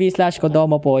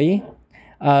twitch.tv/kodomopoy.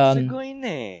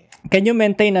 Can you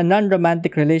maintain a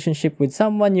non-romantic relationship with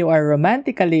someone you are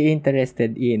romantically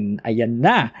interested in? Ayan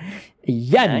na.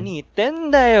 Ayan.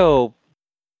 Nintendo.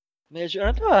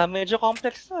 Medyo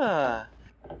complex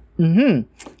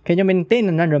Can you maintain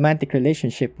a non-romantic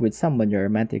relationship with someone you're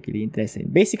romantically interested in?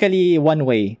 Basically, one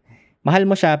way. Mahal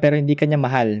mo siya pero hindi ka niya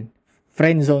mahal.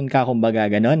 Friend zone ka kumbaga,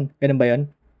 ganon. Ganon ba yun?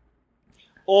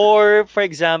 Or, for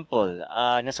example,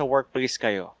 nasa workplace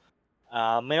kayo.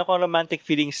 Mayroon kang romantic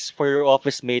feelings for your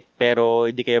office mate pero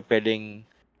hindi kayo pwedeng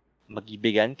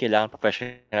mag-ibigan. Kailangan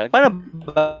professional. Paano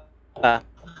ba?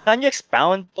 Can you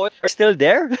expound? Are still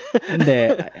there?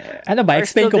 Hindi. Ano ba?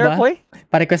 Explain ko ba?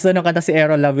 Pa-request doon ng kanta si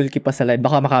Aero, Love Will Keep Us Alive.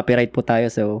 Baka makapiright po tayo.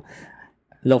 So,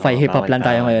 lo-fi hip-hop lang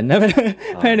tayo ngayon.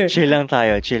 Chill lang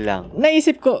tayo.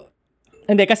 Naisip ko,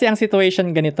 hindi, kasi ang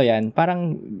situation ganito yan.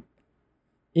 Parang,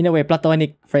 in a way,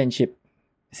 platonic friendship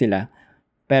sila.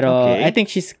 Pero, I think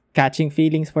she's catching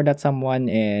feelings for that someone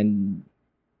and,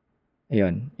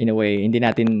 ayun, in a way, hindi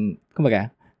natin,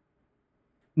 kumbaga,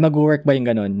 mag-work ba yung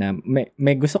ganun na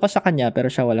may gusto ka sa kanya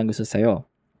pero siya walang gusto sa'yo.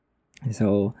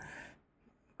 So,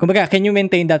 Kumbaga, can you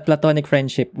maintain that platonic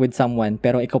friendship with someone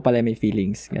pero ikaw pala may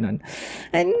feelings? Ganon.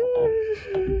 And,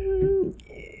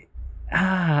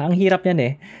 ang hirap yan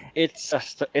eh.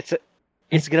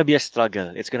 It's gonna be a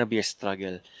struggle. It's gonna be a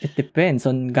struggle. It depends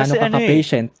on gaano ka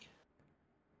ka-patient.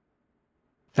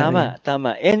 Tama.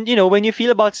 And when you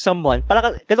feel about someone,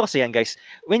 ganito kasi yan, guys.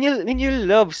 When you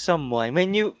love someone,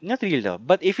 not really love,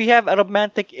 but if you have a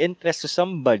romantic interest to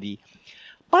somebody,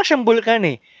 parang siyang bulkan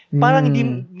eh. Parang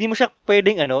hindi mo siya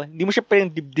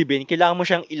pwedeng dibdibin. Kailangan mo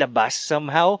siyang ilabas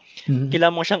somehow.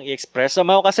 Kailangan mo siyang i-express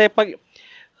somehow kasi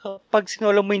pag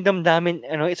sinolo mo yung damdamin,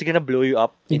 it's gonna blow you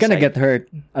up. You're gonna get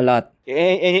hurt a lot.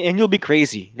 And you'll be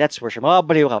crazy. That's for sure.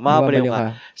 Mababaliw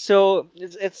ka. So,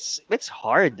 it's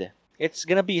hard. It's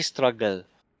gonna be a struggle.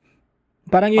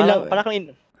 Parang yung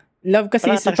love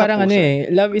kasi parang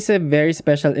love is a very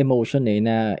special emotion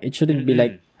na it shouldn't be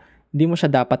like, hindi mo siya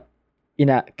dapat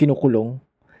kinukulong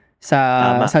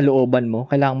sa looban mo.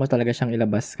 Kailangan mo talaga siyang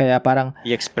ilabas. Kaya parang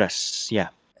i-express.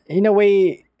 Yeah. In a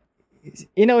way,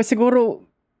 siguro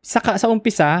sa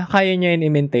umpisa, kaya niya yun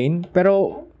i-maintain.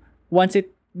 Pero, once it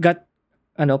got,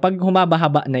 pag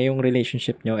humaba-haba na yung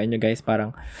relationship nyo, and you guys parang,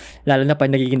 lalo na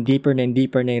pag nagiging deeper na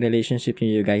yung relationship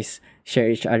nyo, you guys share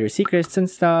each other's secrets and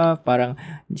stuff, parang,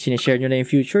 sinishare nyo na yung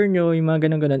future nyo, yung mga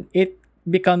ganun-ganun, it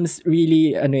becomes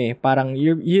really, parang,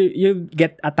 you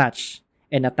get attached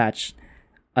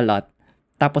a lot.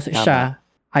 Tapos, siya,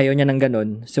 ayaw niya ng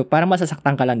ganun. So, parang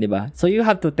masasaktan ka lang, di ba? So, you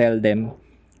have to tell them,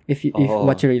 if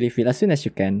what you really feel as soon as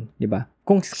you can, 'di ba?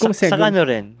 Kung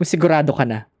sigurado ka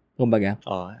na, kumbaga.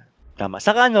 Tama.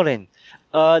 Saka rin,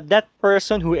 that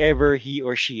person, whoever he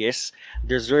or she is,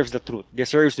 deserves the truth.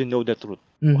 Deserves to know the truth.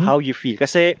 How you feel.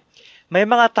 Kasi may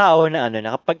mga tao na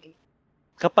na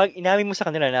kapag inamin mo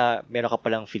sa kanila na meron ka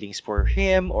palang feelings for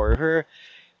him or her,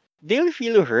 they'll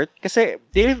feel hurt kasi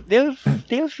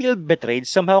they'll feel betrayed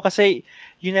somehow kasi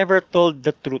you never told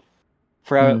the truth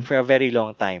for a very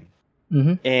long time.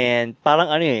 And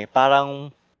parang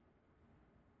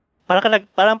parang ka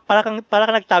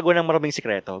nagtago ng maraming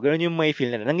sikreto. Ganun yung may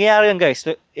feel nila. Nangyayari yan, guys.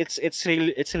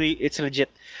 It's legit.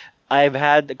 I've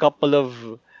had a couple of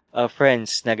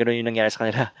friends na ganun yung nangyari sa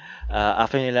kanila.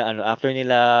 After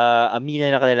nila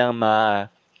amina na kanilang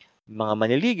mga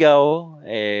maniligaw,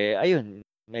 ayun,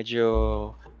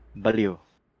 medyo baliw.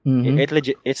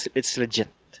 It's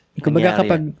legit. Kumbaga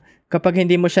kapag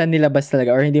hindi mo siya nilabas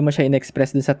talaga or hindi mo siya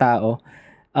in-express dun sa tao,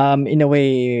 in a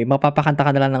way, mapapakanta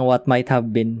ka na lang ng what might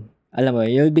have been. Alam mo,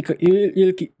 you'll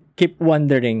keep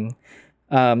wondering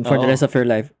for the rest of your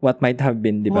life what might have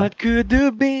been, di ba? What could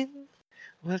have been?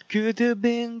 What could have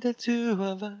been the two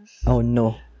of us? Oh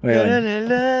no.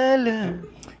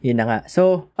 Yun na nga.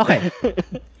 So, okay.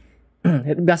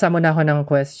 Basa mo na ako ng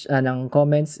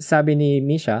comments. Sabi ni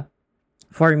Misha,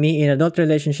 for me, in adult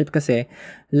relationship kasi,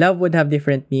 love would have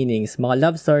different meanings. Mga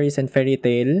love stories and fairy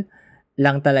tale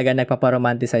lang talaga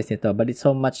nagpaparomanticize nito. But it's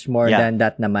so much more than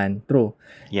that naman. True.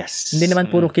 Yes. Hindi naman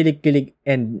puro kilig-kilig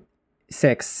and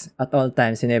sex at all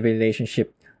times in every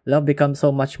relationship. Love becomes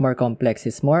so much more complex.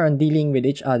 It's more on dealing with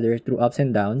each other through ups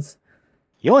and downs.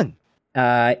 Yun.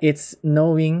 It's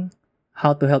knowing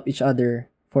how to help each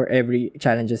other for every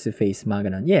challenges you face.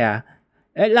 Mga ganun. Yeah.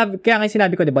 Love, kaya nga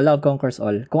sinabi ko, diba, love conquers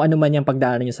all. Kung ano man yung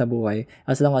pagdaanan nyo sa buhay,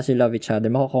 as long as you love each other,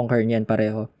 mako-conquer niyan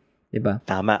pareho. Diba?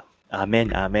 Tama.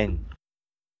 Amen.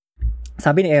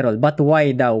 Sabi ni Errol, but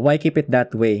why daw? Why keep it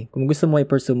that way? Kung gusto mo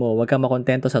i-pursue mo, huwag kang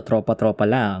makontento sa tropa-tropa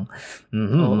lang.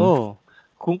 Oo.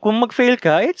 Kung mag-fail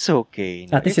ka, it's okay.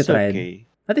 At least you tried. Okay.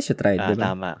 At least you tried,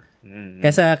 diba? Tama.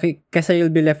 Kesa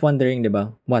you'll be left wondering,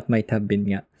 diba, what might have been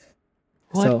nga.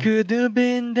 What could have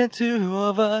been the two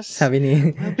of us? Sabi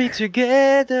ni we'll be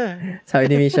together. Sabi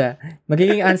ni Misha,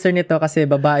 magiging answer nito kasi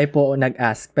babae po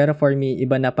nag-ask. Pero for me,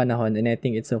 iba na panahon and I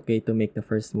think it's okay to make the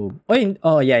first move.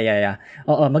 Yeah.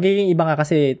 Oo, magiging iba nga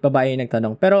kasi babae yung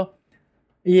nagtanong. Pero,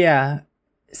 yeah,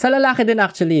 sa lalaki din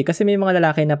actually. Kasi may mga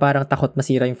lalaki na parang takot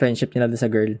masira yung friendship nila sa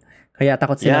girl. Kaya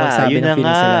takot sila magsabi ng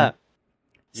feelings nila.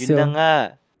 Yun na nga.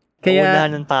 Kaya,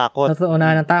 nauunahan ng takot.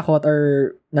 Nauunahan ng takot or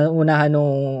nauunahan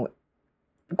nung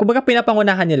kumbaga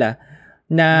pinapangunahan nila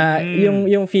na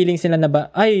yung feelings nila na ba,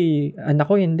 ay,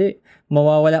 anak ko, hindi.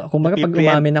 Mawawala. Kumbaga pag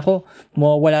umamin ako,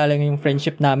 mawawala lang yung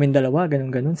friendship namin dalawa,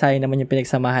 ganun. Sayang naman yung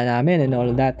pinagsamahan namin and all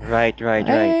that. Right.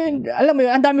 And alam mo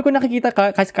yun, ang dami ko nakikita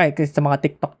kasi sa mga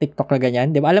TikTok na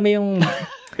ganyan. Di ba? Alam mo yung,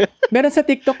 meron sa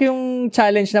TikTok yung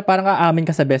challenge na parang aamin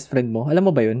ka sa best friend mo. Alam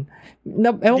mo ba yun?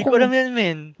 Hindi ko alam yan,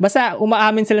 men. Basta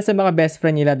umaamin sila sa mga best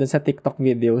friend nila doon sa TikTok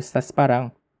videos. Tas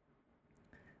parang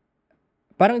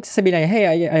parang sasabihin na,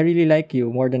 hey, I really like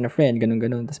you more than a friend,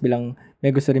 ganun. Tapos bilang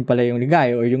may gusto rin pala yung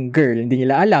ligay or yung girl, hindi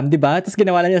nila alam, di ba? Tapos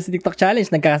ginawa na nila sa TikTok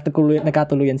challenge,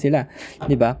 nagkatuluyan sila,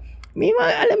 di ba? May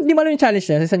di mo alam yung challenge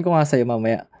niya, sasend ko nga sa'yo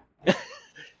mamaya.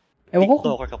 Ewan ko.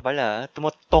 TikToker ka pala.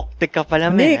 Tumotoktik ka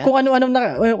pala, Hindi, man. kung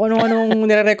ano-anong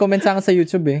nire-recommend sa akin sa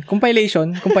YouTube eh.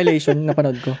 Compilation,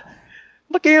 napanood ko.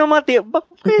 Ba't kayo yung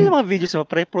mga videos mo,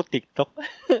 pro TikTok?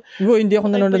 Hindi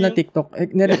ako nanonood ng TikTok.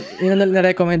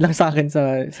 Nire-recommend lang sa akin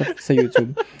sa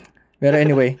YouTube. Pero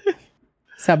anyway,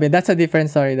 sabi, that's a different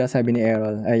story daw, sabi ni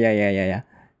Errol. Yeah.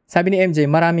 Sabi ni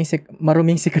MJ,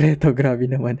 maruming sikreto. Grabe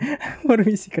naman.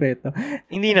 Maruming sikreto.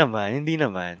 Hindi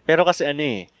naman. Pero kasi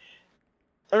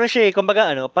ano siya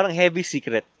kumbaga parang heavy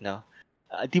secret, no?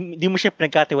 Di mo siya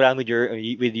pinagkatiwalaan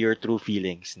with your true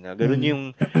feelings, no? Ganun yung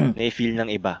na-feel ng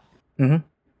iba. Mm-hmm.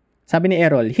 Sabi ni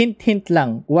Errol, hint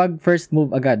lang, wag first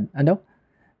move agad. Ano?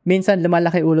 Minsan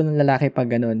lumalaki ulo ng lalaki pag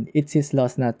ganun. It's his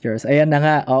loss, not yours. Ayan na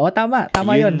nga. Oo, tama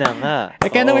yun. Yun na nga.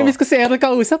 Kaya naman miss ko si Errol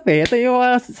kausap eh. Ito yung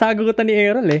sagutan ni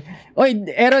Errol eh. Oy,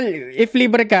 Errol, if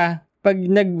libre ka, pag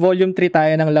nag-volume 3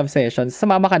 tayo ng love sessions,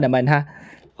 sumama ka naman ha.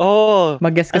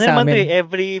 Mag-guest ka sa amin.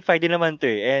 Every Friday naman to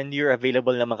eh. And you're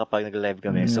available naman kapag nag-live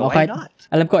kami. So okay. Why not?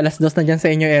 Alam ko, 2:00 na dyan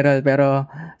sa inyo, Errol. Pero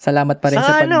salamat pa rin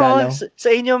sa pagdalaw. Sa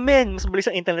inyo, men. Mas bilis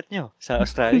ang internet nyo sa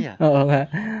Australia. Oo nga.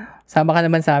 Sama ka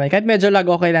naman sa amin. Kahit medyo lag,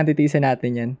 okay lang, titisin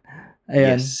natin yan.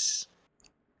 Ayan. Yes.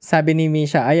 Sabi ni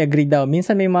Misha, I agree daw.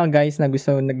 Minsan may mga guys na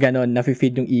gusto na gano'n,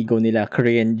 na-feed yung ego nila.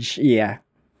 Cringe.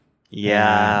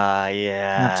 Yeah,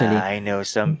 actually, I know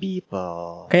some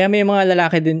people. Kaya may mga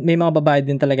lalaki din, may mga babae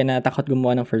din talaga na takot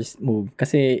gumawa ng first move.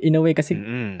 Kasi, in a way,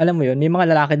 alam mo yun, may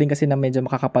mga lalaki din kasi na medyo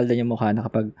makakapal din yung mukha na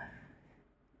kapag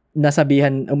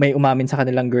nasabihan, may umamin sa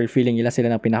kanilang girl, feeling nila sila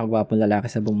ng pinakagwapong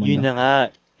lalaki sa buong mundo. Yun na nga,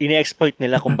 ine-exploit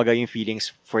nila kumbaga yung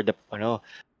feelings for the,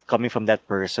 coming from that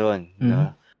person.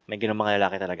 No? May ganun mga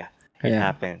lalaki talaga. It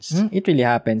happens. It really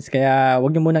happens. Kaya,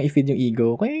 wag niyo munang i-feed yung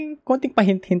ego. Kaya, konting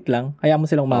pa-hint-hint lang. Kaya mo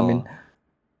silang umamin.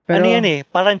 Pero, yan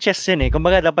parang chess yan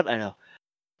Kumbaga, dapat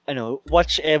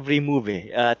watch every move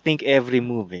think every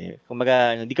move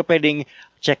Kumbaga, hindi ka pwedeng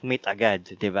checkmate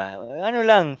agad, di ba?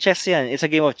 Chess yan. It's a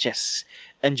game of chess.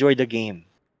 Enjoy the game.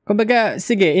 Kumbaga,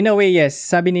 sige, in a way, yes.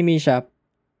 Sabi ni Misha,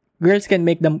 girls can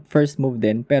make the first move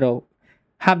din, pero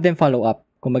have them follow up.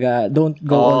 Kumbaga, don't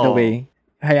go all the way.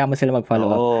 Hayaan mo sila mag-follow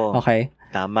up. Okay?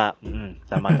 Tama.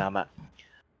 Tama.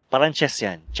 Parang chess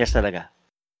yan. Chess talaga.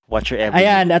 Watch your every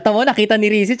Ayan, at mo, nakita ni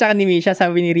Rizzy tsaka ni Misha,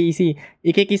 sabi ni Rizzy,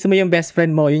 ikikiss mo yung best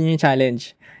friend mo, yun yung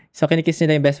challenge. So, kinikiss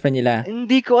nila yung best friend nila.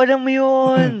 Hindi ko alam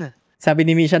yun. Sabi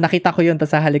ni Misha, nakita ko yun,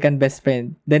 tas halikan best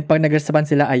friend. Then, pag nag-response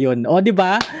sila, ayun. O, di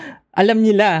ba? Alam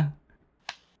nila.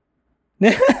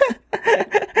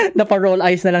 Napa-roll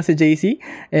eyes na lang si JC.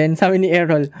 And sabi ni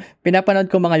Errol, pinapanood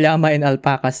ko mga llama and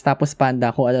alpacas, tapos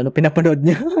panda ko, ano pinapanood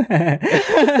niyo.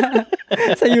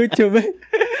 Sa YouTube.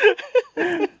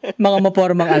 Mga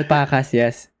mapormang alpacas,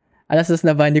 yes. 2:00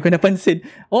 na ba? Hindi ko napansin.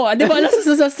 Di ba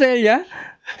 2:00 sa Australia?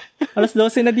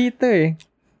 12:00 na dito eh.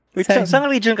 Wait, saan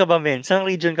region ka ba, men? Saan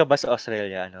region ka ba sa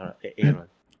Australia, Aaron?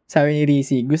 Sabi ni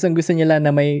Rizzy, gustong-gusto niya lang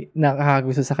na may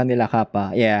nakakagusto sa kanila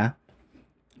kapa. Yeah.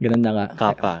 Ganun na nga.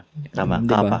 Kapa. Tama,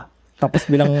 diba? kapa. Tapos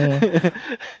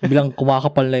bilang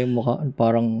kumakapal na yung mukha,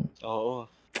 parang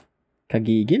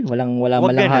kagigil. Wala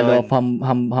malang halo of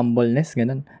humbleness,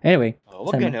 ganun. Anyway.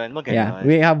 Wag ganun. Yeah,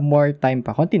 we have more time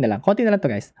pa. Konti na lang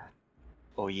to, guys.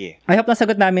 Oh, yeah. I hope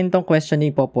nasagot namin tong question ni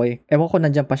Popoy. Ewan ko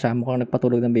nandiyan pa siya. Mukhang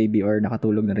nagpatulog ng baby or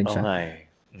nakatulog na rin siya. Okay.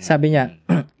 Sabi niya,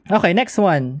 okay, next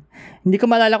one. Hindi ko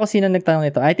maalala kung sino nagtanong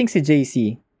ito. I think si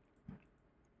JC.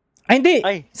 Ay, hindi.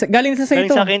 Galing sa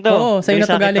ito. Sa akin to. Oo, sa'yo na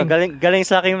to galing. Galing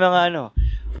sa aking mga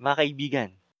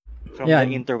kaibigan from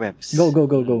the interwebs. Go.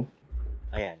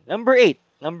 Ayan. Number 8.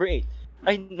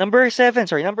 Ay, number 7.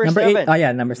 Sorry, number 7. 8.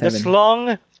 Ayan, number 7. Does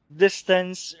long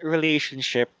distance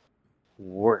relationship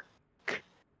work?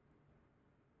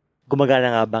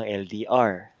 Gumagana nga bang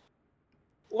LDR?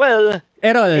 Well,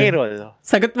 Errol.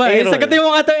 Sagot mo. Sagutin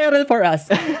mo nga to, Errol, for us.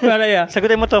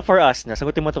 Sagutin mo to for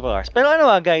us. Pero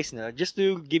guys, just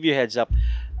to give you a heads up,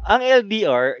 ang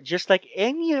LDR, just like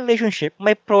any relationship,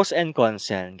 may pros and cons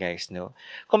yan, guys, no?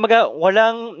 Kumbaga,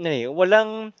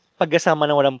 walang pagkasama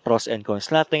na walang pros and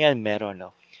cons. Lahat ng yan meron,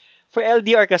 no? For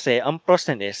LDR kasi, ang pros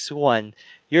na is, 1,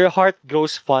 your heart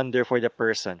grows fonder for the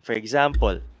person. For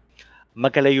example,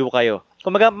 magkalayo kayo.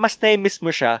 Kumbaga, mas na-miss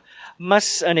mo siya,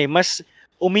 mas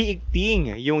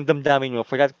umiigting yung damdamin mo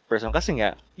for that person kasi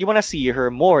nga, you wanna see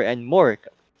her more and more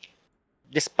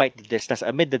despite the distance,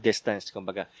 amid the distance,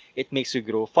 kumbaga, it makes you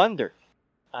grow fonder.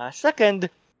 Second,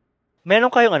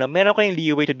 meron kayong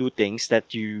leeway to do things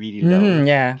that you really love.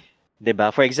 Yeah. 'Di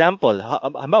ba? For example,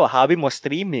 halimbawa, hobby mo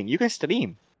streaming, you can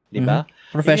stream, 'di ba?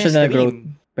 Professional growth,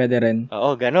 pwede rin.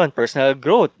 Oo, ganun. Personal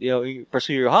growth.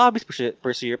 Pursue your hobbies,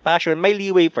 pursue your passion. May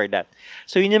leeway for that.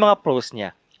 So, yun yung mga pros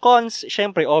niya. Cons,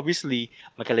 syempre, obviously,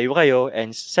 magkalayo kayo.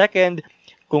 And second,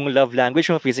 kung love language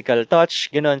mo, physical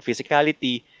touch, ganun,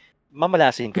 physicality,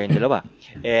 mamalasin kayong dalawa.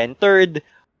 And third,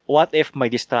 what if may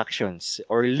distractions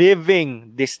or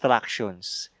living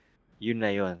distractions? Yun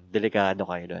na yun. Delikado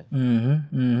kayo doon.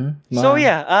 So,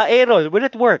 yeah. Errol, will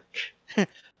it work?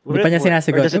 Hindi pa niya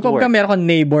sinasagot. Kung meron kong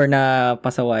neighbor na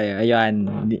pasaway, ayan,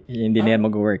 hindi na yan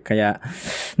mag-work. Kaya,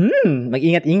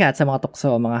 mag-ingat-ingat sa mga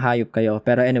tukso, mga hayop kayo.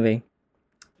 Pero anyway.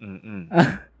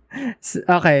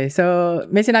 Okay, so,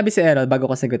 may sinabi si Errol bago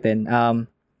ko sagutin.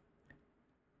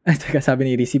 Teka, sabi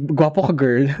ni Rizzy, gwapo ka,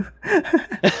 girl.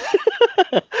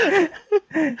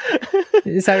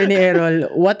 Sabi ni Errol,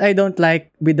 what I don't like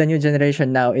with the new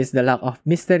generation now is the lack of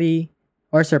mystery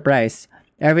or surprise.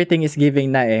 Everything is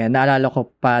giving na eh. Naalala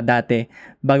ko pa dati,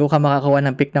 bago ka makakuha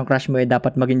ng pic ng crush mo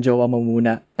dapat maging jowa mo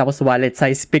muna. Tapos wallet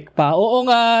size pic pa. Oo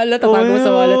nga, tatago mo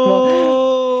sa wallet mo.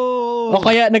 O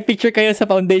kaya nagpicture kayo sa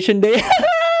foundation day.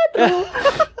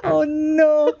 Oh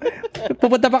no.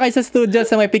 Pupunta pa kayo sa studio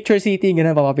sa may picture city.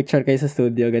 Ganun, papapicture kayo sa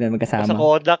studio. Ganun, magkasama. Sa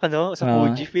Kodak, no? Sa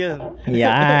Fujifilm.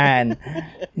 Yan.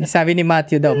 Sabi ni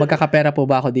Matthew daw, magkakapera po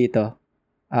ba ako dito?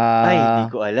 Ay, hindi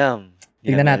ko alam.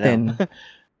 Tignan natin.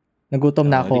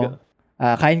 Nagutom na ako.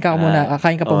 Kain ka muna.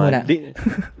 Kain ka pa muna.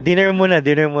 Dinner muna.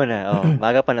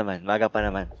 Maga pa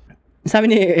naman.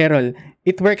 Sabi ni Errol,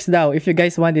 it works daw. If you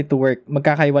guys want it to work,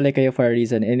 magkakaiwalay kayo for a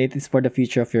reason and it is for the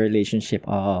future of your relationship.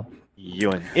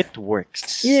 Yun. It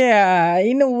works. Yeah.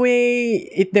 In a way,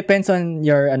 it depends on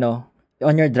your,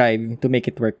 on your drive to make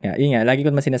it work nga. Yun nga, lagi ko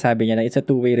naman sinasabi niya na it's a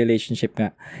two-way relationship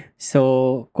nga.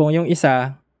 So, kung yung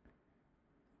isa,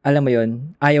 alam mo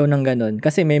yun, ayaw ng ganun.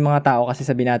 Kasi may mga tao kasi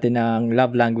sabi natin ng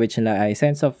love language nila ay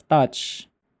sense of touch.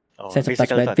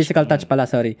 Physical touch pala,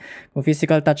 sorry. Kung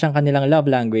physical touch ang kanilang love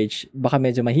language, baka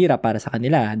medyo mahirap para sa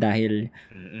kanila dahil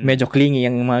medyo clingy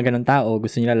ang mga ganun tao.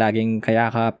 Gusto nila laging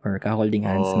kayakap or ka-holding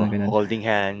hands. Mga ganun. Holding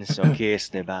hands o kiss,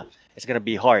 diba? It's gonna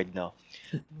be hard, no?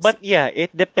 But yeah,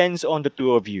 it depends on the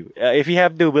two of you. If you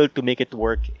have the will to make it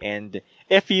work and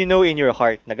if you know in your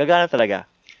heart, nagagana talaga,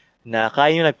 na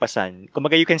kaya nyo nagpasan.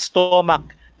 Kumbaga, you can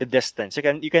stomach the distance.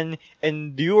 You can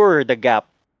endure the gap.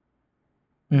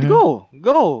 Go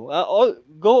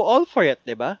all for it,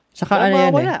 diba? Tsaka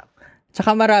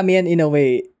Tsaka marami yan in a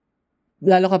way.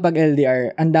 Lalo kapag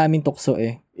LDR, ang daming tukso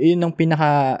eh. Yun ang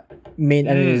pinaka main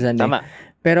reason tama.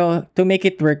 Pero to make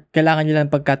it work, kailangan nyo lang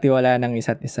pagkatiwala ng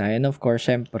isa't isa. And of course,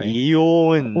 syempre,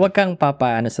 yun. Huwag kang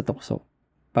papaano sa tukso.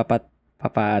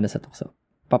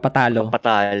 Papatalo.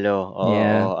 Oo.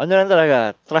 Yeah. Ano lang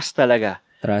talaga? Trust talaga.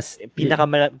 Trust.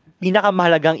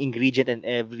 Pinakamahalagang ingredient in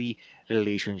every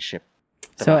relationship.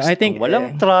 Trust. So, I think, kung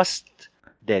walang trust,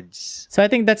 deads. So, I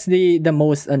think that's the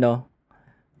most,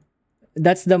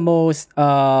 that's the most,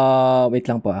 wait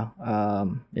lang po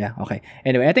yeah, okay.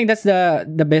 Anyway, I think that's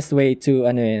the best way to,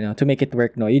 to make it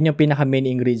work, no? Yun yung pinaka main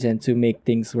ingredient to make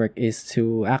things work is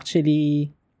to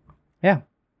actually,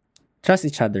 trust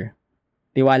each other.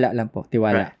 Tiwala lang po.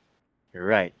 Tiwala.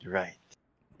 Right.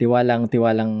 Tiwalang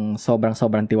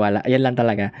sobrang tiwala. Ayan lang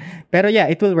talaga. Pero yeah,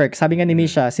 it will work. Sabi nga ni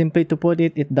Misha, simply to put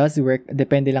it, it does work.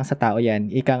 Depende lang sa tao yan.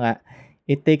 Ika nga,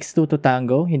 it takes two to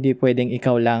tango. Hindi pwedeng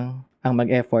ikaw lang ang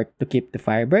mag-effort to keep the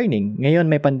fire burning. Ngayon,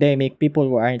 may pandemic. People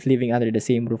who aren't living under the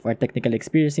same roof are technically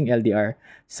experiencing LDR.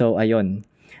 So, ayun.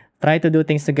 Try to do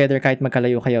things together kahit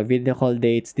magkalayo kayo. Video call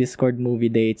dates, Discord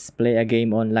movie dates, play a game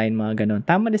online, mga ganun.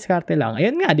 Tama, diskarte lang.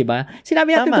 Ayun nga, di ba?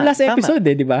 Sinabi natin ito last episode,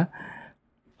 di ba?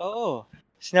 Oo.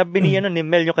 Sinabi ni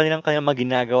Mel yung kanilang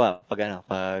maginagawa pag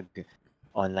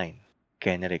online.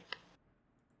 Kenrick.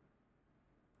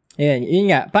 Ayan, yun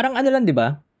nga. Parang lang, di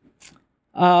ba?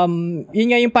 Yun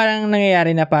nga yung parang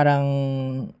nangyayari na parang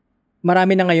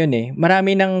marami na ngayon eh.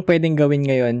 Marami nang pwedeng gawin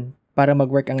ngayon para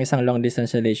mag-work ang isang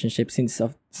long-distance relationship since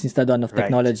the dawn of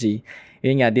technology. Right.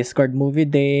 Yun nga, Discord movie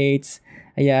dates,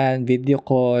 ayan, video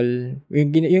call.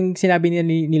 Yung sinabi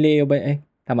ni Leo ba,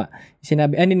 tama.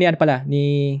 Sinabi,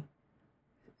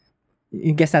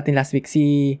 yung guest natin last week,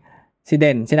 si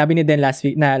Den. Sinabi ni Den last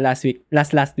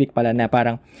week pala na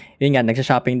parang, yun nga,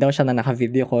 nagsha-shopping daw siya na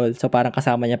naka-video call. So parang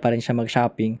kasama niya pa rin siya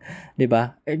mag-shopping.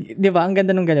 Diba? Diba? Ang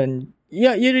ganda nung ganun.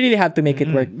 You really have to make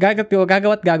it work.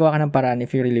 Gagawa ka ng paraan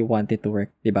if you really want it to work.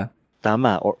 Diba?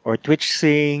 Tama. Or Twitch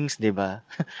sings, diba?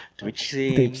 Twitch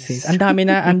sings. Ang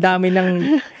dami ng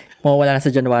wala na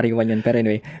sa January 1 yun. Pero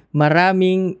anyway,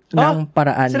 maraming ng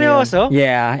paraan. Seryoso? Yun.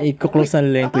 Yeah. I-close na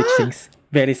nila yung Twitch sings.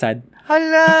 Very sad.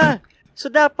 Hala! So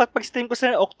dapat pag stream ko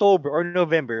sa October or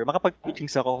November,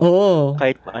 makapag-pitchings ako. Oo.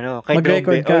 Kahit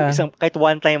Mag-record ka. kahit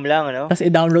one time lang, Tapos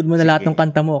i-download mo na lahat ng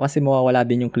kanta mo kasi mawawala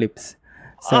din yung clips.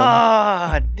 So,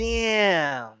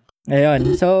 damn.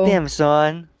 Ayun. So, Damn,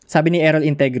 son. Sabi ni Errol,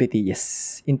 integrity.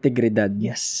 Yes. Integridad.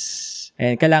 Yes.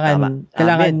 And kailangan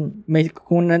may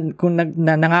kung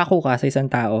nangako ka sa isang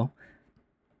tao,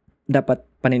 dapat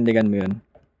panindigan mo 'yun.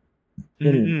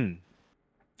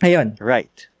 Ayun.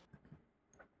 Right.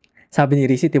 Sabi ni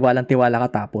Rizzy, tiwalang-tiwala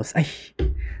ka tapos. Ay,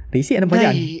 Rizzy, ano ba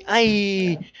yan?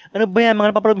 Ano ba yan? Mga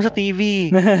napapanood mo sa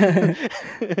TV.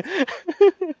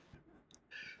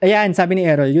 Ayan, sabi ni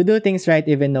Errol, you do things right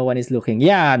even no one is looking.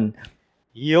 Yan.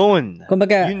 Yun.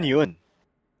 Kumbaga, yun.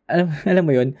 Alam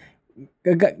mo yun,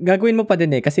 gagawin mo pa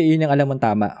din kasi yun yung alam mong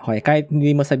tama. Okay, kahit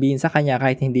hindi mo sabihin sa kanya,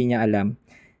 kahit hindi niya alam.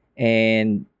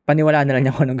 And paniwalaan na lang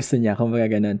niya kung anong gusto niya, kumbaga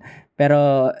ganun.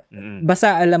 Pero,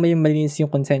 basta alam mo yung malinis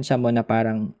yung konsensya mo na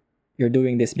parang, you're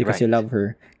doing this because you love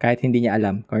her, kahit hindi niya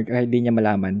alam, or kahit hindi niya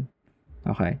malaman.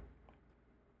 Okay.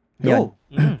 Yun.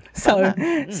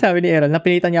 Sabi ni Errol,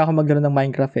 napilitan niya ako maglaro ng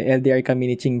Minecraft LDR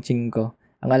kami ni Ching Ching ko.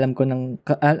 Ang alam ko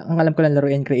lang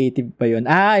laruin creative pa yun.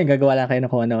 Gagawa lang kayo ng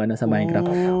kung ano sa Minecraft.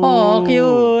 Oh,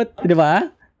 cute! Di ba?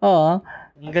 Oo.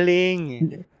 Ang galing.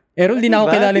 Errol, di na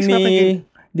ako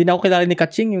kilala ni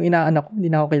Kaching, yung inaanak ko. Di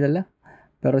na ako kilala.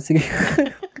 Pero sige.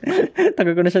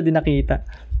 Tagal ko na siya di nakita.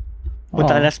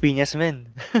 Punta ka Las Piñas, men.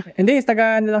 Hindi,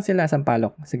 taga lang sila,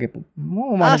 Sampaloc. Sige po.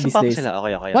 One of these days. Sila.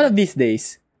 Okay. One of these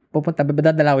days. Pupunta,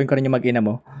 dadalawin ko rin yung mag-ina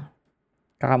mo.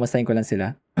 Kakamustahin ko lang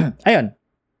sila. Ayun.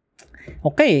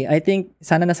 Okay, I think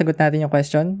sana nasagot natin yung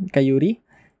question kay Yuri.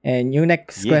 And yung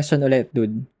next question ulit,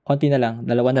 dude. Konti na lang.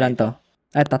 2 na lang to.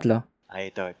 3.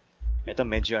 Ito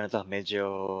medyo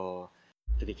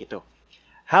tricky to.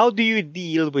 How do you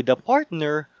deal with a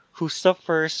partner who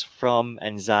suffers from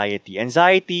anxiety?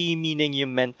 Anxiety meaning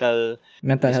yung mental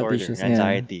health issues.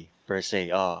 Anxiety per se.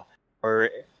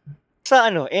 Or sa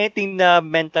anything na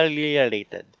mentally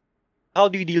related. How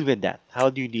do you deal with that?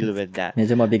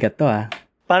 Medyo mabigat to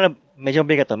Medyo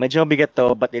bigat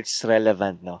to, but it's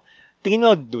relevant, no? Tingin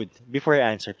mo, dude, before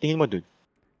I answer, dude.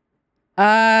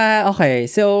 Okay.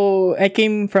 So, I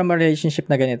came from a relationship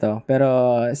na ganito. Pero,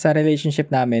 sa relationship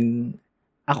namin,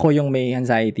 ako yung may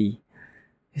anxiety.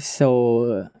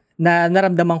 So,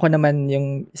 naramdaman ko naman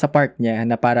yung sa part niya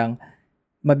na parang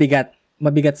mabigat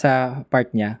sa part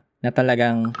niya na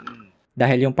talagang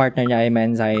dahil yung partner niya ay may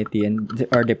anxiety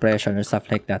or depression or stuff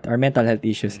like that or mental health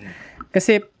issues.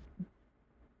 Kasi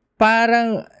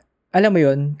parang, alam mo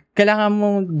yun, kailangan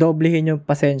mong doblehin yung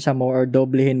pasensya mo or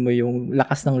doblehin mo yung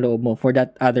lakas ng loob mo for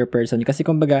that other person. Kasi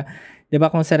kumbaga, di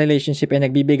ba kung sa relationship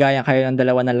nagbibigayan kayo ng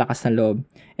dalawa ng lakas ng loob,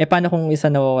 paano kung isa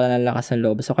nawawala ng lakas ng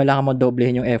loob? So, kailangan mo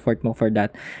doblehin yung effort mo for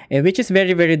that. Which is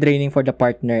very, very draining for the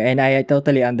partner. And I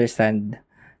totally understand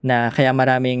na kaya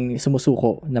maraming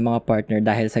sumusuko ng mga partner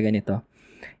dahil sa ganito.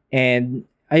 And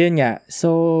ayun nga.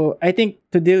 So, I think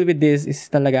to deal with this is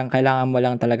talagang kailangan mo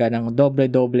lang talaga ng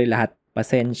doble-doble lahat.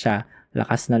 Pasensya,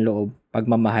 lakas ng loob,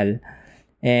 pagmamahal.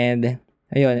 And,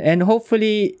 ayun. And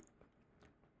hopefully,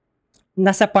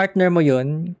 nasa partner mo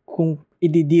yun, kung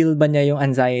i-deal ba niya yung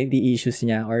anxiety issues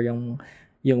niya or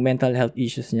yung mental health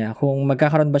issues niya. Kung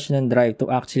magkakaroon ba siya ng drive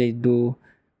to actually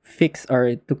fix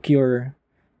or to cure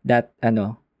that,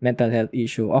 mental health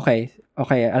issue. Okay.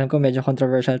 Alam ko medyo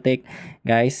controversial take.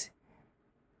 Guys,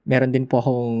 meron din po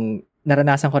akong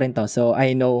naranasan ko rin to. So,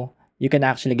 I know you can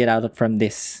actually get out from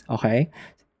this. Okay?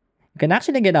 You can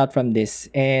actually get out from this.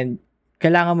 And,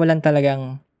 kailangan mo lang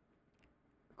talagang,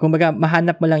 kumbaga,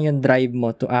 mahanap mo lang yung drive mo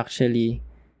to actually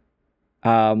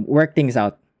work things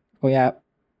out. Kaya,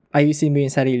 ayusin mo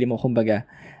yung sarili mo, kumbaga.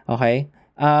 Okay?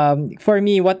 For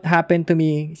me, what happened to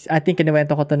me, I think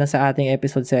kinuwento ko to na sa ating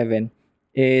episode 7,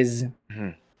 is,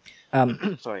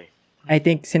 sorry. I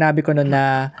think sinabi ko noon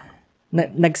na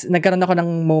nagkaroon ako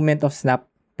ng moment of snap.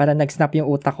 Para nag-snap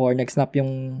yung utak ko or nag-snap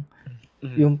yung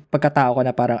pagkatao ko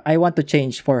na parang I want to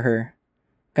change for her.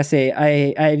 Kasi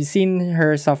I've seen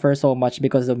her suffer so much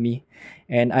because of me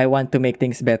and I want to make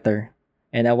things better.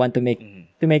 And I want to make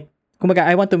kumbaga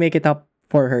I want to make it up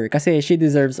for her kasi she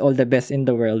deserves all the best in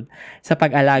the world sa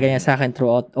pag-alaga niya sa akin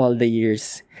throughout all the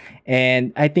years.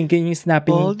 And I think yun yung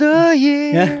snapping all the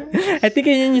years. I think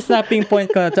yun yung snapping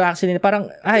point ko to actually parang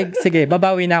sige,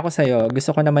 babawi na ako sa'yo.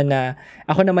 Gusto ko naman na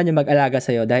ako naman yung mag-alaga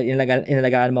sa'yo dahil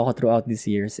inalagaan mo ako throughout these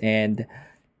years. And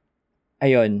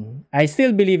ayun, I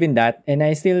still believe in that and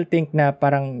I still think na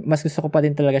parang mas gusto ko pa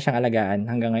din talaga siyang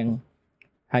alagaan hanggang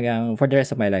for the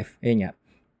rest of my life. Ayun nga.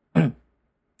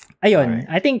 Ayun,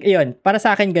 I think ayun, para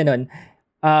sa akin ganun.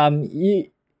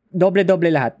 Doble-doble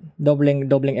lahat.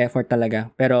 Dobleng effort talaga.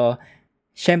 Pero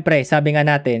syempre, sabi nga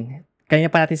natin, kaya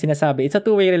pa natin sinasabi, it's a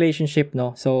two-way relationship,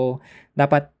 no? So,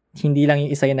 dapat hindi lang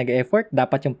yung isa yung nag-effort,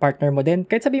 dapat yung partner mo din.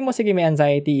 Kahit sabihin mo, sige, may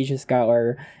anxiety issues ka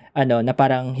or na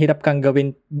parang hirap kang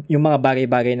gawin yung mga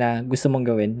bagay-bagay na gusto mong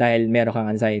gawin dahil meron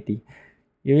kang anxiety.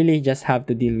 You really just have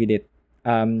to deal with it.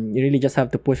 You really just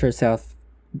have to push yourself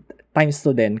times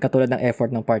 2 din, katulad ng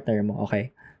effort ng partner mo,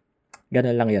 okay?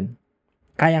 Ganun lang yun.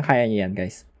 Kayang-kaya niyo yan,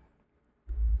 guys.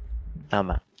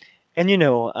 Tama. And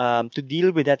to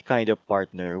deal with that kind of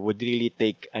partner would really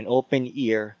take an open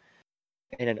ear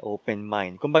and an open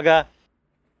mind. Kumbaga,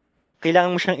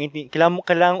 kailangan mo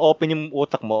kailangan open yung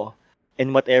utak mo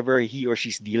and whatever he or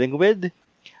she's dealing with,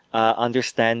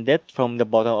 understand it from the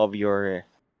bottom of your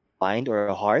mind or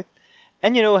heart,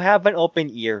 and have an open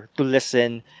ear to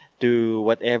listen to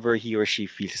whatever he or she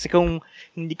feels. Kasi kung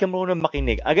hindi ka marunong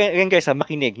makinig, again guys,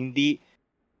 makinig, hindi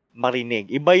marinig.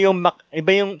 Iba yung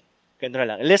ganito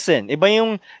na lang. Listen, iba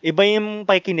yung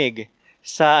pakikinig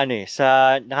sa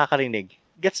sa nakakarinig.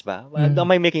 Gets ba? Am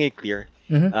I making it clear?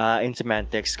 In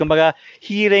semantics. Kumbaga,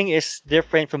 hearing is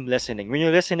different from listening. When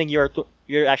you're listening, you're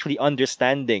actually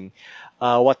understanding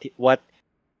what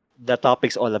the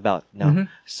topic's all about. No?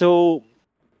 So,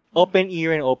 open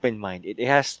ear and open mind.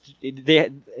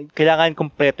 Kailangan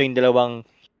kompleto yung dalawang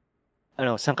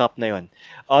sangkap na yon.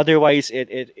 Otherwise,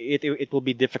 it will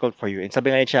be difficult for you. And sabi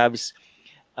nga ni Chavs,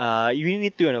 you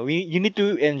need to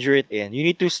endure it in. You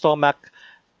need to stomach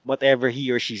whatever he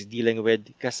or she's dealing with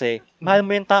kasi mahal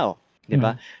mo yung tao.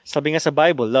 Diba? Sabi nga sa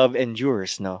Bible, love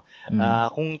endures, no?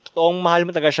 Kung totoong mahal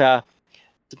mo talaga siya,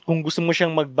 kung gusto mo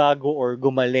siyang magbago or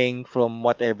gumaling from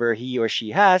whatever he or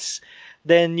she has,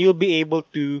 then you'll be able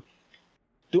to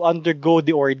undergo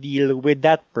the ordeal with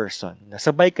that person.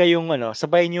 Sabay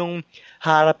niyong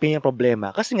harapin yung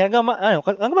problema. Kasi nga,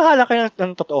 mahala kayo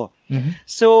ng totoo.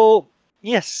 So,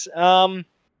 yes,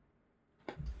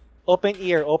 open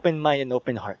ear, open mind, and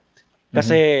open heart.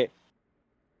 Kasi,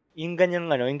 yung ganyan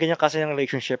kasi ng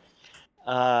relationship,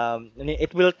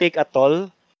 it will take a toll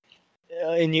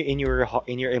in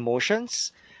your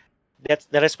emotions.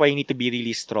 That is why you need to be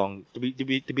really strong. To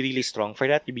be really strong for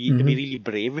that, to be really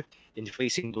brave in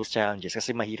facing those challenges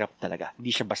kasi mahirap talaga.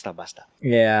 Hindi siya basta-basta.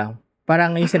 Yeah.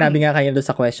 Parang yung sinabi nga kayo doon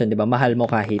sa question, 'di ba? Mahal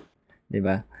mo kahit, 'di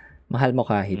ba? Mahal mo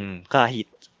kahit. Kahit.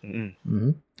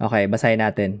 Okay, basahin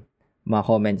natin mga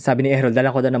comments. Sabi ni Errol,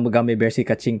 dala ko daw ng gummy bear si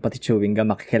Kaching pati chewing gum,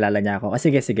 makikilala niya ako.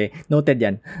 Sige. Noted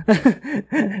yan.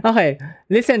 Okay,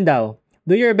 listen daw.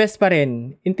 Do your best pa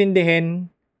rin.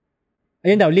 Intindihin.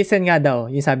 Ayun daw, listen nga daw.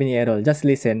 Yung sabi ni Errol, just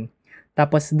listen.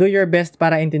 Tapos, do your best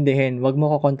para intindihin. Huwag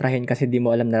mo ko kontrahin kasi di mo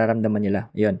alam nararamdaman nila.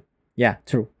 Yun. Yeah,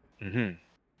 true.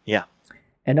 Yeah.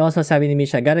 And also, sabi ni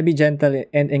Misha, gotta be gentle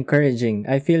and encouraging.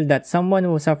 I feel that someone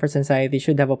who suffers anxiety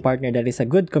should have a partner that is a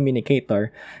good communicator.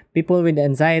 People with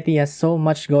anxiety has so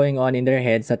much going on in their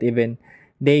heads that even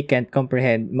they can't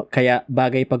comprehend. Kaya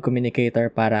bagay pag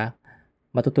communicator para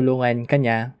matutulungan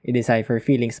kanya i-decipher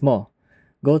feelings mo.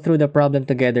 Go through the problem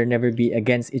together, never be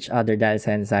against each other dahil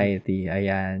sa anxiety.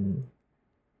 Ayan.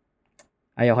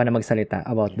 Ayoko na magsalita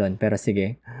about doon, pero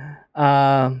sige.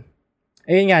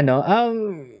 Ayun nga, no?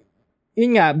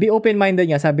 Yun nga, be open-minded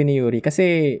nga, sabi ni Yuri.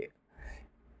 Kasi,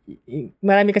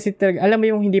 marami kasi, alam mo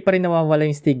yung hindi pa rin nawawala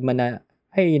yung stigma na,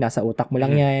 ay, nasa utak mo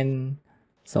lang yan.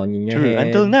 So, in your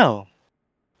head. Until now.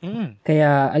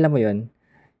 Kaya, alam mo yun,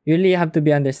 you really have to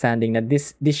be understanding that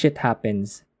this shit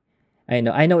happens. I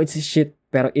know it's shit,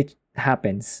 pero it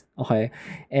happens. Okay?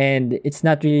 And it's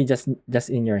not really just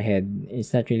in your head.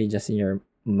 It's not really just in your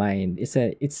mind. It's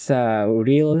a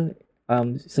real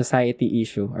society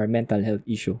issue or mental health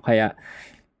issue. Kaya,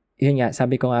 yun nga,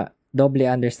 sabi ko nga, doble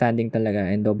understanding talaga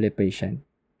and doble patient.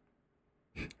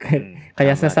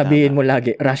 Kaya sasabihin mo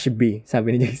lagi, rush B,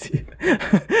 sabi ni JC.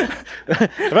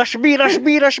 Rush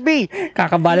B!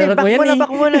 Kakabalarot mo yan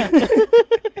back mo na.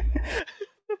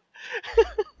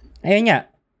 Ayun nga,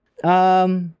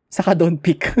 saka don't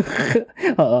pick.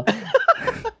 Oo.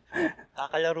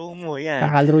 Kakalaro mo yan.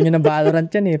 Kakalaro nyo ng Valorant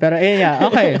yan eh. Pero ayun nga,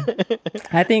 okay.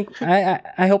 I think,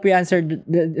 I hope we answered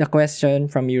the question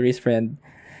from Yuri's friend.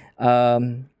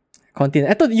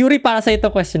 Continue. Ito, Yuri, para sa ito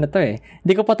question na to eh.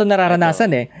 Hindi ko pa to nararanasan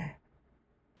eh.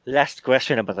 Last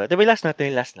question na ba to? Ito ba yung last na? Ito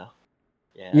yung last, no?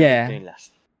 Yeah. Ito yung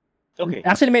last. Okay.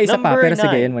 Actually, may isa pa, pero 9.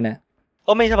 Sige, yun muna.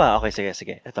 Oh, may isa pa? Okay,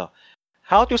 sige. Ito.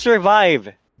 How to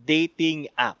survive dating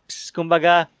apps.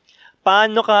 Kumbaga,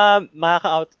 paano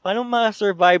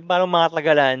ma-survive, paano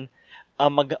makatagalan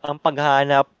ang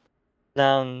paghahanap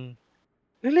ng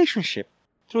relationship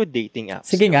through dating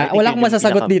apps. Sige nga, wala akong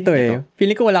masasagot dito eh.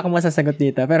 Feeling ko wala akong masasagot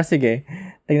dito, pero sige,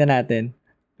 tingnan natin.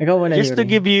 Ikaw muna, just to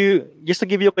give you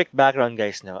a quick background,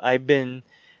 guys, no. I've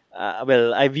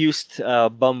used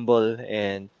Bumble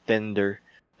and Tinder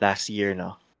last year,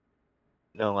 no?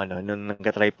 Nung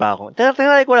nagka-try pa ako.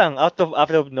 Tinry ko lang out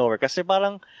of nowhere kasi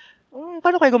parang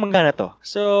paano kaya gumagana to?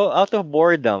 So, out of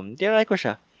boredom, tinry ko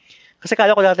siya. Kasi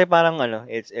kala ko dati parang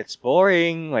it's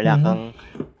boring, walang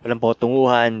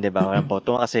potunguhan, 'di ba? Walang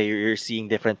potunguhan kasi you're seeing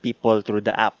different people through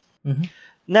the app. Mhm.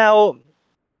 Now,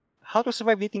 how to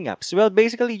survive dating apps? Well,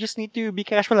 basically, you just need to be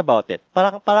casual about it.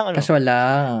 Parang Casual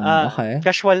lang. Okay.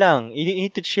 casual lang. You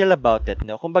need to chill about it,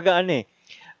 no? Kumbaga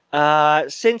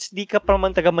since di ka pa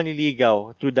naman taga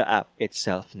maniligaw through the app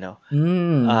itself, no?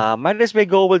 Might as well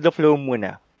go with the flow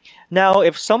muna. Now,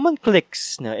 if someone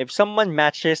clicks, no, if someone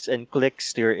matches and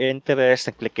clicks to your interest,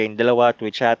 nag-click kayong dalawa to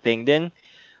chatting, then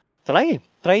try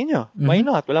nyo. Why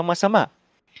not? Walang masama.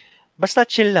 Basta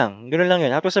chill lang. Ganun lang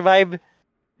yun. How to survive,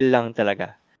 chill lang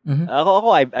talaga.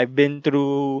 Ako, I've been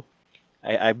through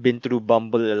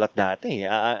Bumble a lot dati.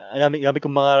 Dami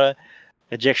kong mga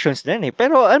rejections din eh.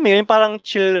 Pero alam mo yun, parang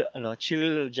chill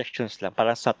rejections lang,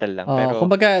 parang subtle lang. Pero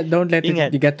kumbaga, don't let it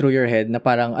get through your head na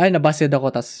parang, nabusted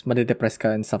ako, tas madidepress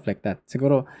ka and stuff like that.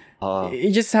 Siguro,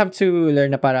 you just have to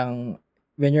learn na parang,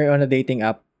 when you're on a dating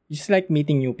app, just like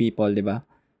meeting new people, di ba?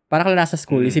 Parang ka nasa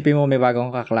school, isipin mo may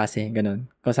bagong kaklase, ganun.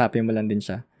 Kausapin mo lang din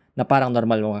siya, na parang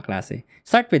normal mong kaklase.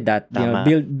 Start with that,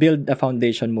 build a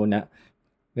foundation muna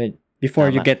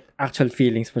before you get actual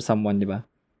feelings for someone, di ba?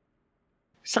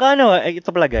 Saka ito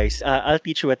pala guys, I'll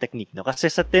teach you a technique, no? Kasi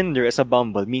sa Tinder, sa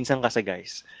Bumble, minsan kasi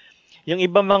guys, yung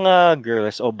ibang mga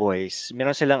girls o boys,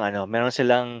 meron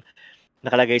silang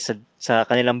nakalagay sa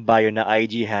kanilang bio na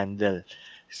IG handle.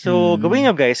 So, gawin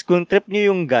nyo guys, kung trip nyo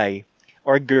yung guy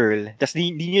or girl, tas di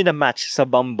nyo na-match sa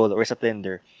Bumble or sa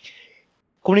Tinder,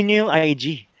 kunin nyo yung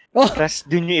IG. Tapos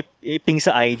dun nyo iping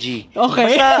sa IG. Okay.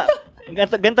 Basta,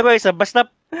 ganito guys, basta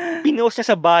pinost niya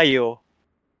sa bio,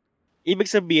 ibig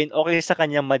sabihin, okay sa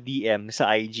kanya ma-DM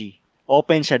sa IG.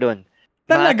 Open siya doon.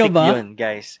 Talaga Matik ba? Yun,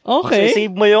 guys. Okay. So,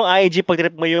 save mo yung IG,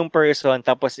 pag-trip mo yung person,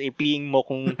 tapos iping mo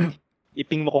kung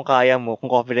kaya mo, kung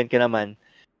confident ka naman.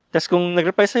 Tapos kung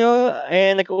nag-reply sa'yo,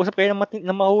 nag-uusap kayo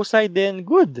ng mahusay, then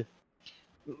good.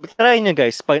 Try nyo,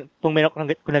 guys. Kung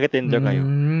nag-Tinder kayo.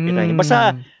 Try nyo.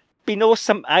 Basta, pinost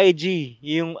sa IG,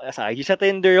 sa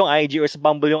Tinder yung IG, or sa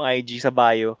Bumble yung IG sa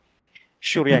bio,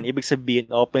 sure yan. Ibig sabihin,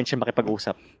 open siya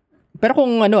makipag-usap. Pero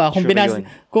kung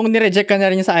kung ni-reject ka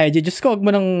na rin sa IG, just ko, wag mo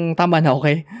nang tama na,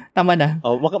 okay? Tama na.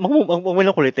 Wag mo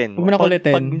nang kulitin. Wag mo nang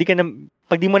kulitin.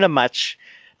 Pag di mo na match,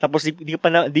 tapos di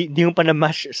mo pa na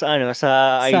match sa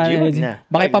IG, wag na.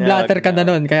 Baka pa-blatter ka na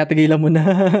nun, kaya tigilan mo na.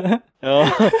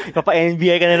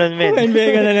 Papa-NBI ka na nun, men. NBI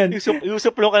ka na nun.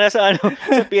 Usuplo ka na sa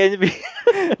PNB.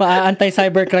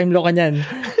 Anti-cybercrime law ka niyan.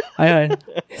 Ayun.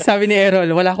 Sabi ni Errol,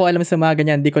 wala ko alam sa mga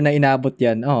ganyan, di ko na inabot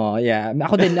yan. Oh, yeah.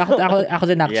 Ako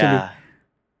din actually.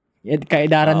 Yeah.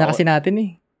 Kaidaran na kasi natin eh.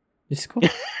 Diyos ko.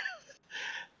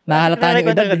 Nahalata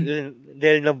yung edad eh.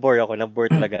 Dahil nabore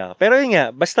talaga. Pero yun nga,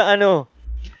 basta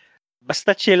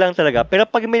chill lang talaga. Pero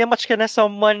pag may na-match ka na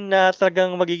someone na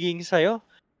talagang magiging sa'yo,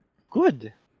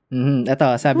 good.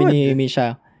 Ito, sabi ni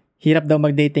Misha, hirap daw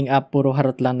mag-dating app, puro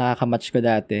harot lang nakaka-match ko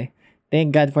dati.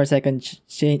 Thank God for second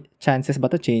chances ba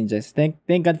to changes? Thank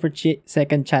God for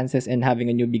second chances and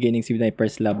having a new beginnings with my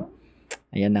first love.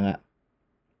 Ayan na nga.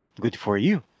 Good for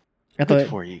you. Ito, good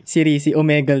for you. Si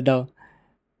Omegle daw.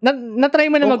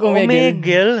 Na-try mo na mag-Omegle?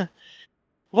 Omegle?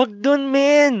 Wag dun,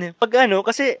 men.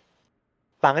 Kasi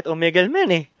pangit Omegle,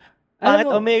 men eh. Pangit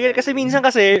Omegle. Kasi minsan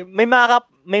kasi, may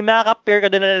makaka-pair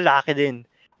ka doon na lalaki din.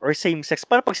 Or same sex.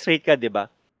 Para pag straight ka, di ba?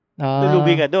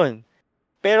 Tulubi ka doon.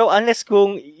 Pero unless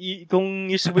kung you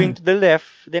swing to the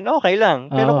left, then okay lang.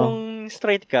 Pero kung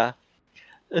straight ka,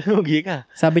 lugi ka.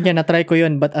 Sabi niya, na-try ko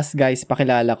yun, but as guys,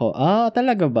 pakilala ko.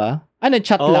 Talaga ba?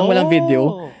 Chat lang, walang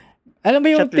video? Alam mo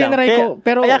yung tinry ko,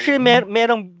 pero... actually,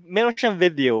 meron siyang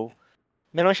video.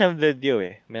 Meron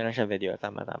siyang video,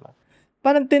 tama.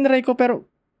 Parang tinry ko, pero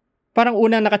parang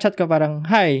unang nakachat ko, parang,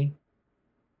 hi.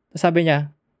 Sabi niya,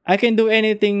 I can do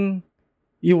anything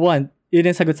you want. Yun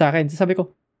yung sagot sa akin. Sabi ko,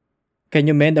 can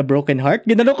you mend a broken heart?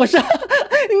 Ginano ko siya.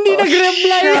 Hindi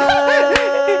nag-reply.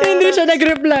 Hindi siya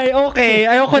nag-reply. Okay,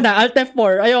 ayoko na. Alt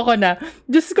F4. Ayoko na.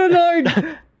 Diyos ko, Lord.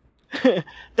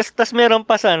 Tas meron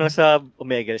pa sa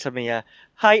Omegle. Sabi niya,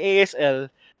 hi ASL,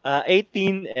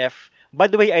 18F. By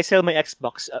the way, I sell my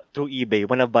Xbox through eBay.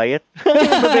 Wanna buy it?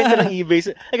 Nagbebenta ng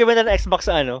eBay. Nagbebenta ng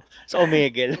Xbox sa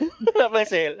Omegle.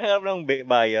 Harap ng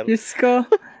buyer. Diyos ko.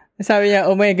 Sabi niya,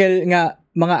 Omegle nga,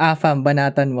 mga afam,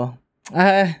 banatan mo.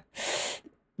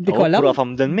 Hindi ko alam. Puro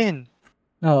afam dun, men.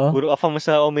 Oo. Puro afam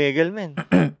sa Omegle, men.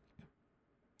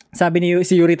 Sabi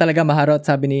si Yuri talaga maharot,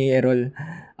 sabi ni Errol.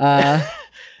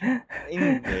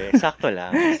 Hindi, sakto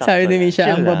lang. Sabi ni Misha,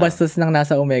 ang babastos ng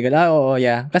nasa Omegle. Oo,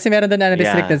 yeah. Kasi meron doon na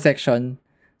restricted section.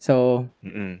 So,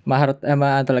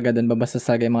 talaga doon, babastos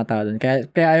talaga yung mga tao doon. Kaya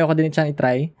ayoko din siyang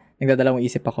i-try. Nagdadalawang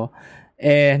isip ako.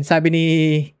 And sabi ni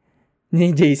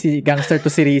JC, gangster to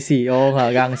si Rizzy. Oo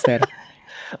nga, gangster.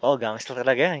 Gangster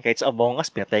talaga yan. Kahit sa Among Us,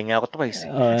 pinatay nga ako twice.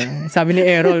 Sabi ni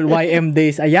Errol, YM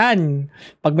days. Ayan.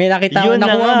 Pag may nakita ko, Yun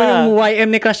na nakuha nga. mo yung YM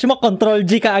ni crush mo, Control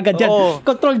G ka agad yan. Oo.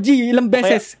 Control G, ilang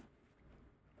beses.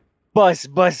 Buzz.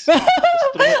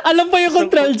 Alam pa yung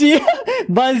Control G.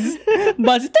 Buzz.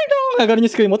 Tong-tong. Gagawin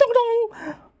yung screen mo. Tong-tong.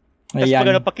 Tapos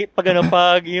Ayan.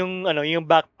 pag yung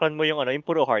background mo yung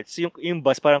puro hearts, yung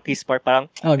buzz parang kiss part, parang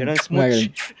ganun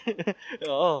smooch.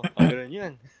 Oo, ganun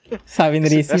yun. Sabi ni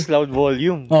Rizzy. That's loud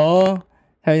volume. Oo.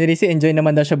 Sabi ni Rizzy, enjoy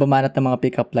naman daw siya bumanat ng mga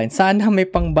pick-up lines. Sana may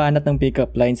pangbanat ng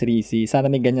pick-up lines, Rizzy.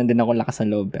 Sana may ganyan din ako lakas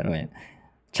ng loob. Pero yan.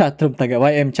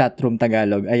 YM chatroom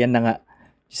Tagalog. Ayan na nga.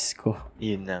 Diyos ko.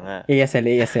 Yun na nga.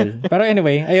 ASL. Pero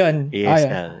anyway, ayun.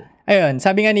 ASL. Ayun.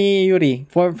 Sabi nga ni Yuri,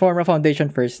 form a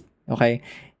foundation first. Okay?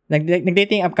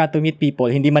 Nag-dating app ka to meet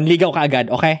people, hindi man ligaw ka agad,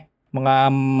 okay?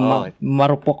 Mga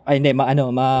marupok, ay hindi,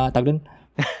 tawag dun?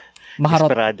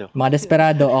 Maharot. Desperado. Mga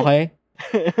desperado, okay?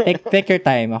 Take your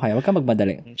time, okay? Huwag ka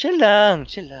magmadali. Chill lang.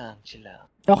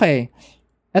 Okay.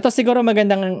 Ito siguro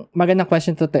magandang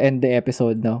question to end the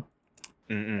episode, no?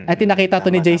 At nakita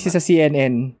to ni JC sa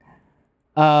CNN.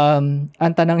 Ang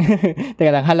tanong,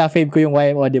 teka lang, hala, fave ko yung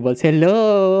YM Audibles.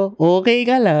 Hello, okay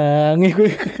ka lang?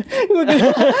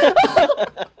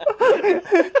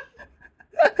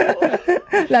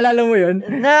 Lalala mo yun?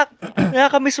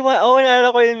 Nakakamiss mo.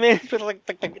 Naalala ko yun, men.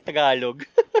 Tagalog.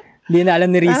 Di na alam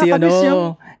ni Rizzy yun,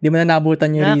 no? Di mo na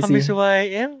nabutan yung Rizzy. Nakakamiss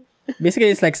YM. Basically,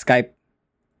 it's like Skype.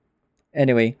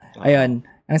 Anyway, ayun.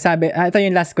 Ang sabi, ito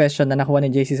yung last question na nakuha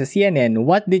ni JC sa CNN.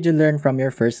 What did you learn from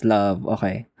your first love?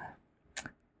 Okay.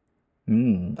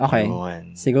 Okay.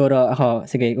 Siguro ako,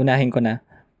 sige, unahin ko na.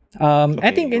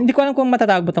 I think, hindi ko alam kung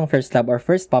matatawag mo tong first love or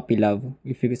first puppy love,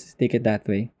 if you could take it that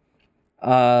way.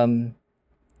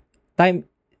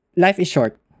 Life is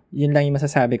short. Yun lang yung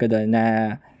masasabi ko doon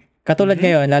na katulad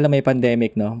ngayon, lalo may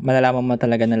pandemic, no? Malalaman mo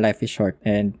talaga na life is short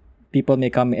and people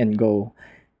may come and go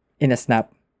in a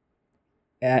snap.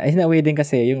 In a way din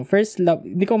kasi, yung first love,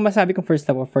 hindi ko masabi kung first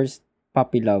love or first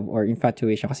puppy love or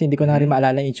infatuation kasi hindi ko na rin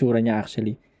maalala yung itsura niya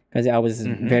actually. Kasi I was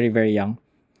very, very young.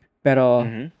 Pero,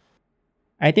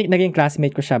 I think naging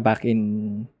classmate ko siya back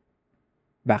in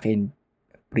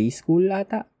preschool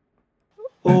ata.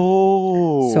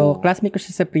 Oh. So, classmate ko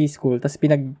siya sa preschool. Tapos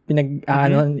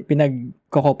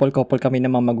pinagkokopol-kopol kami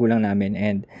ng mga magulang namin.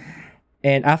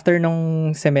 And after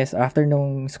nung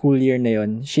school year na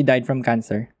yon, she died from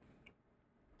cancer.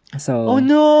 So, oh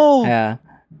no! Yeah.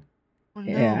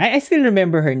 I still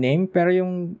remember her name, pero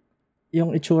yung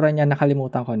itsura niya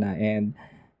nakalimutan ko na. And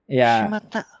yeah,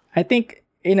 I think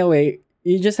in a way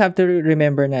you just have to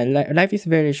remember na life is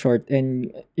very short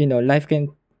and life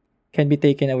can be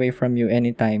taken away from you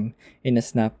anytime in a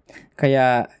snap.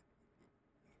 Kaya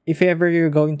if ever you're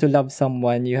going to love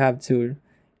someone, you have to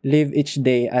live each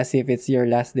day as if it's your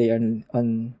last day on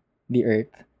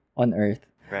earth.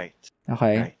 Right.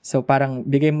 Okay? Right. So parang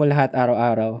bigay mo lahat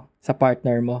araw-araw sa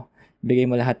partner mo.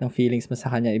 Ibigay mo lahat ng feelings mo sa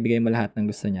kanya, ibigay mo lahat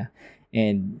ng gusto niya.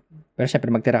 Pero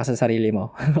syempre magtira ka sa sarili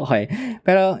mo. Okay.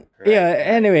 Pero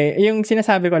anyway, yung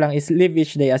sinasabi ko lang is live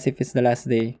each day as if it's the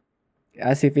last day.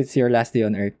 As if it's your last day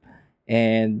on earth.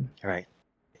 And right.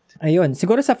 Ayun,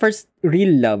 siguro sa first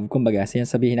real love, kumbaga,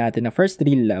 sabihin natin na first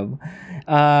real love,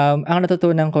 ang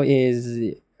natutunan ko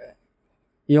is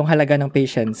yung halaga ng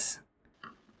patience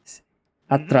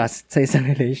at trust sa isang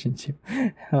relationship.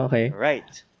 Okay.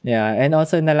 Right. Yeah, and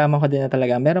also nalaman ko din na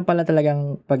talaga meron pala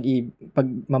talagang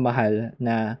pagmamahal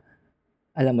na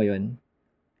alam mo yun.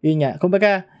 Yun nga,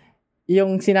 kumbaga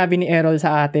yung sinabi ni Errol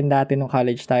sa atin dati nung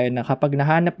college tayo na kapag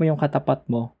nahanap mo yung katapat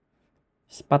mo,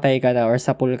 patay ka na or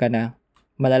sapul ka na,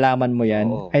 malalaman mo yan.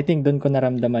 Oo. I think doon ko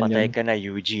naramdaman yun. Patay ka na,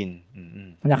 Eugene.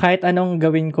 Na kahit anong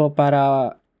gawin ko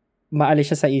para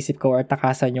maalis siya sa isip ko or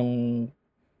takasan yung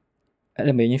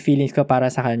alam mo yun, yung feelings ko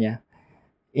para sa kanya.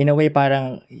 In a way,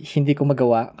 parang hindi ko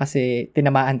magawa kasi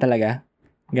tinamaan talaga.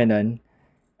 Ganon.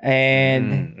 And,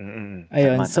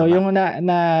 ayun. Tama. So, yung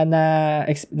na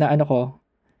ano ko,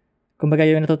 kumbaga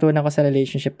yung natutunan ko sa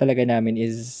relationship talaga namin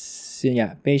is, yun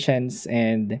nga, patience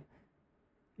and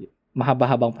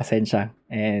mahaba-habang pasensya.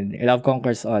 And love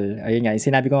conquers all. Ayun nga, yung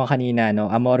sinabi ko nga kanina,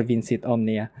 no, amor vincit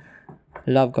omnia.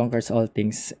 Love conquers all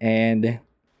things. And,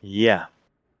 yeah.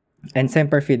 And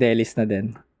semper fidelis na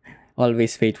din.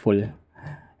 Always faithful.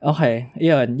 Okay,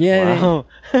 yun. Wow.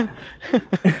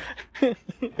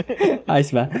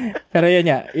 Ayos ba? Pero yun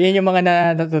nga, yun yung mga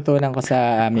natutunan ko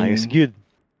sa amin. Ayos, good.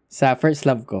 Sa first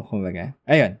love ko, kumbaga.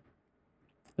 Ayun.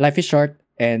 Life is short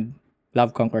and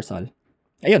love conquers all.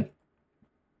 Ayun.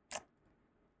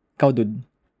 Ikaw, dude.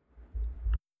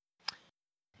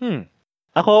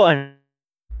 Ako,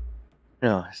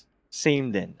 same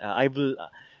din.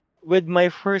 With my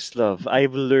first love,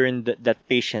 I've learned that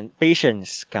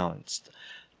patience counts.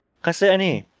 Kasi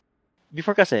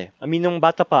before kasi, nung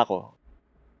bata pa ako,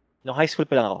 nung high school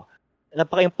pa lang ako,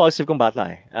 napaka-impulsive kong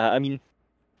bata eh.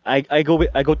 I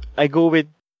go with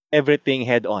everything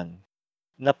head on.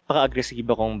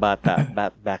 Napaka-agresibo kong bata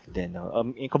back then. No?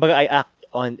 Kumbaga, I act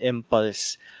on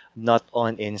impulse, not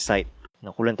on insight.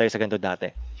 No, kulang tayo sa ganito dati.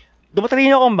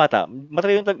 Matalino akong bata.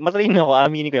 Matalino ako,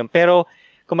 aminin ko yan. Pero,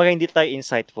 kumbaga hindi tayo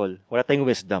insightful. Wala tayong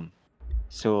wisdom.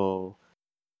 So,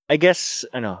 I guess,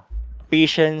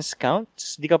 patience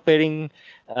counts. Di ka pwedeng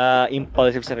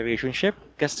impulsive sa relationship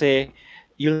kasi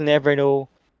you'll never know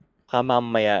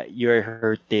mamaya you're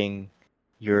hurting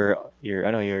your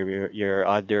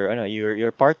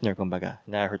partner, kumbaga.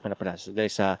 Na-hurt mo na pala. So,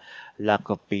 there's a lack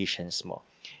of patience mo.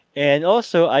 And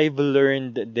also, I've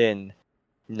learned din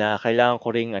na kailangan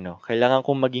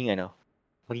kong maging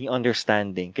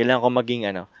understanding. Kailangan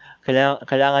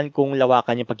kong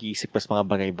lawakan yung pag-iisip ko sa mga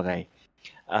bagay-bagay.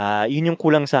 Yun yung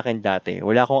kulang sa akin dati.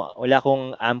 Wala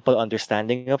akong ample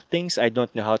understanding of things. I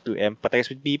don't know how to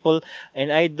empathize with people,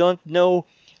 and I don't know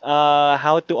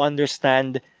how to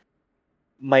understand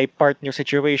my partner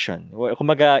situation.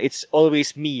 Kumaga, it's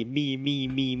always me.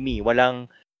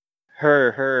 Walang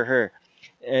her.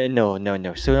 No.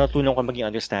 So, natulong ko maging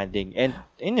understanding. And,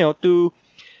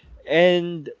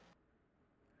 and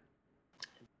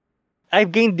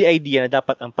I've gained the idea na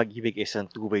dapat ang pag-ibig is a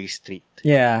two-way street.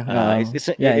 Yeah.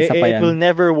 It will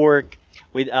never work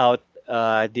without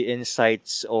the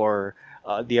insights or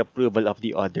the approval of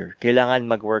the other. Kailangan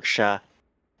mag-work siya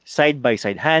side by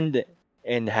side, hand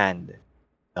in hand.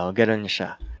 Ganun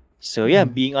siya. So,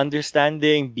 being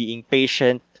understanding, being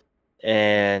patient,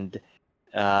 and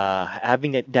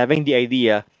having the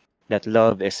idea that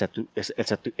love is a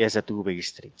two-way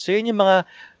street. So yun yung mga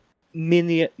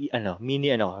mini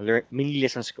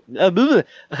lessons ko.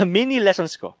 Mini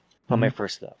lessons ko from my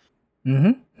first love.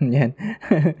 Yan.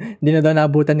 Di na daw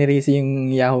naabutan ni Rizzy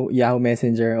yung Yahoo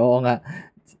Messenger. Oo nga.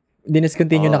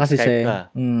 Diniscontinue na kasi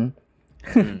siya.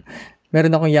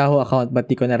 Meron akong Yahoo account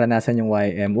but di ko naranasan yung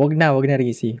YM. Wag na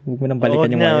Rizzy. Wag mo nang balikan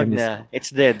yung YM.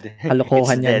 It's dead.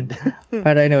 Kalokohan yan.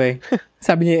 Pero anyway,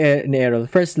 sabi ni Errol,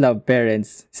 first love,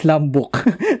 parents, slum book.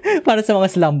 Para sa mga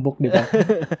slum book, di ba?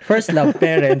 First love,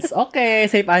 parents.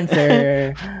 Okay, safe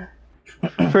answer.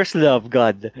 First love,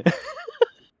 God.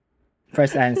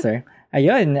 First answer.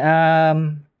 Ayun,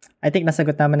 I think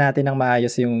nasagot naman natin ng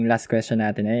maayos yung last question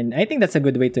natin. And I think that's a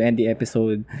good way to end the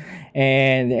episode.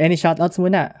 And any shoutouts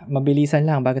muna? Mabilisan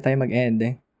lang bago tayo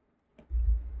mag-end.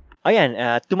 Ayan,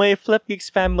 to my Flip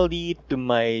Geeks family, to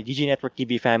my GG Network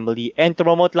TV family, and to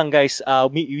promote lang guys,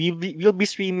 we'll be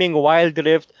streaming Wild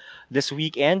Rift this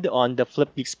weekend on the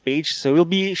Flip Geeks page. So we'll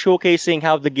be showcasing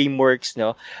how the game works,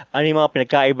 no? Ano yung mga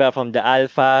pinagkaiba from the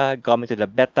alpha, coming to the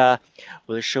beta.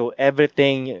 We'll show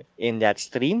everything in that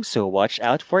stream, so watch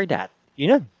out for that.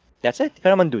 That's it.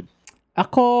 Ikaw naman, dude.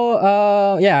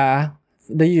 Ako,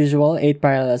 the usual 8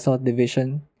 Parallel Assault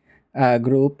Division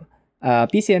group.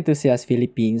 PC Enthusiast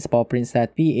Philippines,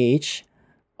 PawPrince.ph.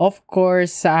 Of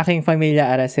course, sa aking familia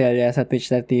Araceli sa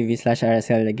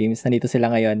twitch.tv/Araceli Games. Nandito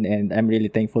sila ngayon and I'm really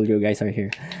thankful you guys are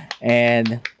here.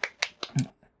 And,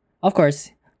 of course,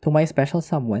 to my special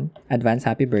someone, advance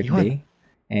happy birthday.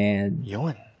 And,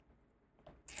 Yun.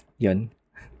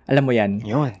 Alam mo yan.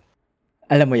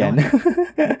 Alam mo yan.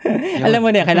 Alam mo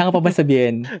na yan. Kailangan pa ba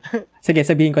sabihin? Sige,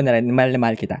 sabihin ko na rin. Mahal na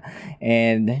mahal kita.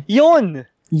 And, Yun!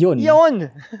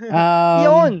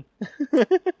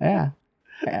 Yeah.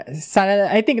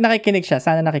 Sana, I think nakikinig siya.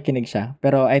 Sana nakikinig siya.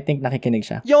 Pero I think nakikinig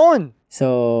siya.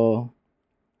 So,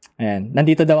 ayan.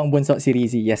 Nandito daw ang bunso, si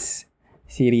Rizzy. Yes.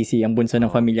 Si Rizzy, ang bunso ng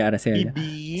pamilya Araceli.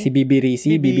 Si Bibi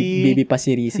Rizzy. Bibi pa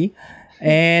si Rizzy.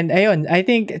 And, ayun. I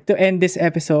think to end this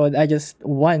episode, I just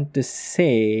want to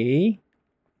say,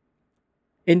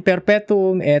 in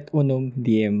perpetuum et unum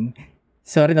diem.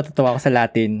 Sorry, natutuwa ako sa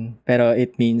Latin. Pero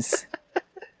it means...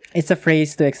 It's a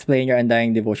phrase to explain your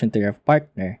undying devotion to your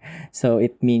partner. So,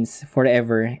 it means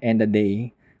forever and a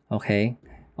day. Okay?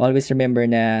 Always remember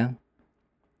na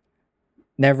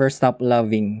never stop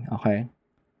loving. Okay?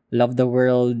 Love the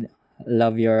world.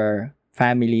 Love your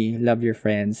family. Love your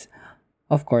friends.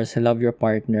 Of course, love your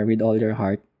partner with all your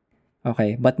heart.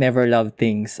 Okay? But never love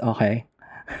things. Okay?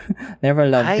 Never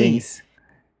love things.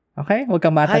 Okay? Huwag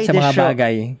kang ma-attach sa mga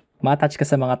bagay. Ma-attach ka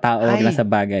sa mga tao, huwag lang sa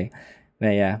bagay.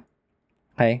 Yeah.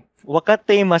 Okay?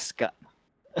 Wakatemas ka.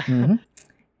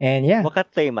 And yeah.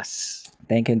 Wakatemas.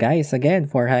 Thank you guys again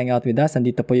for hanging out with us.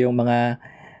 Andito po yung mga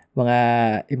mga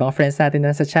ibang friends natin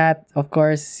na sa chat. Of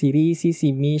course, si Rizzy,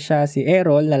 si Misha, si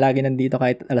Errol na lagi nandito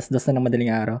kahit alas 2 na ng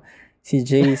madaling araw. Si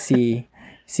JC,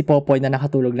 si Popoy na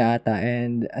nakatulog na ata.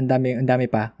 And ang dami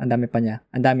pa niya.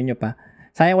 Ang dami nyo pa.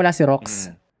 Sayang wala si Rox.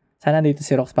 Sana dito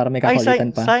si Rox para may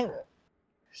kakulitan pa.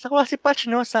 Sa wala si Patch,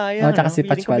 no? Sayang. Tsaka si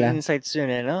Patch pala. Insights yun,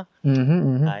 no?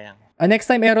 Sayang. Next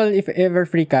time, Errol, if ever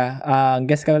free ka,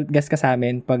 guest ka sa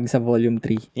amin pag sa volume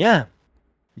 3. Yeah.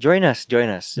 Join us.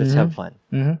 Let's have fun.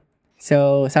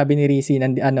 So, sabi ni Rizzy,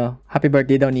 happy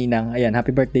birthday daw, Ninang. Ayan, happy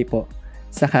birthday po.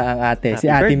 Saka ang ate, si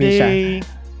Ate Misha.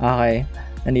 Okay.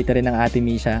 Nandito rin ang Ate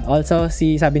Misha. Also,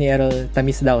 sabi ni Errol,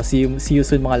 tamis daw. See you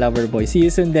soon, mga lover boy. See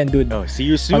you soon din, dude. Oh, see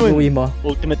you soon. Pag-uwi mo.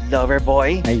 Ultimate lover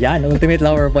boy. Ayan, ultimate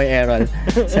lover boy, Errol.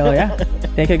 So, yeah.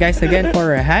 Thank you guys again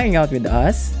for hanging out with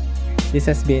us. This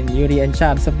has been Yuri and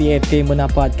Chabs of the AFK Muna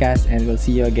Podcast, and we'll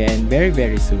see you again very,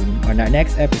 very soon on our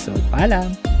next episode.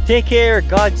 Paalam! Take care.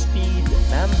 Godspeed.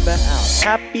 Mamba out.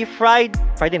 Happy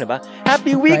Friday na ba?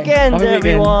 Happy weekend,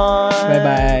 everyone!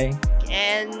 Bye-bye!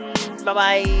 And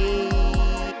bye-bye!